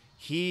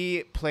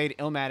 He played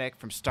Illmatic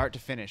from start to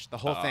finish, the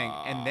whole thing,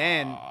 and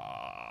then.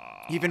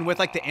 Even with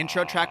like the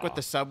intro track with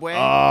the subway,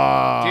 dude,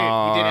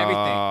 he did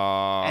everything.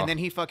 And then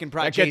he fucking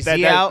brought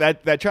Jay-Z out.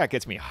 That track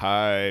gets me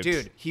hyped.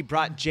 Dude, he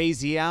brought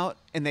Jay-Z out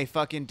and they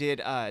fucking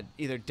did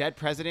either Dead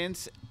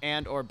Presidents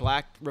and or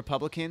Black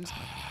Republicans.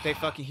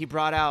 He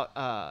brought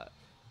out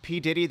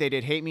P. Diddy, they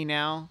did Hate Me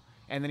Now.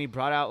 And then he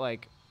brought out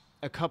like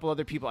a couple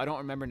other people. I don't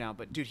remember now.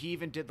 But dude, he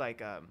even did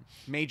like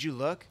Made You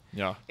Look.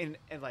 Yeah. And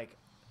like,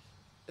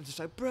 it's just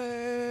like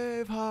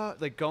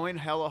Braveheart, like going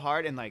hella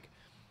hard and like,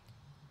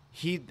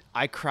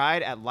 I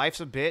cried at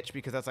Life's a Bitch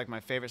because that's like my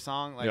favorite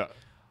song. Like,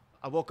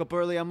 I woke up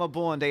early on my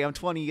born day. I'm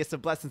 20. It's a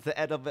blessing to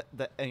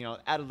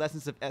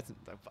adolescence of essence.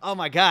 Oh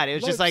my God. It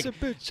was just like, a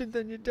bitch and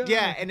then you die.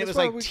 Yeah. And it was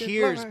like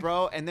tears,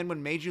 bro. And then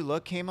when Made You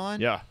Look came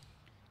on,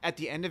 at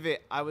the end of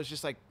it, I was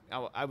just like,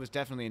 I was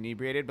definitely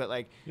inebriated, but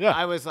like,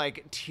 I was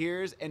like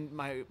tears. And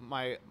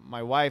my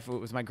wife, who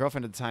was my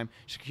girlfriend at the time,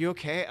 she's like, you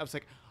okay? I was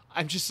like,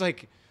 I'm just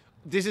like,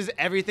 this is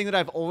everything that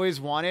I've always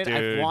wanted. Dude.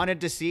 I've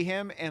wanted to see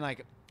him. And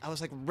like, I was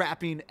like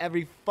rapping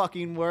every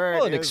fucking word.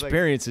 Well, an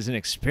experience is an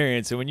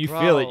experience, and when you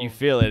feel it, you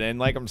feel it. And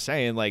like I'm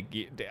saying, like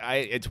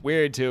it's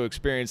weird to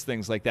experience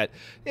things like that.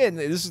 And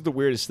this is the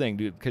weirdest thing,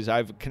 dude, because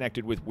I've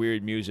connected with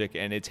weird music,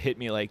 and it's hit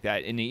me like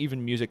that. And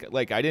even music,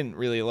 like I didn't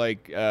really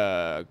like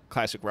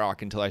classic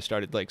rock until I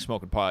started like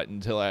smoking pot.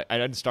 I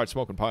didn't start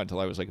smoking pot until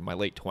I was like in my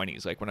late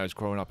 20s. Like when I was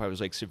growing up, I was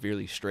like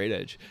severely straight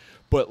edge,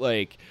 but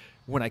like.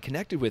 When I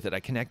connected with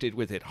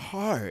it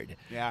hard.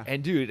 Yeah.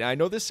 And dude, I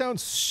know this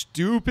sounds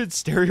stupid,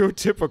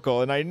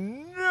 stereotypical, and I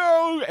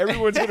know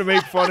everyone's going to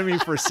make fun of me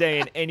for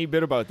saying any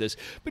bit about this.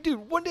 But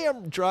dude, one day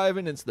I'm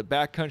driving, it's the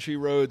backcountry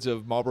roads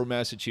of Marlborough,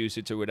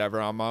 Massachusetts or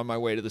whatever. I'm on my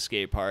way to the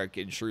skate park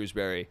in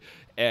Shrewsbury.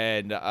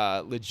 And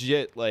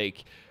legit,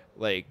 like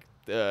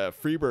the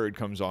Freebird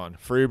comes on.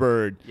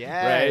 Freebird.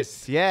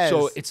 Yes. Right? Yes.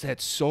 So it's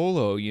that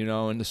solo, you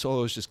know, and the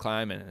solo is just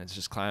climbing, and it's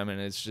just climbing.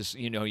 And it's just,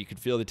 you know, you can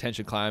feel the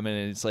tension climbing,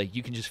 and it's like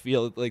you can just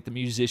feel like the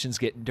musicians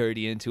getting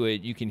dirty into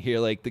it. You can hear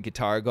like the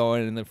guitar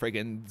going, and the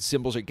friggin'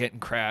 cymbals are getting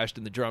crashed,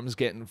 and the drums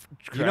getting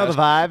crashed. You know the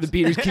vibes. The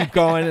beaters keep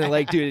going, and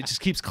like, dude, it just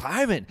keeps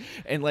climbing.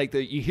 And like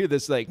you hear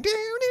this like,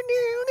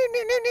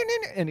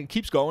 and it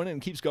keeps going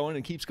and keeps going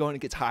and keeps going. It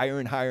gets higher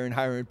and higher and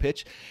higher in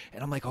pitch.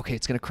 And I'm like, okay,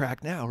 it's going to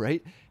crack now,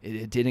 right?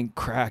 It didn't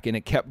crack, and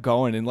it kept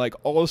going. And like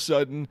all of a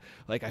sudden,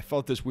 like I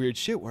felt this weird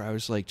shit where I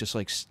was like, just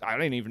like, I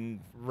didn't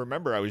even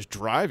remember I was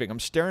driving. I'm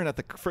staring at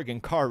the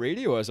friggin' car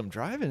radio as I'm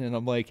driving, and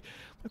I'm like,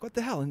 what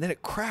the hell? And then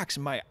it cracks,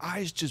 and my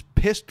eyes just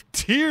pissed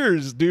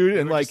tears, dude.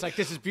 And like,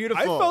 this is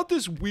beautiful. I felt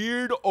this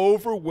weird,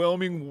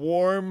 overwhelming,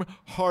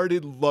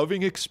 warm-hearted,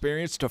 loving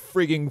experience to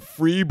friggin'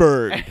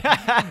 Freebird.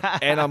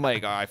 And I'm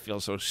like, oh, I feel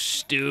so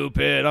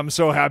stupid. I'm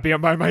so happy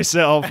I'm by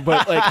myself.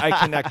 But like,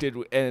 I connected,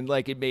 and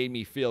like, it made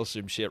me feel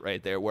some shit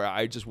right there where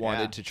I just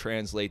wanted to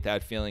translate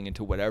that feeling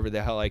into whatever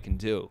the hell I can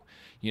do.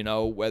 You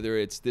know, whether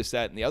it's this,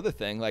 that, and the other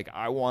thing. Like,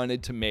 I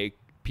wanted to make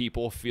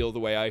people feel the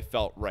way I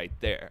felt right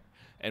there.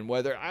 And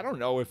whether, I don't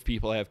know if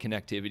people have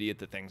connectivity at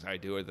the things I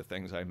do or the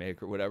things I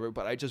make or whatever,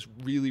 but I just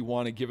really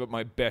want to give it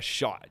my best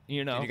shot,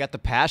 you know? Dude, you got the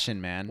passion,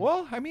 man.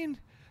 Well, I mean,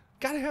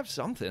 got to have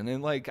something.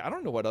 And like, I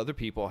don't know what other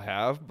people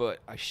have, but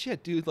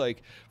shit, dude,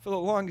 like for the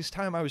longest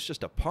time, I was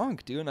just a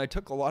punk, dude. And I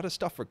took a lot of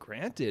stuff for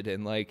granted.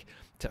 And like,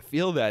 to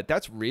feel that,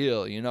 that's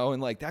real, you know?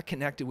 And like, that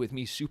connected with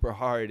me super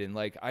hard. And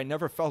like, I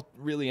never felt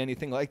really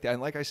anything like that.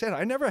 And like I said,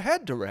 I never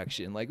had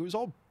direction. Like, it was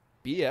all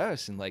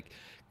BS and like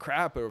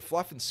crap or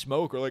fluff and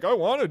smoke, or like, I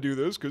want to do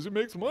this because it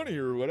makes money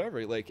or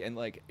whatever. Like, and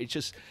like,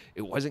 it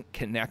wasn't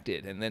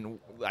connected. And then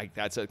like,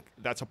 that's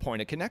a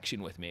point of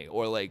connection with me.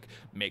 Or like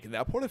making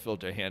that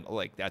portafilter handle,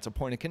 like that's a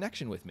point of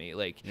connection with me.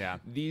 Like,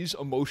 these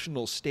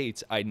emotional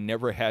states I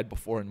never had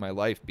before in my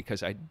life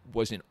because I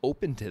wasn't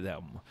open to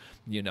them,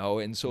 you know?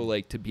 And so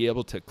like, to be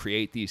able to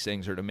create these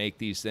things or to make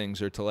these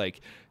things or to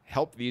like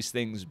help these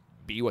things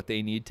be what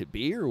they need to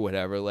be or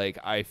whatever, like,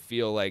 I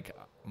feel like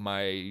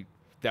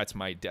that's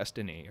my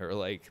destiny, or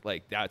like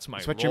that's my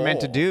It's what role. you're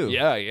meant to do.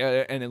 Yeah.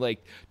 And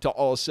like, to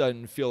all of a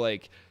sudden feel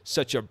like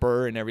such a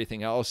burr and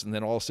everything else, and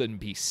then all of a sudden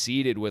be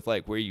seated with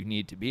like where you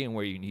need to be and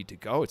where you need to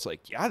go. It's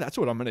like, yeah, that's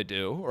what I'm gonna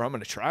do, or I'm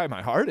gonna try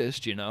my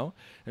hardest, you know?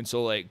 And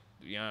so like,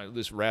 you know,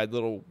 this rad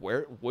little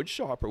wood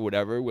shop or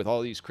whatever with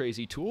all these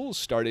crazy tools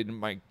started in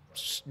my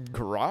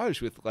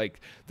garage with like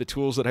the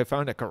tools that I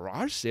found at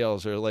garage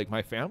sales, or like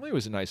my family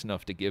was nice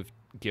enough to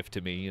gift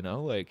to me, you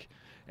know, like.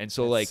 And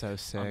so, That's like, so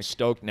sick. I'm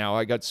stoked now.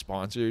 I got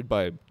sponsored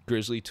by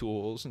Grizzly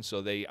Tools, and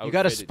so they You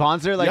got a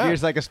sponsor? Like, you're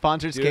just like a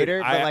sponsored Dude,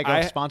 skater, but like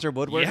a sponsored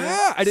woodworker?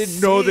 Yeah, I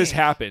didn't know this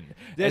happened.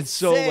 That's and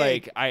so, sick.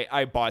 like,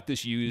 I bought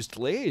this used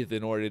lathe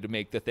in order to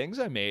make the things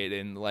I made,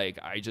 and, like,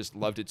 I just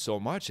loved it so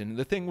much. And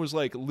the thing was,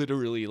 like,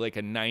 literally, like,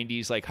 a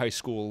 90s, like, high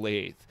school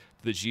lathe.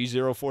 The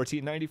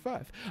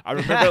G01495. I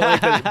remember like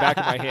the back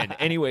of my hand.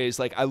 Anyways,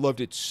 like, I loved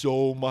it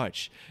so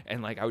much.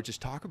 And like, I would just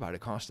talk about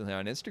it constantly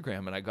on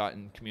Instagram, and I got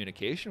in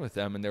communication with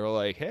them, and they were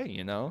like, hey,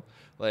 you know,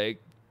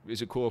 like,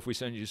 is it cool if we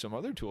send you some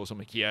other tools? I'm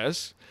like,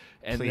 yes.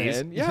 And Please.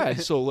 then, yeah.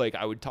 So like,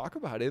 I would talk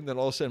about it, and then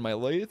all of a sudden my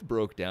lathe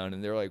broke down,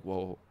 and they're like,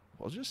 well,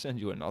 I'll just send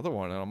you another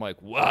one. And I'm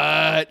like,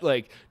 what?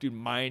 Like, dude,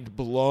 mind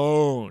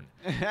blown.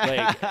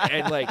 Like,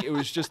 and like, it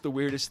was just the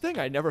weirdest thing.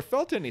 I never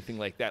felt anything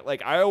like that.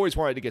 Like, I always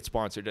wanted to get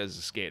sponsored as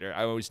a skater.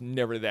 I was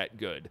never that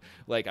good.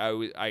 Like,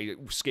 I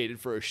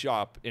skated for a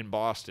shop in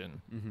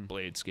Boston,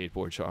 Blades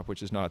Skateboard Shop,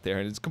 which is not there.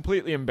 And it's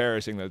completely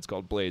embarrassing that it's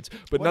called Blades.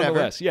 But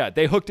nonetheless, yeah,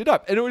 they hooked it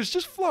up. And it was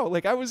just flow.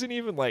 Like, I wasn't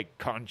even like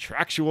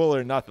contractual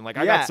or nothing. Like,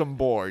 I got some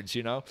boards,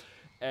 you know?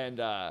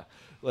 And,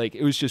 like,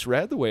 it was just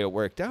rad the way it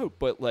worked out.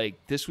 But like,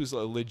 this was a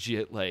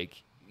legit,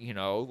 like, you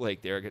know,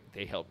 like,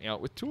 they helped me out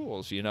with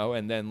tools, you know,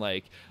 and then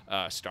like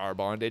Star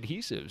Bond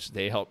adhesives,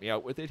 they helped me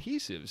out with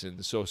adhesives.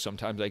 And so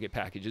sometimes I get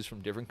packages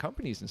from different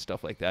companies and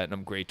stuff like that, and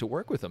I'm great to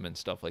work with them and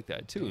stuff like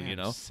that too. Damn, you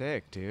know?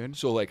 Sick, dude.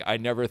 So like, I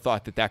never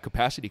thought that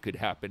capacity could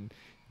happen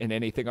in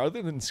anything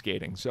other than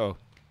skating. So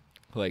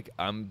like,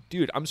 I'm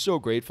so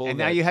grateful. And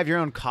now you have your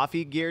own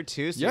coffee gear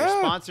too. So Yeah.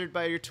 you're sponsored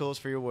by your tools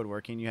for your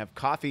woodworking. You have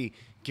coffee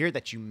gear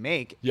that you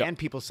make, Yep. and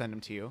people send them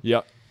to you.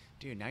 Yep.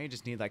 Dude, now you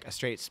just need like a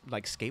straight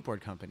like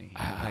skateboard company.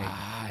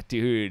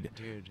 Dude,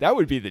 that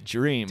would be the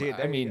dream. Dude, I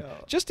there you mean,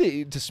 go. just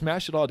to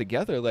smash it all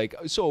together. Like,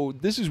 so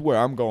this is where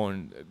I'm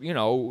going. You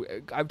know,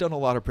 I've done a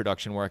lot of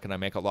production work, and I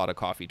make a lot of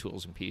coffee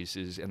tools and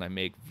pieces, and I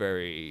make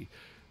very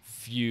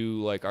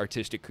few like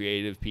artistic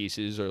creative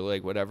pieces or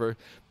like whatever.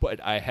 But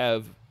I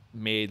have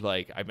made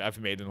like,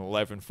 I've made an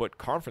 11-foot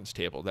conference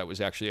table that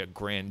was actually a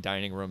grand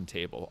dining room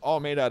table,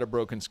 all made out of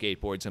broken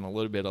skateboards and a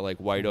little bit of like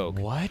white oak.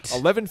 What?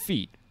 11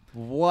 feet.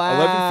 Wow.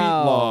 11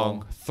 feet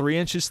long, 3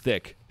 inches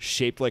thick,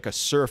 shaped like a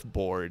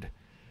surfboard.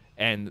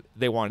 And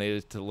they wanted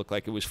it to look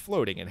like it was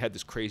floating. It had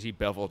this crazy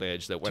beveled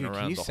edge that went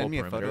around the whole perimeter. Can you send me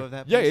a photo of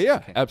that, Yeah, please? yeah,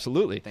 Okay.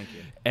 absolutely. Thank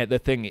you. And the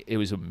thing, it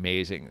was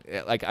amazing.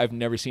 Like, I've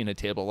never seen a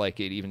table like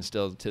it, even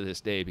still to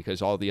this day,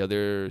 because all the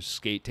other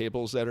skate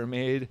tables that are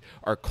made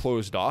are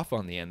closed off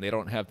on the end. They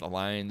don't have the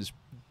lines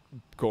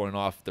going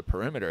off the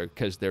perimeter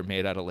because they're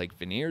made out of like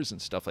veneers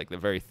and stuff, like the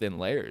very thin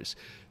layers.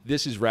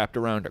 This is wrapped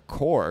around a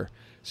core,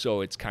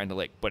 so it's kind of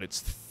like, but it's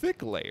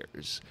thick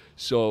layers.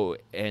 So,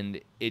 and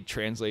it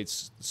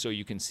translates so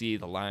you can see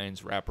the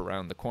lines wrap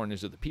around the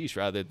corners of the piece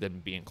rather than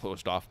being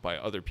closed off by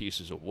other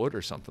pieces of wood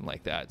or something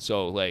like that.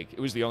 So like, it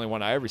was the only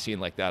one I ever seen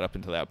like that up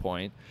until that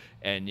point.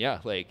 And yeah,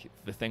 like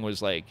the thing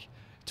was like,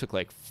 took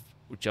like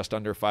just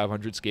under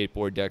 500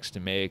 skateboard decks to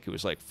make. It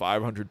was like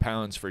 500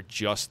 pounds for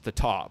just the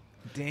top.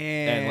 Damn.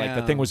 And like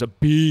the thing was a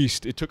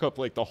beast. It took up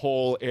like the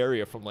whole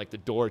area from like the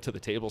door to the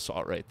table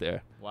saw right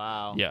there.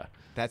 Wow. Yeah.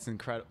 That's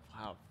incredible.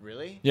 Wow.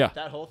 Really? Yeah.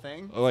 That whole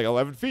thing? Like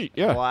 11 feet.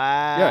 Yeah.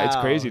 Wow. Yeah, it's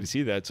crazy to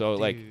see that. So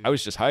like, Dude. I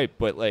was just hyped,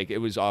 but like it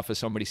was off of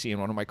somebody seeing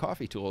one of my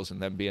coffee tools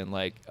and then being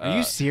like, Are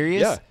you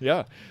serious? Yeah,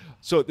 yeah.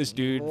 So this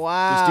dude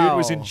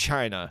was in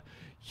China.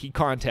 He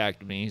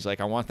contacted me. He's like,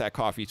 I want that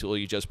coffee tool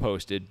you just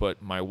posted,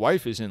 but my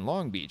wife is in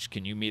Long Beach.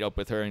 Can you meet up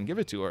with her and give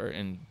it to her?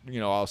 And, you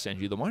know, I'll send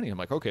you the money. I'm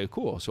like, okay,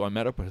 cool. So I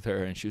met up with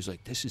her and she was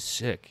like, this is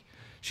sick.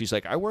 She's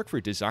like, I work for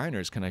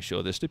designers. Can I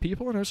show this to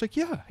people? And I was like,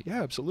 yeah,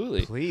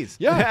 absolutely. Please.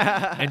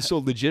 Yeah. And so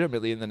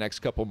legitimately in the next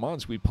couple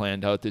months, we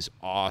planned out this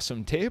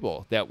awesome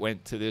table that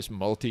went to this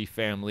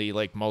multi-family,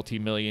 like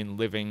multi-million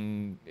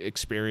living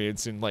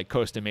experience in like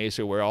Costa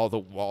Mesa where all the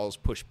walls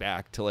push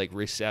back to like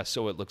recess.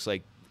 So it looks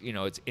like, you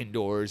know, it's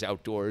indoors,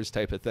 outdoors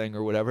type of thing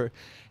or whatever.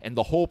 And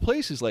the whole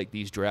place is like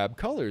these drab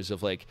colors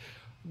of like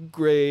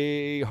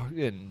gray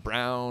and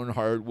brown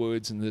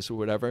hardwoods and this or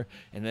whatever.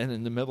 And then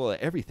in the middle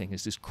of everything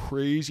is this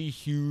crazy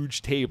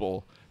huge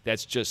table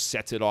that's just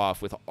sets it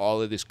off with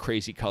all of this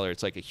crazy color.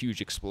 It's like a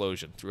huge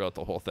explosion throughout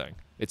the whole thing.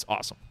 It's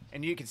awesome.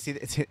 And you can see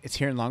that it's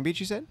here in Long Beach,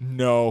 you said?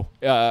 No.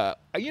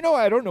 You know,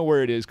 I don't know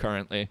where it is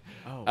currently.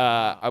 Oh,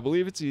 wow. I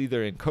believe it's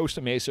either in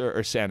Costa Mesa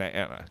or Santa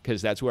Ana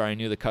because that's where I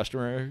knew the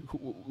customer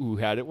who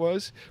had it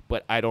was.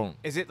 But I don't.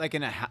 Is it like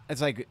in a house?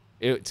 It's like.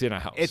 It's in a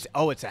house. It's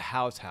a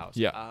house.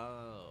 Yeah.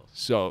 Oh.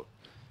 So.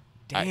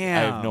 Damn. I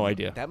have no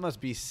idea. That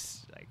must be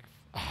like.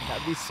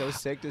 That'd be so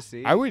sick to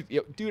see. I would,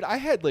 dude. I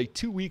had like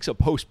 2 weeks of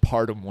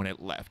postpartum when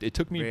it left. It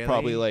took me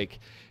probably like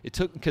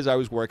because I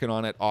was working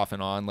on it off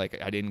and on.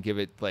 Like I didn't give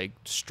it like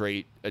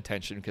straight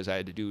attention because I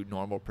had to do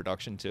normal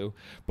production too.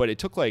 But it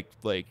took like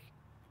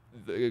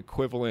the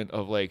equivalent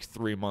of like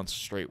 3 months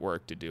straight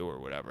work to do or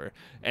whatever.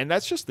 And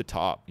that's just the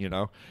top, you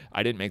know.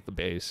 I didn't make the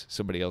base.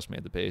 Somebody else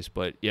made the base.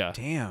 But yeah,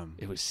 damn,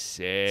 it was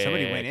sick.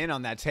 Somebody went in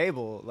on that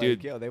table, like,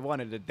 dude. Yo, they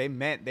wanted it.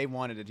 They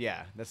wanted it.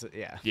 Yeah, that's it.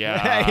 Yeah.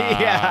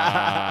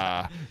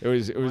 Yeah. It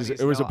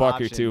was a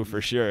buck or two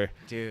for sure,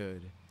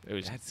 dude. It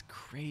was, that's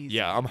crazy.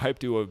 Yeah, I'm hyped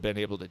to have been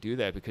able to do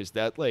that because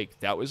that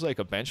was like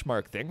a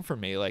benchmark thing for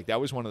me. Like that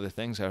was one of the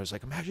things I was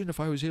like, imagine if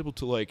I was able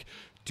to like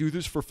do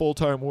this for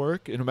full-time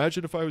work, and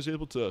imagine if I was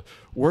able to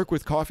work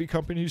with coffee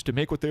companies to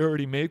make what they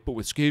already make but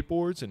with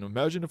skateboards, and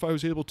imagine if I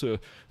was able to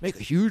make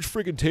a huge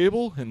friggin'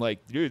 table. And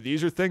like, dude,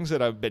 these are things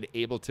that I've been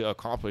able to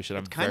accomplish, and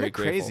I'm very grateful. It's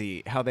kind of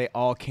crazy how they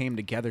all came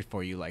together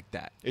for you like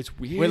that. It's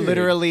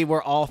weird.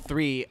 We're all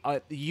three.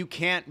 You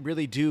can't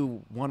really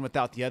do one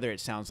without the other, it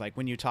sounds like.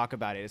 When you talk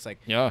about it, it's like,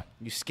 yeah,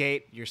 you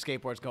skate, your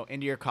skateboards go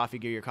into your coffee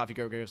gear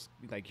goes,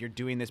 like, you're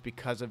doing this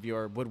because of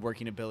your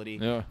woodworking ability,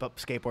 but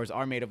skateboards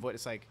are made of wood.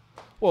 It's like,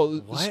 well,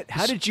 what?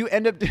 How did you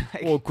end up doing?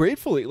 Well,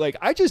 gratefully, like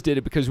I just did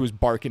it because it was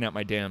barking at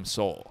my damn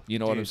soul. You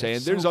know what I'm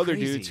saying? There's other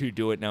dudes who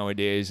do it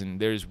nowadays, and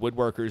there's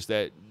woodworkers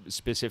that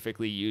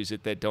specifically use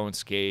it that don't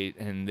skate,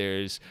 and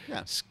there's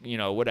you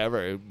know,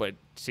 whatever. But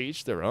to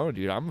each their own,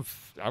 dude.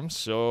 I'm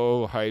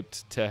so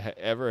hyped to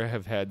ever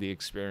have had the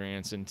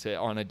experience and to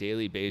on a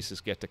daily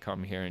basis get to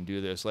come here and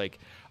do this. Like,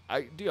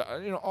 I do,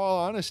 in all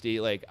honesty,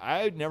 like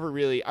I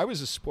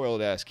was a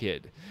spoiled ass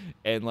kid,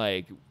 and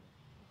like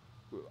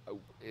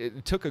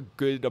it took a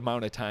good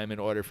amount of time in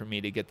order for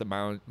me to get the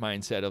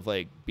mindset of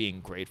like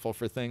being grateful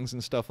for things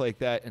and stuff like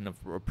that, and of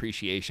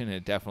appreciation.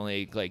 It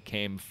definitely like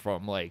came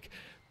from like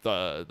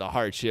the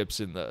hardships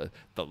and the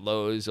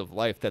lows of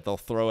life that they'll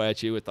throw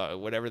at you with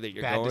whatever that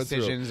you're going through. Bad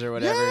decisions or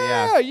whatever.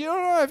 Yeah, you know,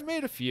 I've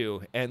made a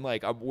few, and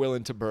like I'm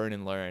willing to burn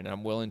and learn, and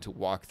I'm willing to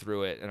walk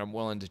through it, and I'm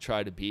willing to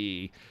try to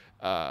be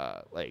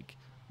like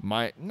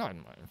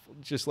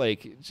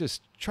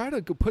just try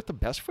to put the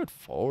best foot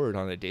forward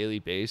on a daily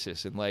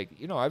basis. And like,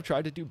 you know, I've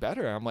tried to do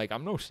better. I'm like,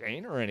 I'm no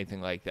saint or anything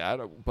like that,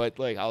 but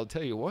like, I'll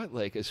tell you what,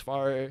 like as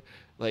far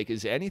like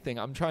as anything,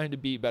 I'm trying to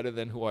be better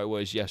than who I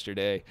was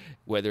yesterday,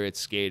 whether it's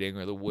skating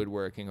or the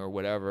woodworking or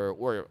whatever,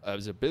 or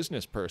as a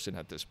business person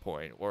at this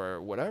point or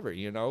whatever,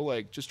 you know,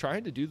 like just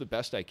trying to do the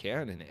best I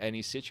can in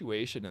any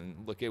situation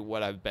and look at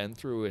what I've been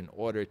through in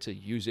order to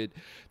use it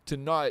to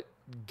not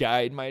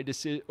guide my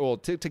decision, well,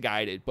 to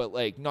guide it, but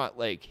like not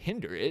like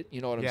hinder it,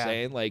 you know what I'm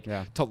saying? Like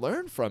to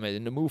learn from it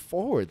and to move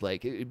forward.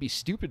 Like it'd be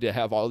stupid to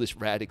have all this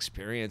rad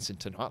experience and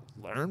to not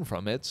learn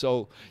from it.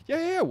 So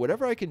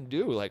whatever I can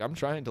do, like I'm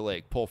trying to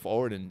like pull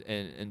forward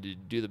and to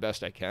do the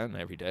best I can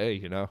every day,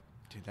 you know?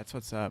 Dude, that's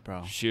what's up,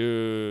 bro.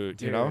 Shoot,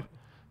 Dude. you know?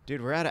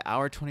 Dude, we're at an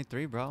hour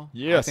 23, bro.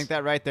 Yes. I think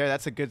that right there,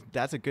 that's a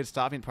good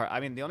stopping part. I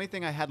mean, the only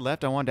thing I had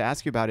left I wanted to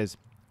ask you about is,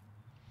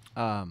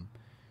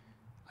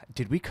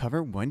 did we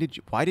cover why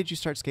did you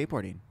start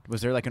skateboarding?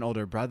 Was there like an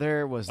older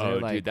brother? Was there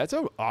Dude, that's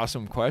an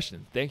awesome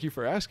question. Thank you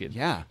for asking.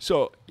 Yeah.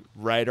 So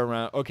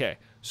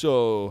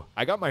so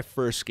I got my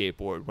first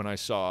skateboard when I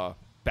saw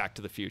Back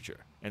to the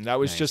Future. And that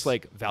was just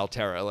like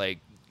Valterra, like,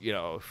 you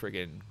know,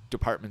 friggin'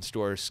 department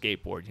store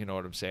skateboard, you know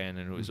what I'm saying?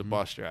 And it was a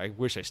buster. I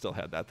wish I still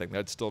had that thing.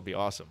 That'd still be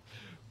awesome.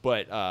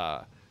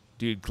 But,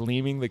 dude,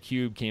 Gleaming the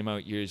Cube came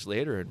out years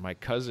later, and my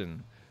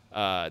cousin,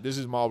 this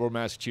is Marlborough,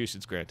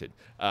 Massachusetts, granted.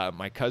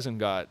 My cousin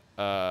got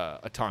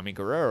a Tommy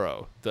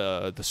Guerrero,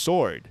 the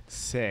sword.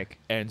 Sick.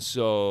 And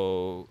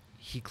so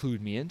he clued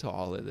me into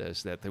all of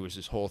this, that there was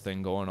this whole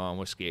thing going on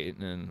with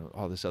skating and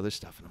all this other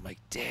stuff. And I'm like,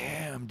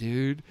 damn,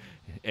 dude.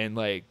 And,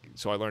 like,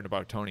 so I learned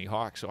about Tony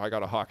Hawk. So I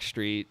got a Hawk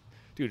Street.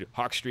 Dude,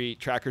 Hawk Street,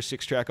 Tracker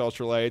 6-track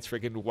ultralights,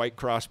 freaking white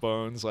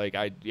crossbones,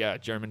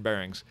 German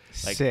bearings.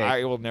 Like, sick.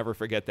 I will never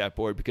forget that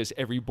board because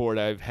every board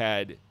I've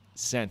had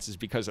since is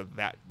because of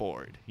that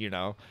board, you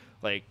know?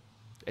 Like,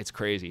 it's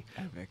crazy.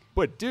 Epic.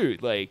 But,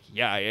 dude, like,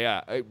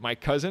 my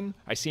cousin,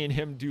 I seen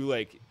him do,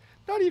 like,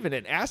 not even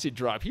an acid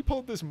drop. He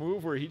pulled this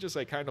move where he just,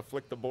 like, kind of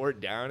flicked the board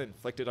down and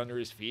flicked it under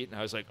his feet. And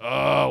I was like,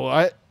 oh,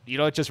 what? You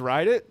don't just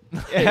ride it? You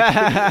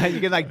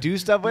can, like, do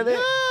stuff with it?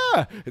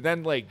 Yeah. And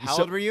then, like... How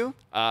old were you?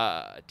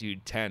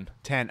 Dude, 10.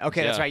 10.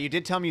 Okay, that's right. You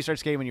did tell me you started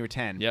skating when you were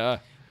 10. Yeah.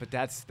 But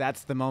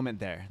that's the moment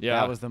there. Yeah.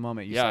 That was the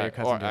moment you saw your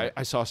cousin do it.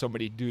 I saw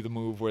somebody do the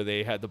move where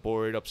they had the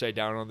board upside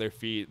down on their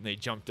feet and they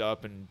jumped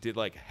up and did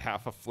like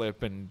half a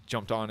flip and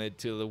jumped on it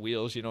to the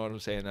wheels. You know what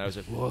I'm saying? And I was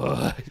like,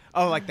 what?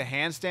 Oh, like the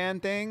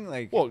handstand thing?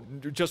 Like, well,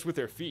 just with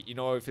their feet. You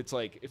know, if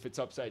it's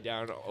upside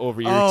down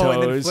over your toes.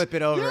 And then flip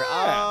it over. Yeah.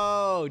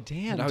 Oh,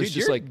 damn. And I Dude, was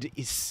just like,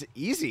 it's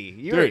easy.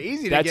 You were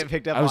easy to get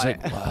picked up on. I was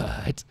like,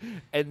 what?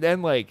 And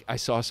then like I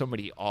saw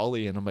somebody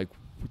ollie and I'm like,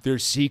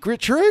 there's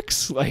secret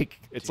tricks? Like,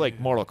 it's like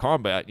Mortal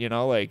Kombat, you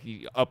know, like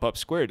up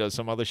square does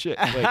some other shit.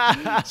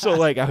 Like, so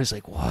like I was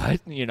like, what?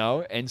 You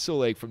know? And so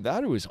like from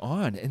that it was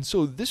on. And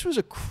so this was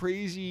a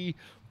crazy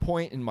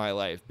point in my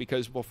life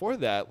because before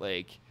that,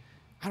 like,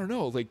 I don't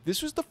know, like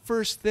this was the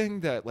first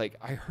thing that like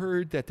I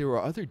heard that there were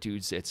other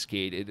dudes that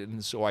skated,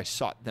 and so I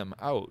sought them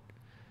out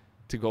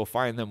to go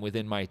find them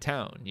within my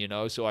town, you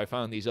know? So I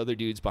found these other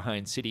dudes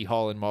behind City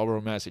Hall in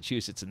Marlborough,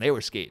 Massachusetts, and they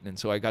were skating. And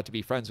so I got to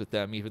be friends with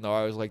them, even though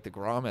I was like the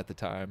Grom at the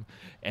time.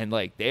 And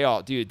like they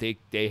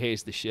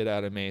hazed the shit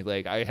out of me.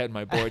 Like I had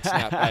my board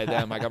snapped by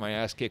them. I got my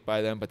ass kicked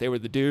by them, but they were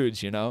the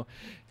dudes, you know?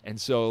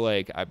 And so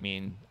like, I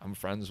mean, I'm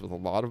friends with a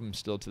lot of them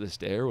still to this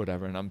day or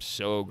whatever. And I'm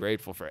so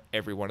grateful for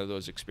every one of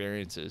those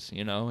experiences,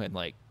 you know? And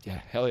like,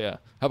 yeah, hell yeah.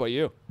 How about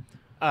you?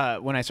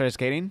 When I started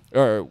skating?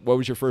 Or what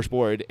was your first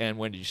board and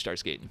when did you start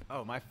skating?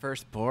 Oh, my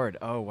first board.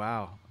 Oh,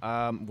 wow.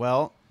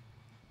 Well,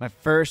 my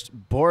first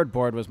board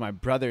was my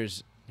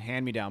brother's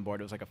hand-me-down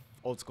board. It was like a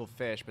old school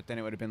fish, but then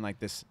it would have been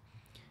like this.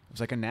 It was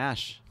like a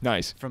Nash.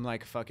 Nice. From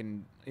like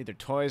fucking either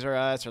Toys R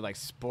Us or like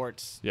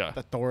Sports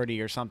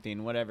Authority or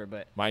something, whatever.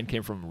 But mine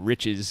came from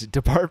Rich's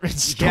department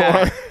store.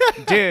 Yeah.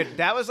 Dude,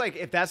 that was like,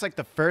 if that's like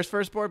the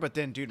first board, but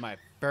then, dude, my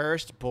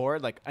first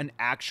board, like an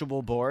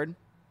actual board,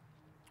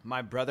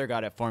 my brother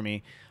got it for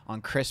me on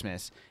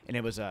Christmas, and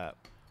it was a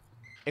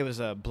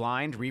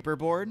blind Reaper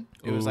board.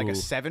 It was like a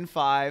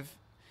 7.5,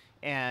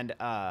 and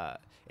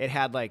it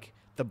had like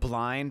the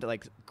blind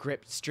like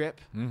grip strip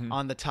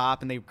on the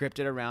top, and they gripped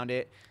it around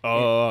it.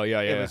 Oh,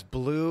 yeah. It was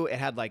blue. It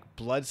had like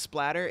blood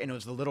splatter, and it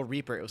was the little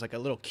Reaper. It was like a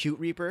little cute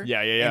Reaper.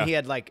 Yeah. And he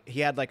had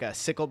like a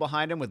sickle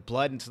behind him with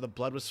blood, and so the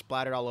blood was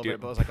splattered all over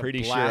it. But it was like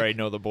pretty a black, sure I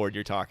know the board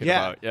you're talking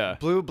about. Yeah.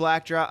 Blue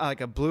backdrop,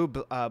 like a blue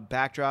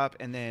backdrop,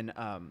 and then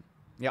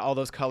all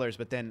those colors.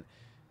 But then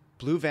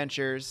blue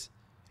Ventures,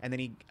 and then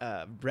he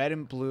red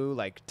and blue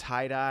like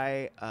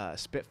tie-dye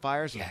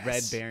Spitfires with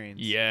red bearings.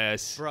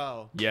 Yes.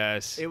 Bro.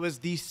 Yes. It was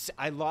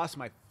I lost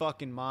my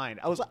fucking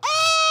mind. I was like,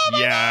 oh my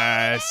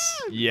God!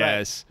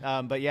 Yes.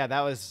 But yeah,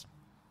 that was,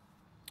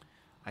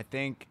 I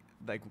think,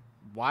 like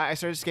why I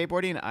started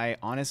skateboarding. I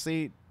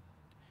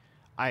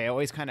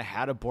always kind of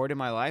had a board in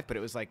my life, but it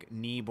was like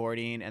knee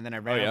boarding, and then I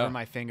ran over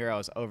my finger. I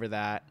was over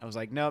that. I was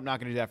like, nope, not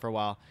gonna do that for a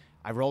while.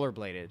 I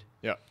rollerbladed.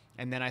 Yeah.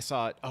 And then I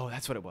saw,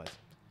 that's what it was.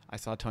 I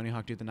saw Tony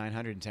Hawk do the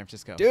 900 in San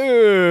Francisco.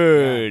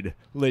 Dude,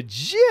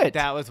 legit.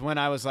 That was when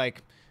I was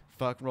like,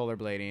 fuck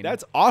rollerblading.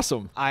 That's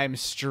awesome. I'm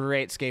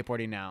straight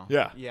skateboarding now.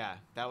 Yeah. Yeah,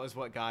 that was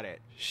what got it.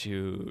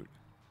 Shoot.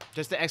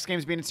 Just the X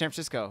Games being in San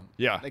Francisco.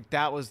 Yeah. Like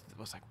that was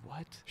like,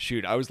 what?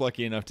 Shoot, I was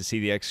lucky enough to see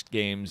the X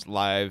Games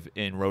live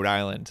in Rhode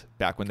Island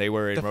back when they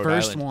were in Rhode Island.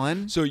 The first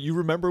one? So you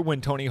remember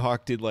when Tony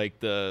Hawk did like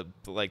the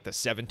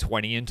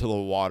 720 into the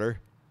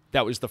water?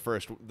 That was the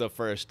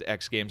first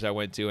X Games I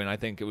went to, and I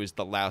think it was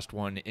the last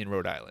one in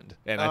Rhode Island.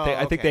 And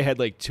I think they had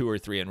like 2 or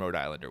 3 in Rhode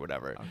Island or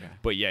whatever. Okay.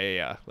 But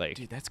yeah. Like,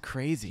 dude, that's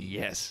crazy.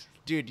 Yes.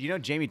 Dude, you know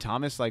Jamie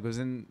Thomas like was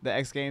in the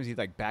X Games. He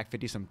like back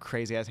 50 some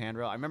crazy ass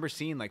handrail. I remember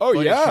seeing like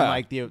footage from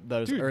like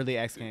those early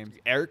X Games.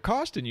 Eric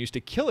Costin used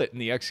to kill it in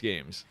the X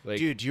Games. Like,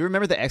 dude, do you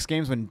remember the X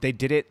Games when they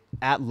did it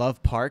at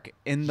Love Park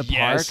in the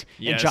park?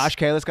 And Josh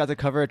Kalis got to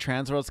cover a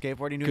Trans World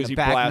Skateboarding doing the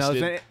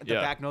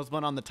back nose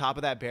blunt on the top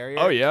of that barrier.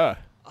 Oh yeah.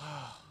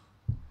 Oh,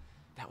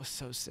 that was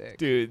so sick,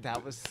 dude.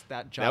 That was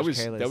Josh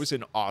Kalis. That was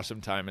an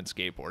awesome time in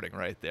skateboarding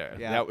right there.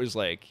 Yeah. That was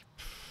like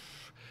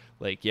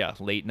late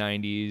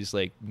 90s,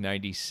 like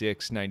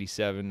 96,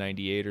 97,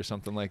 98 or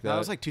something like that. That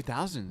was like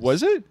 2000s.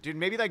 Was it? Dude,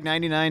 maybe like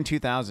 99,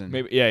 2000.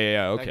 Maybe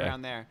okay. Like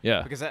around there.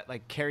 Yeah. Because that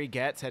like Kerry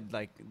Getz had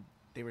like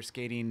they were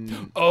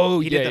skating. Oh,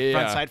 he did the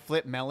front side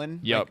flip melon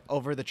like,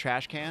 over the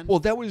trash can. Well,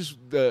 that was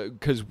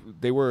because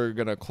they were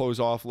going to close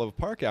off Love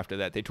Park after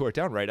that. They tore it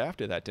down right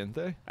after that, didn't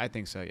they? I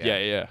think so, yeah.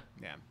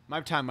 Yeah. My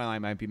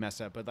timeline might be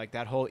messed up, but like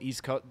that whole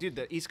East Coast, dude,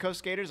 the East Coast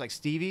skaters like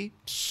Stevie,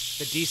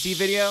 the DC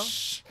video.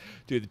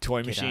 Dude, the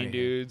Toy Machine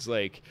dudes,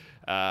 like,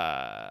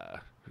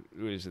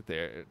 who is it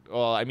there?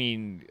 Well, I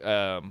mean,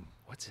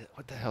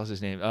 what the hell's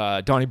his name?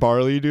 Donnie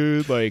Barley,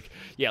 dude. Like,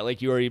 yeah,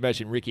 like you already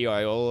mentioned, Ricky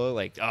Iola.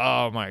 Like,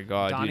 oh my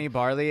God, Donnie dude.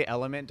 Barley,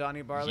 Element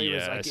Donnie Barley.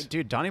 Yes. Was like,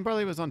 dude, Donnie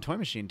Barley was on Toy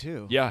Machine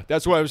too. Yeah,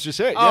 that's what I was just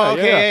saying. Oh,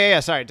 okay,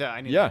 yeah. Sorry,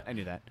 I knew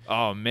that.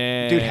 Oh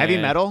man, dude, heavy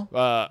metal.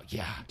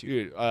 Yeah,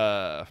 dude.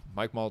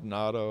 Mike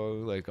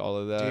Maldonado, like all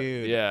of that.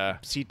 Dude, yeah.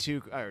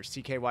 C2 or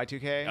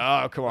CKY2K.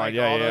 Oh, come on,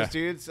 like, all those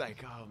dudes.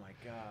 Like, oh my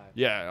God.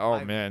 Yeah.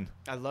 Oh man.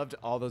 I loved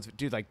all those,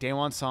 dude. Like Day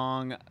One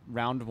Song,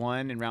 Round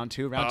 1 and Round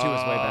 2. Round 2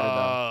 was way better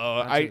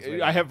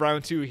though. I have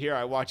Round 2 here.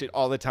 I watch it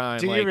all the time.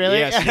 Do you really?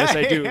 Yes,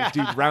 I do.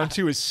 Dude, Round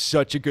 2 is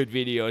such a good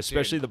video,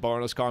 especially the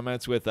bonus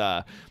comments with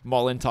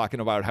Mullen talking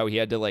about how he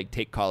had to like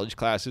take college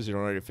classes in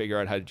order to figure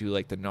out how to do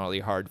like the gnarly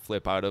hard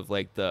flip out of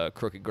like the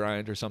crooked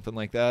grind or something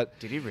like that.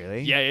 Did he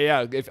really?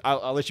 Yeah. If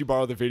I'll let you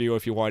borrow the video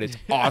if you want. It's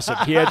awesome.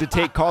 He had to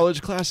take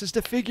college classes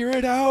to figure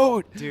it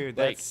out. Dude,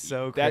 that's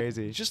so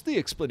crazy. Just the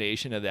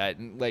explanation of that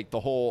and like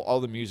all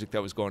the music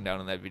that was going down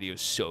in that video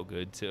is so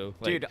good too.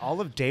 Like, dude, all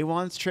of Day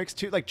One's tricks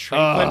too, like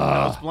train flip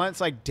nose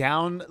blunts, like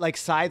down like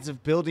sides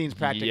of buildings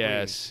practically.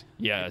 Yes.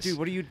 Dude,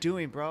 what are you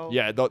doing, bro?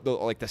 Yeah,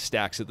 like the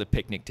stacks of the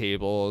picnic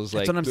tables.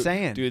 That's like, what I'm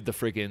saying. Dude,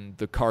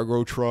 the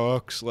cargo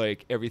trucks,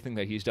 like everything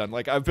that he's done.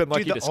 Like I've been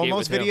lucky to skate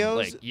almost with him. videos.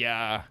 Like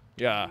yeah.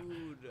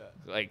 Dude.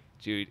 Like,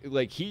 dude,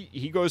 like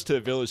he goes to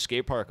Village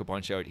Skate Park a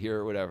bunch out here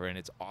or whatever, and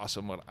it's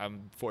awesome. When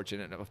I'm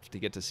fortunate enough to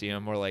get to see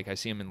him, or like I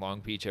see him in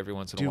Long Beach every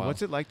once in a while. Dude,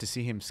 what's it like to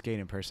see him skate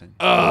in person?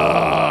 You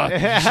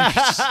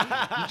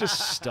just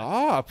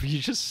stop.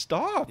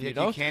 You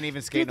know, you can't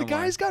even skate. Dude, the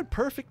guy's got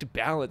perfect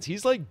balance.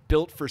 He's like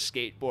built for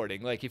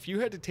skateboarding. Like if you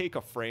had to take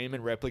a frame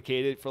and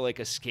replicate it for like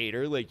a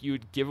skater, like you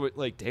would give it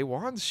like Day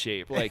One's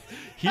shape. Like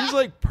he's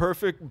like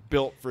perfect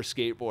built for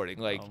skateboarding.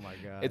 Like, oh my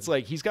God. It's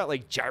like he's got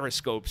like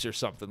gyroscopes or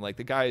something. Like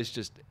the guy is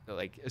just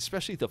like,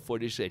 especially the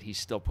footage that he's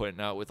still putting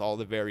out with all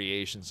the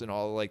variations and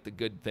all like the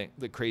good thing,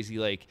 the crazy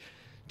like.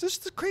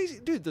 Just the crazy,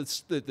 dude,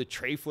 the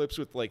tray flips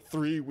with like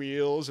 3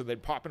 wheels and then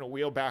popping a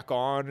wheel back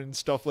on and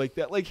stuff like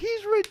that. Like,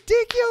 he's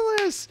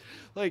ridiculous.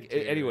 Like,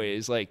 dude.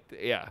 Anyways, like,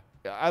 yeah,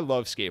 I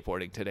love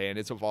skateboarding today, and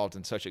it's evolved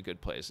in such a good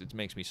place. It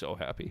makes me so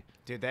happy.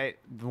 Dude, the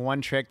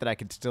one trick that I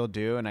could still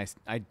do, and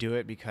I do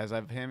it because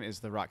of him, is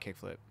the rock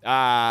kickflip.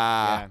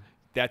 Yeah.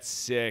 That's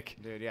sick.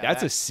 Dude, yeah.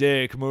 That's a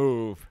sick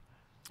move.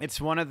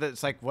 It's one of the,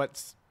 it's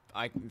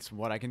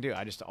what I can do.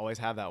 I just always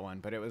have that one.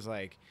 But it was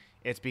like,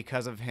 it's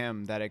because of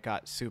him that it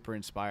got super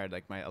inspired.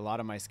 Like a lot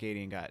of my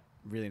skating got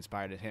really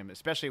inspired at him,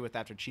 especially with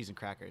After Cheese and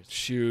Crackers.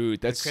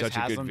 Shoot, that's such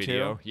a good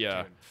video. Too.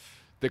 Yeah. Dude.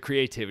 The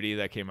creativity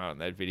that came out in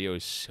that video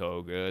is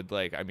so good.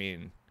 Like, I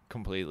mean,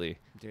 completely.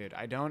 Dude,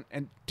 I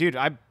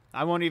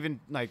won't even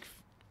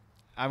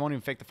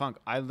fake the funk.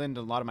 I learned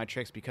a lot of my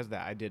tricks because of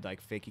that. I did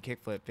like fakie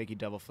kickflip, fakie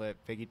double flip,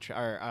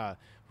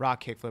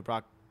 rock kickflip,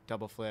 rock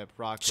double flip,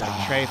 rock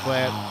like tray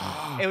flip.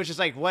 It was just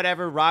like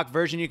whatever rock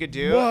version you could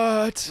do.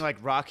 What? Like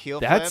rock heel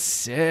flip. That's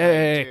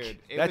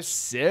sick. Dude, That's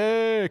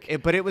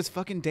sick. But it was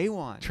fucking Day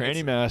One.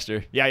 Training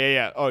master.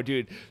 Yeah. Oh,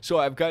 dude. So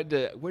I've got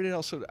to. Where did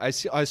else? I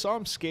saw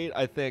him skate.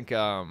 I think.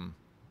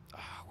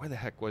 Where the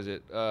heck was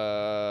it?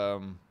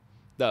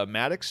 The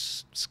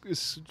Maddox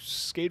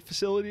skate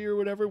facility or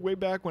whatever, way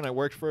back when I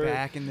worked for.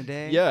 Back in the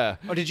day. Yeah.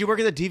 Oh, did you work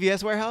at the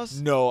DVS warehouse?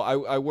 No,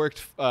 I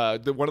worked.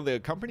 One of the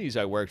companies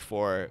I worked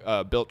for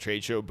built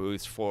trade show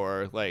booths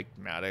for like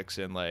Maddox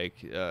and like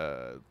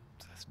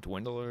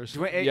Dwindlers.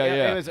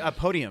 It was a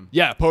Podium.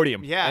 Yeah,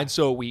 Podium. Yeah. And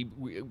so we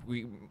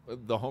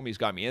the homies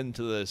got me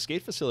into the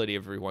skate facility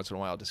every once in a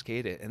while to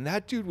skate it, and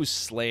that dude was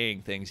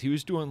slaying things. He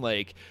was doing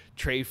like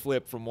tray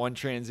flip from one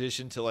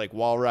transition to like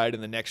wall ride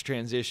in the next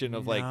transition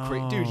of like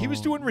dude, he was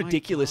doing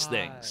ridiculous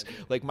things.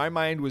 Like my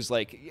mind was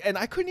like, and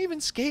I couldn't even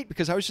skate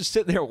because I was just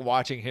sitting there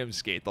watching him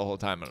skate the whole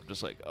time, and I'm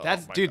just like, oh,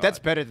 That's God. That's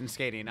better than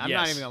skating. I'm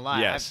not even gonna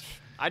lie. Yes.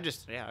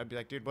 I'd be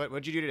like, dude,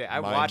 what'd you do today? I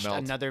Mind watched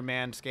melt. another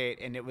man skate,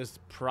 and it was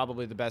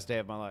probably the best day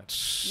of my life.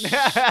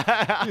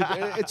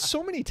 Dude, it's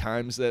so many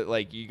times that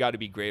like you got to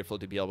be grateful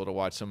to be able to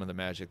watch some of the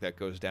magic that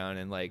goes down.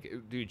 And like,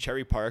 dude,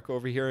 Cherry Park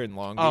over here in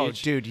Long Oh,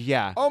 Beach. dude,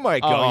 yeah. Oh my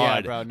Oh,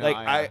 yeah, god, bro. No,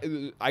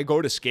 like I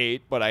go to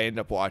skate, but I end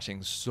up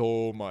watching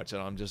so much,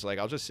 and I'm just like,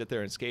 I'll just sit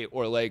there and skate.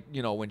 Or like,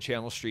 you know, when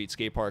Channel Street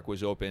Skate Park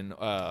was open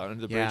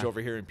under the bridge Yeah.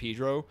 over here in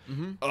Pedro.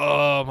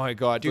 Oh my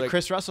god, Dude, like,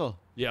 Chris Russell.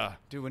 yeah.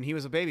 Dude, when he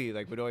was a baby,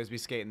 like, would always be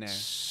skating there.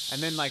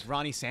 And then, like,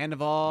 Ronnie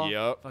Sandoval.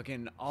 Yep.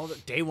 Fucking all the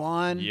Day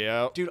One.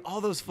 Yep. Dude,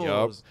 all those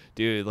fools. Yep.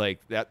 Dude, like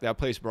that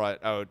place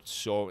brought out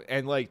so,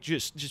 and like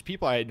just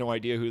people I had no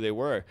idea who they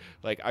were.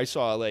 Like I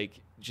saw like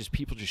just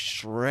people just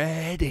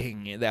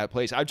shredding in that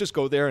place. I'd just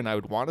go there and I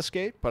would want to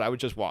skate, but I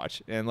would just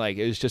watch. And like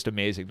it was just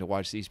amazing to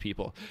watch these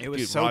people. It was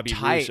dude, so Robbie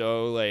tight.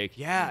 Russo, like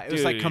Yeah, it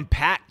was like dude,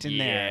 compact in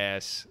there.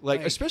 Yes. Like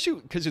Like-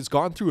 especially because it's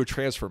gone through a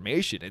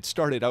transformation. It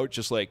started out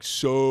just like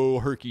so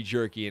herky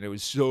jerky and it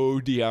was so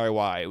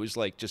DIY. It was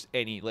like just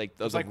any like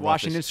It was like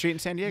Washington Street in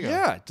San Diego.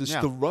 yeah,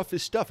 just the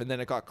roughest stuff, and then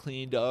it got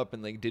cleaned up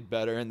and like did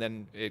better, and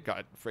then it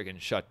got friggin'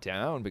 shut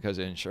down because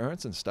of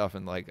insurance and stuff,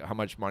 and like how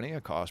much money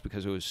it cost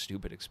because it was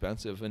stupid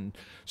expensive. And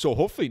so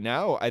hopefully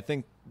now, I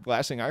think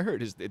last thing I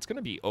heard is it's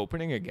gonna be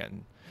opening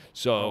again.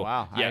 So Oh,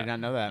 wow. I yeah, did not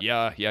know that.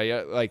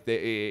 Yeah. Like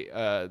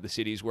the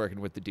city's working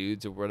with the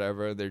dudes or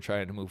whatever. They're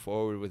trying to move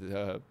forward with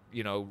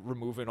you know,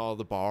 removing all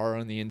the bar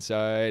on the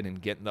inside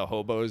and getting the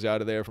hobos out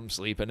of there from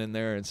sleeping in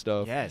there and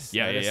stuff. Yes.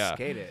 Yeah. let us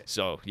skate it.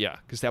 So yeah,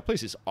 because that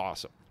place is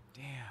awesome.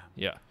 Damn.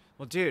 Yeah.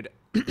 Well, dude,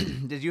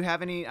 did you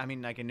have any? I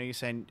mean, like I know you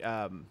saying.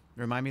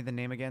 Remind me the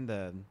name again.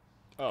 The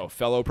Oh,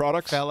 Fellow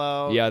products.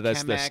 Fellow. Yeah,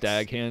 that's the Chemex.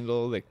 stag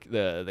handle, the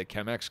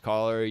Chemex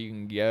collar you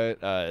can get,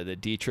 the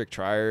Diedrich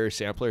Trier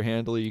sampler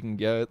handle you can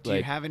get. Do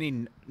you have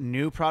any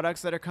new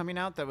products that are coming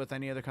out that with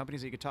any other companies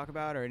that you could talk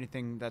about, or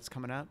anything that's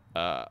coming up?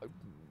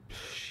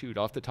 Shoot,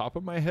 off the top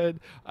of my head,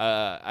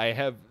 I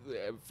have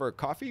for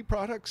coffee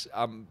products.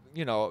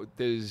 You know,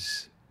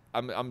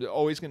 I'm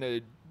always gonna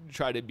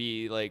try to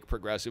be like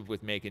progressive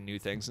with making new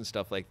things and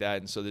stuff like that,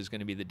 and so there's going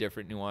to be the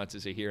different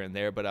nuances of here and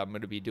there, but I'm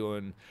going to be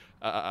doing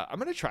I'm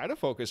going to try to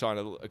focus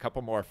on a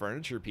couple more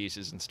furniture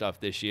pieces and stuff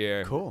this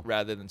year. Cool.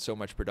 Rather than so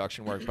much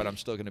production work, but I'm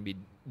still going to be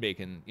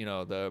making, you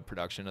know, the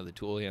production of the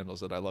tool handles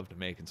that I love to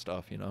make and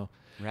stuff, you know.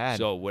 Rad.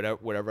 So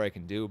whatever I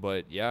can do,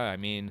 but yeah, I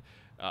mean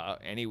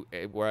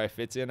where I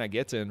fits in, I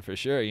gets in for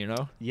sure, you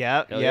know.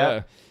 Yep. Hell Yep.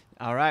 yeah.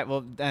 All right.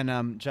 Well,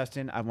 then,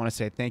 Justin, I want to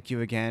say thank you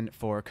again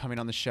for coming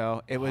on the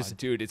show. It was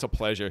Dude, it's a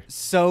pleasure.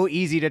 so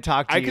easy to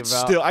talk to you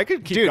about. I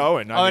could keep Dude,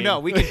 going. I mean, no,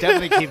 we could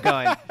definitely keep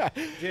going.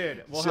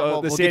 Dude, so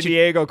the we'll San get you-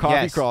 Diego coffee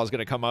Yes. crawl is going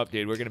to come up,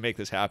 dude. We're going to make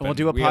this happen. We'll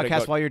do a We gotta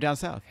podcast go- while you're down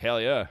south.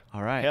 Hell yeah.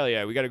 All right. Hell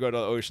yeah. We got to go to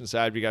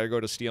Oceanside. We got to go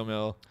to Steel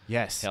Mill.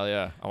 Yes. Hell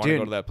yeah. I want to Dude.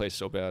 go to that place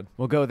so bad.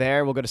 We'll go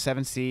there. We'll go to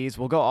Seven Seas.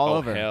 We'll go all Oh,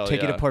 over. hell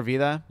Take you yeah. to Port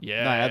Vida. My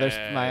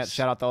Yes.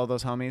 shout out to all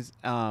those homies.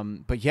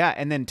 But yeah,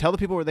 and then tell the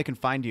people where they can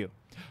find you.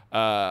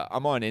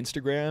 I'm on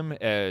Instagram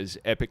as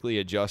Epically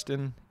a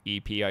Justin,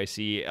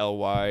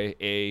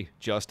 EPICLYA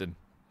Justin.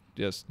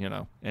 Just, you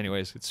know,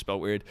 anyways, it's spelled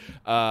weird.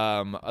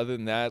 Other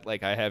than that,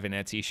 like I have an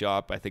Etsy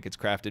shop. I think it's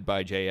crafted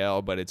by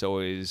JL, but it's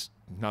always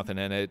nothing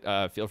in it.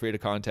 Feel free to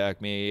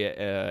contact me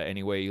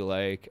any way you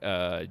like.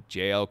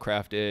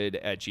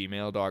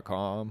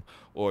 jlcrafted@gmail.com,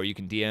 or you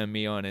can DM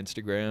me on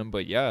Instagram.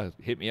 But yeah,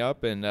 hit me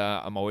up, and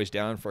I'm always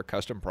down for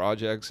custom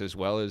projects as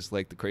well as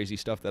like the crazy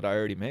stuff that I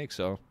already make.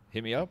 So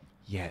hit me up.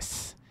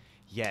 Yes.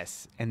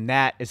 Yes. And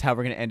that is how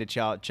we're going to end it,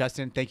 y'all.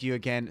 Justin, thank you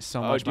again so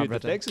much, my Dude, the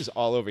brother. thanks is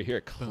all over here,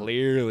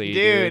 clearly,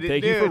 Dude, dude.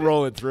 Thank you for dude.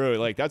 rolling through.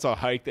 Like, that's a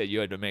hike that you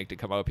had to make to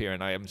come up here,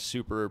 and I am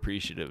super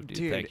appreciative, dude.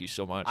 Dude, Thank you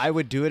so much. I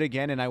would do it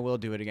again, and I will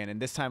do it again. And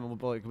this time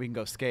we can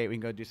go skate. We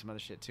can go do some other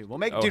shit too. We'll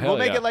make, Oh, dude. hell We'll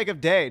make yeah. it like a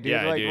day, dude.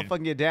 Yeah, Like dude. we'll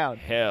fucking get down.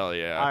 Hell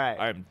yeah. All right.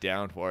 I'm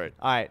down for it.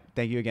 All right.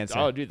 Thank you again, sir.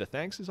 Oh, dude, the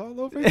thanks is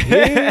all over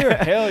here.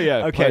 Hell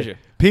yeah. Okay. Pleasure.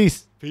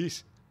 Peace.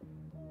 Peace.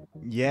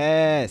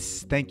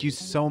 Yes. Thank you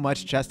so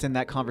much, Justin.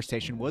 That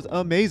conversation was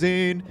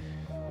amazing.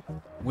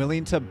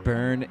 Willing to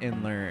burn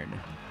and learn.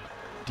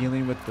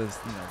 Dealing with the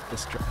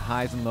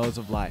highs and lows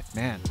of life.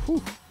 Man,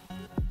 whew,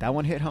 that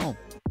one hit home.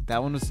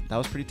 That was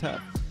pretty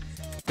tough.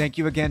 Thank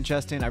you again,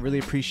 Justin. I really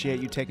appreciate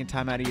you taking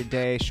time out of your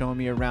day, showing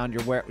me around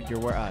your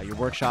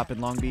workshop in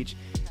Long Beach.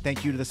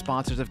 Thank you to the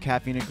sponsors of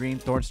Caffeine and Green,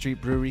 Thorn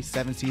Street Brewery,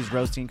 Seven Seas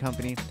Roasting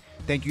Company.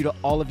 Thank you to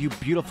all of you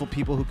beautiful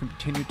people who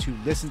continue to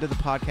listen to the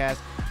podcast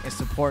and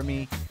support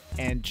me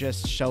and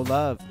just show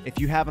love. If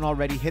you haven't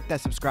already, hit that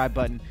subscribe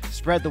button.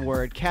 Spread the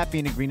word.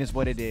 Caffeine and Green is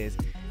what it is.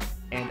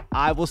 And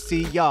I will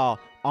see y'all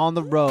on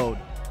the road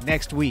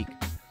next week.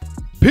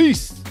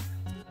 Peace.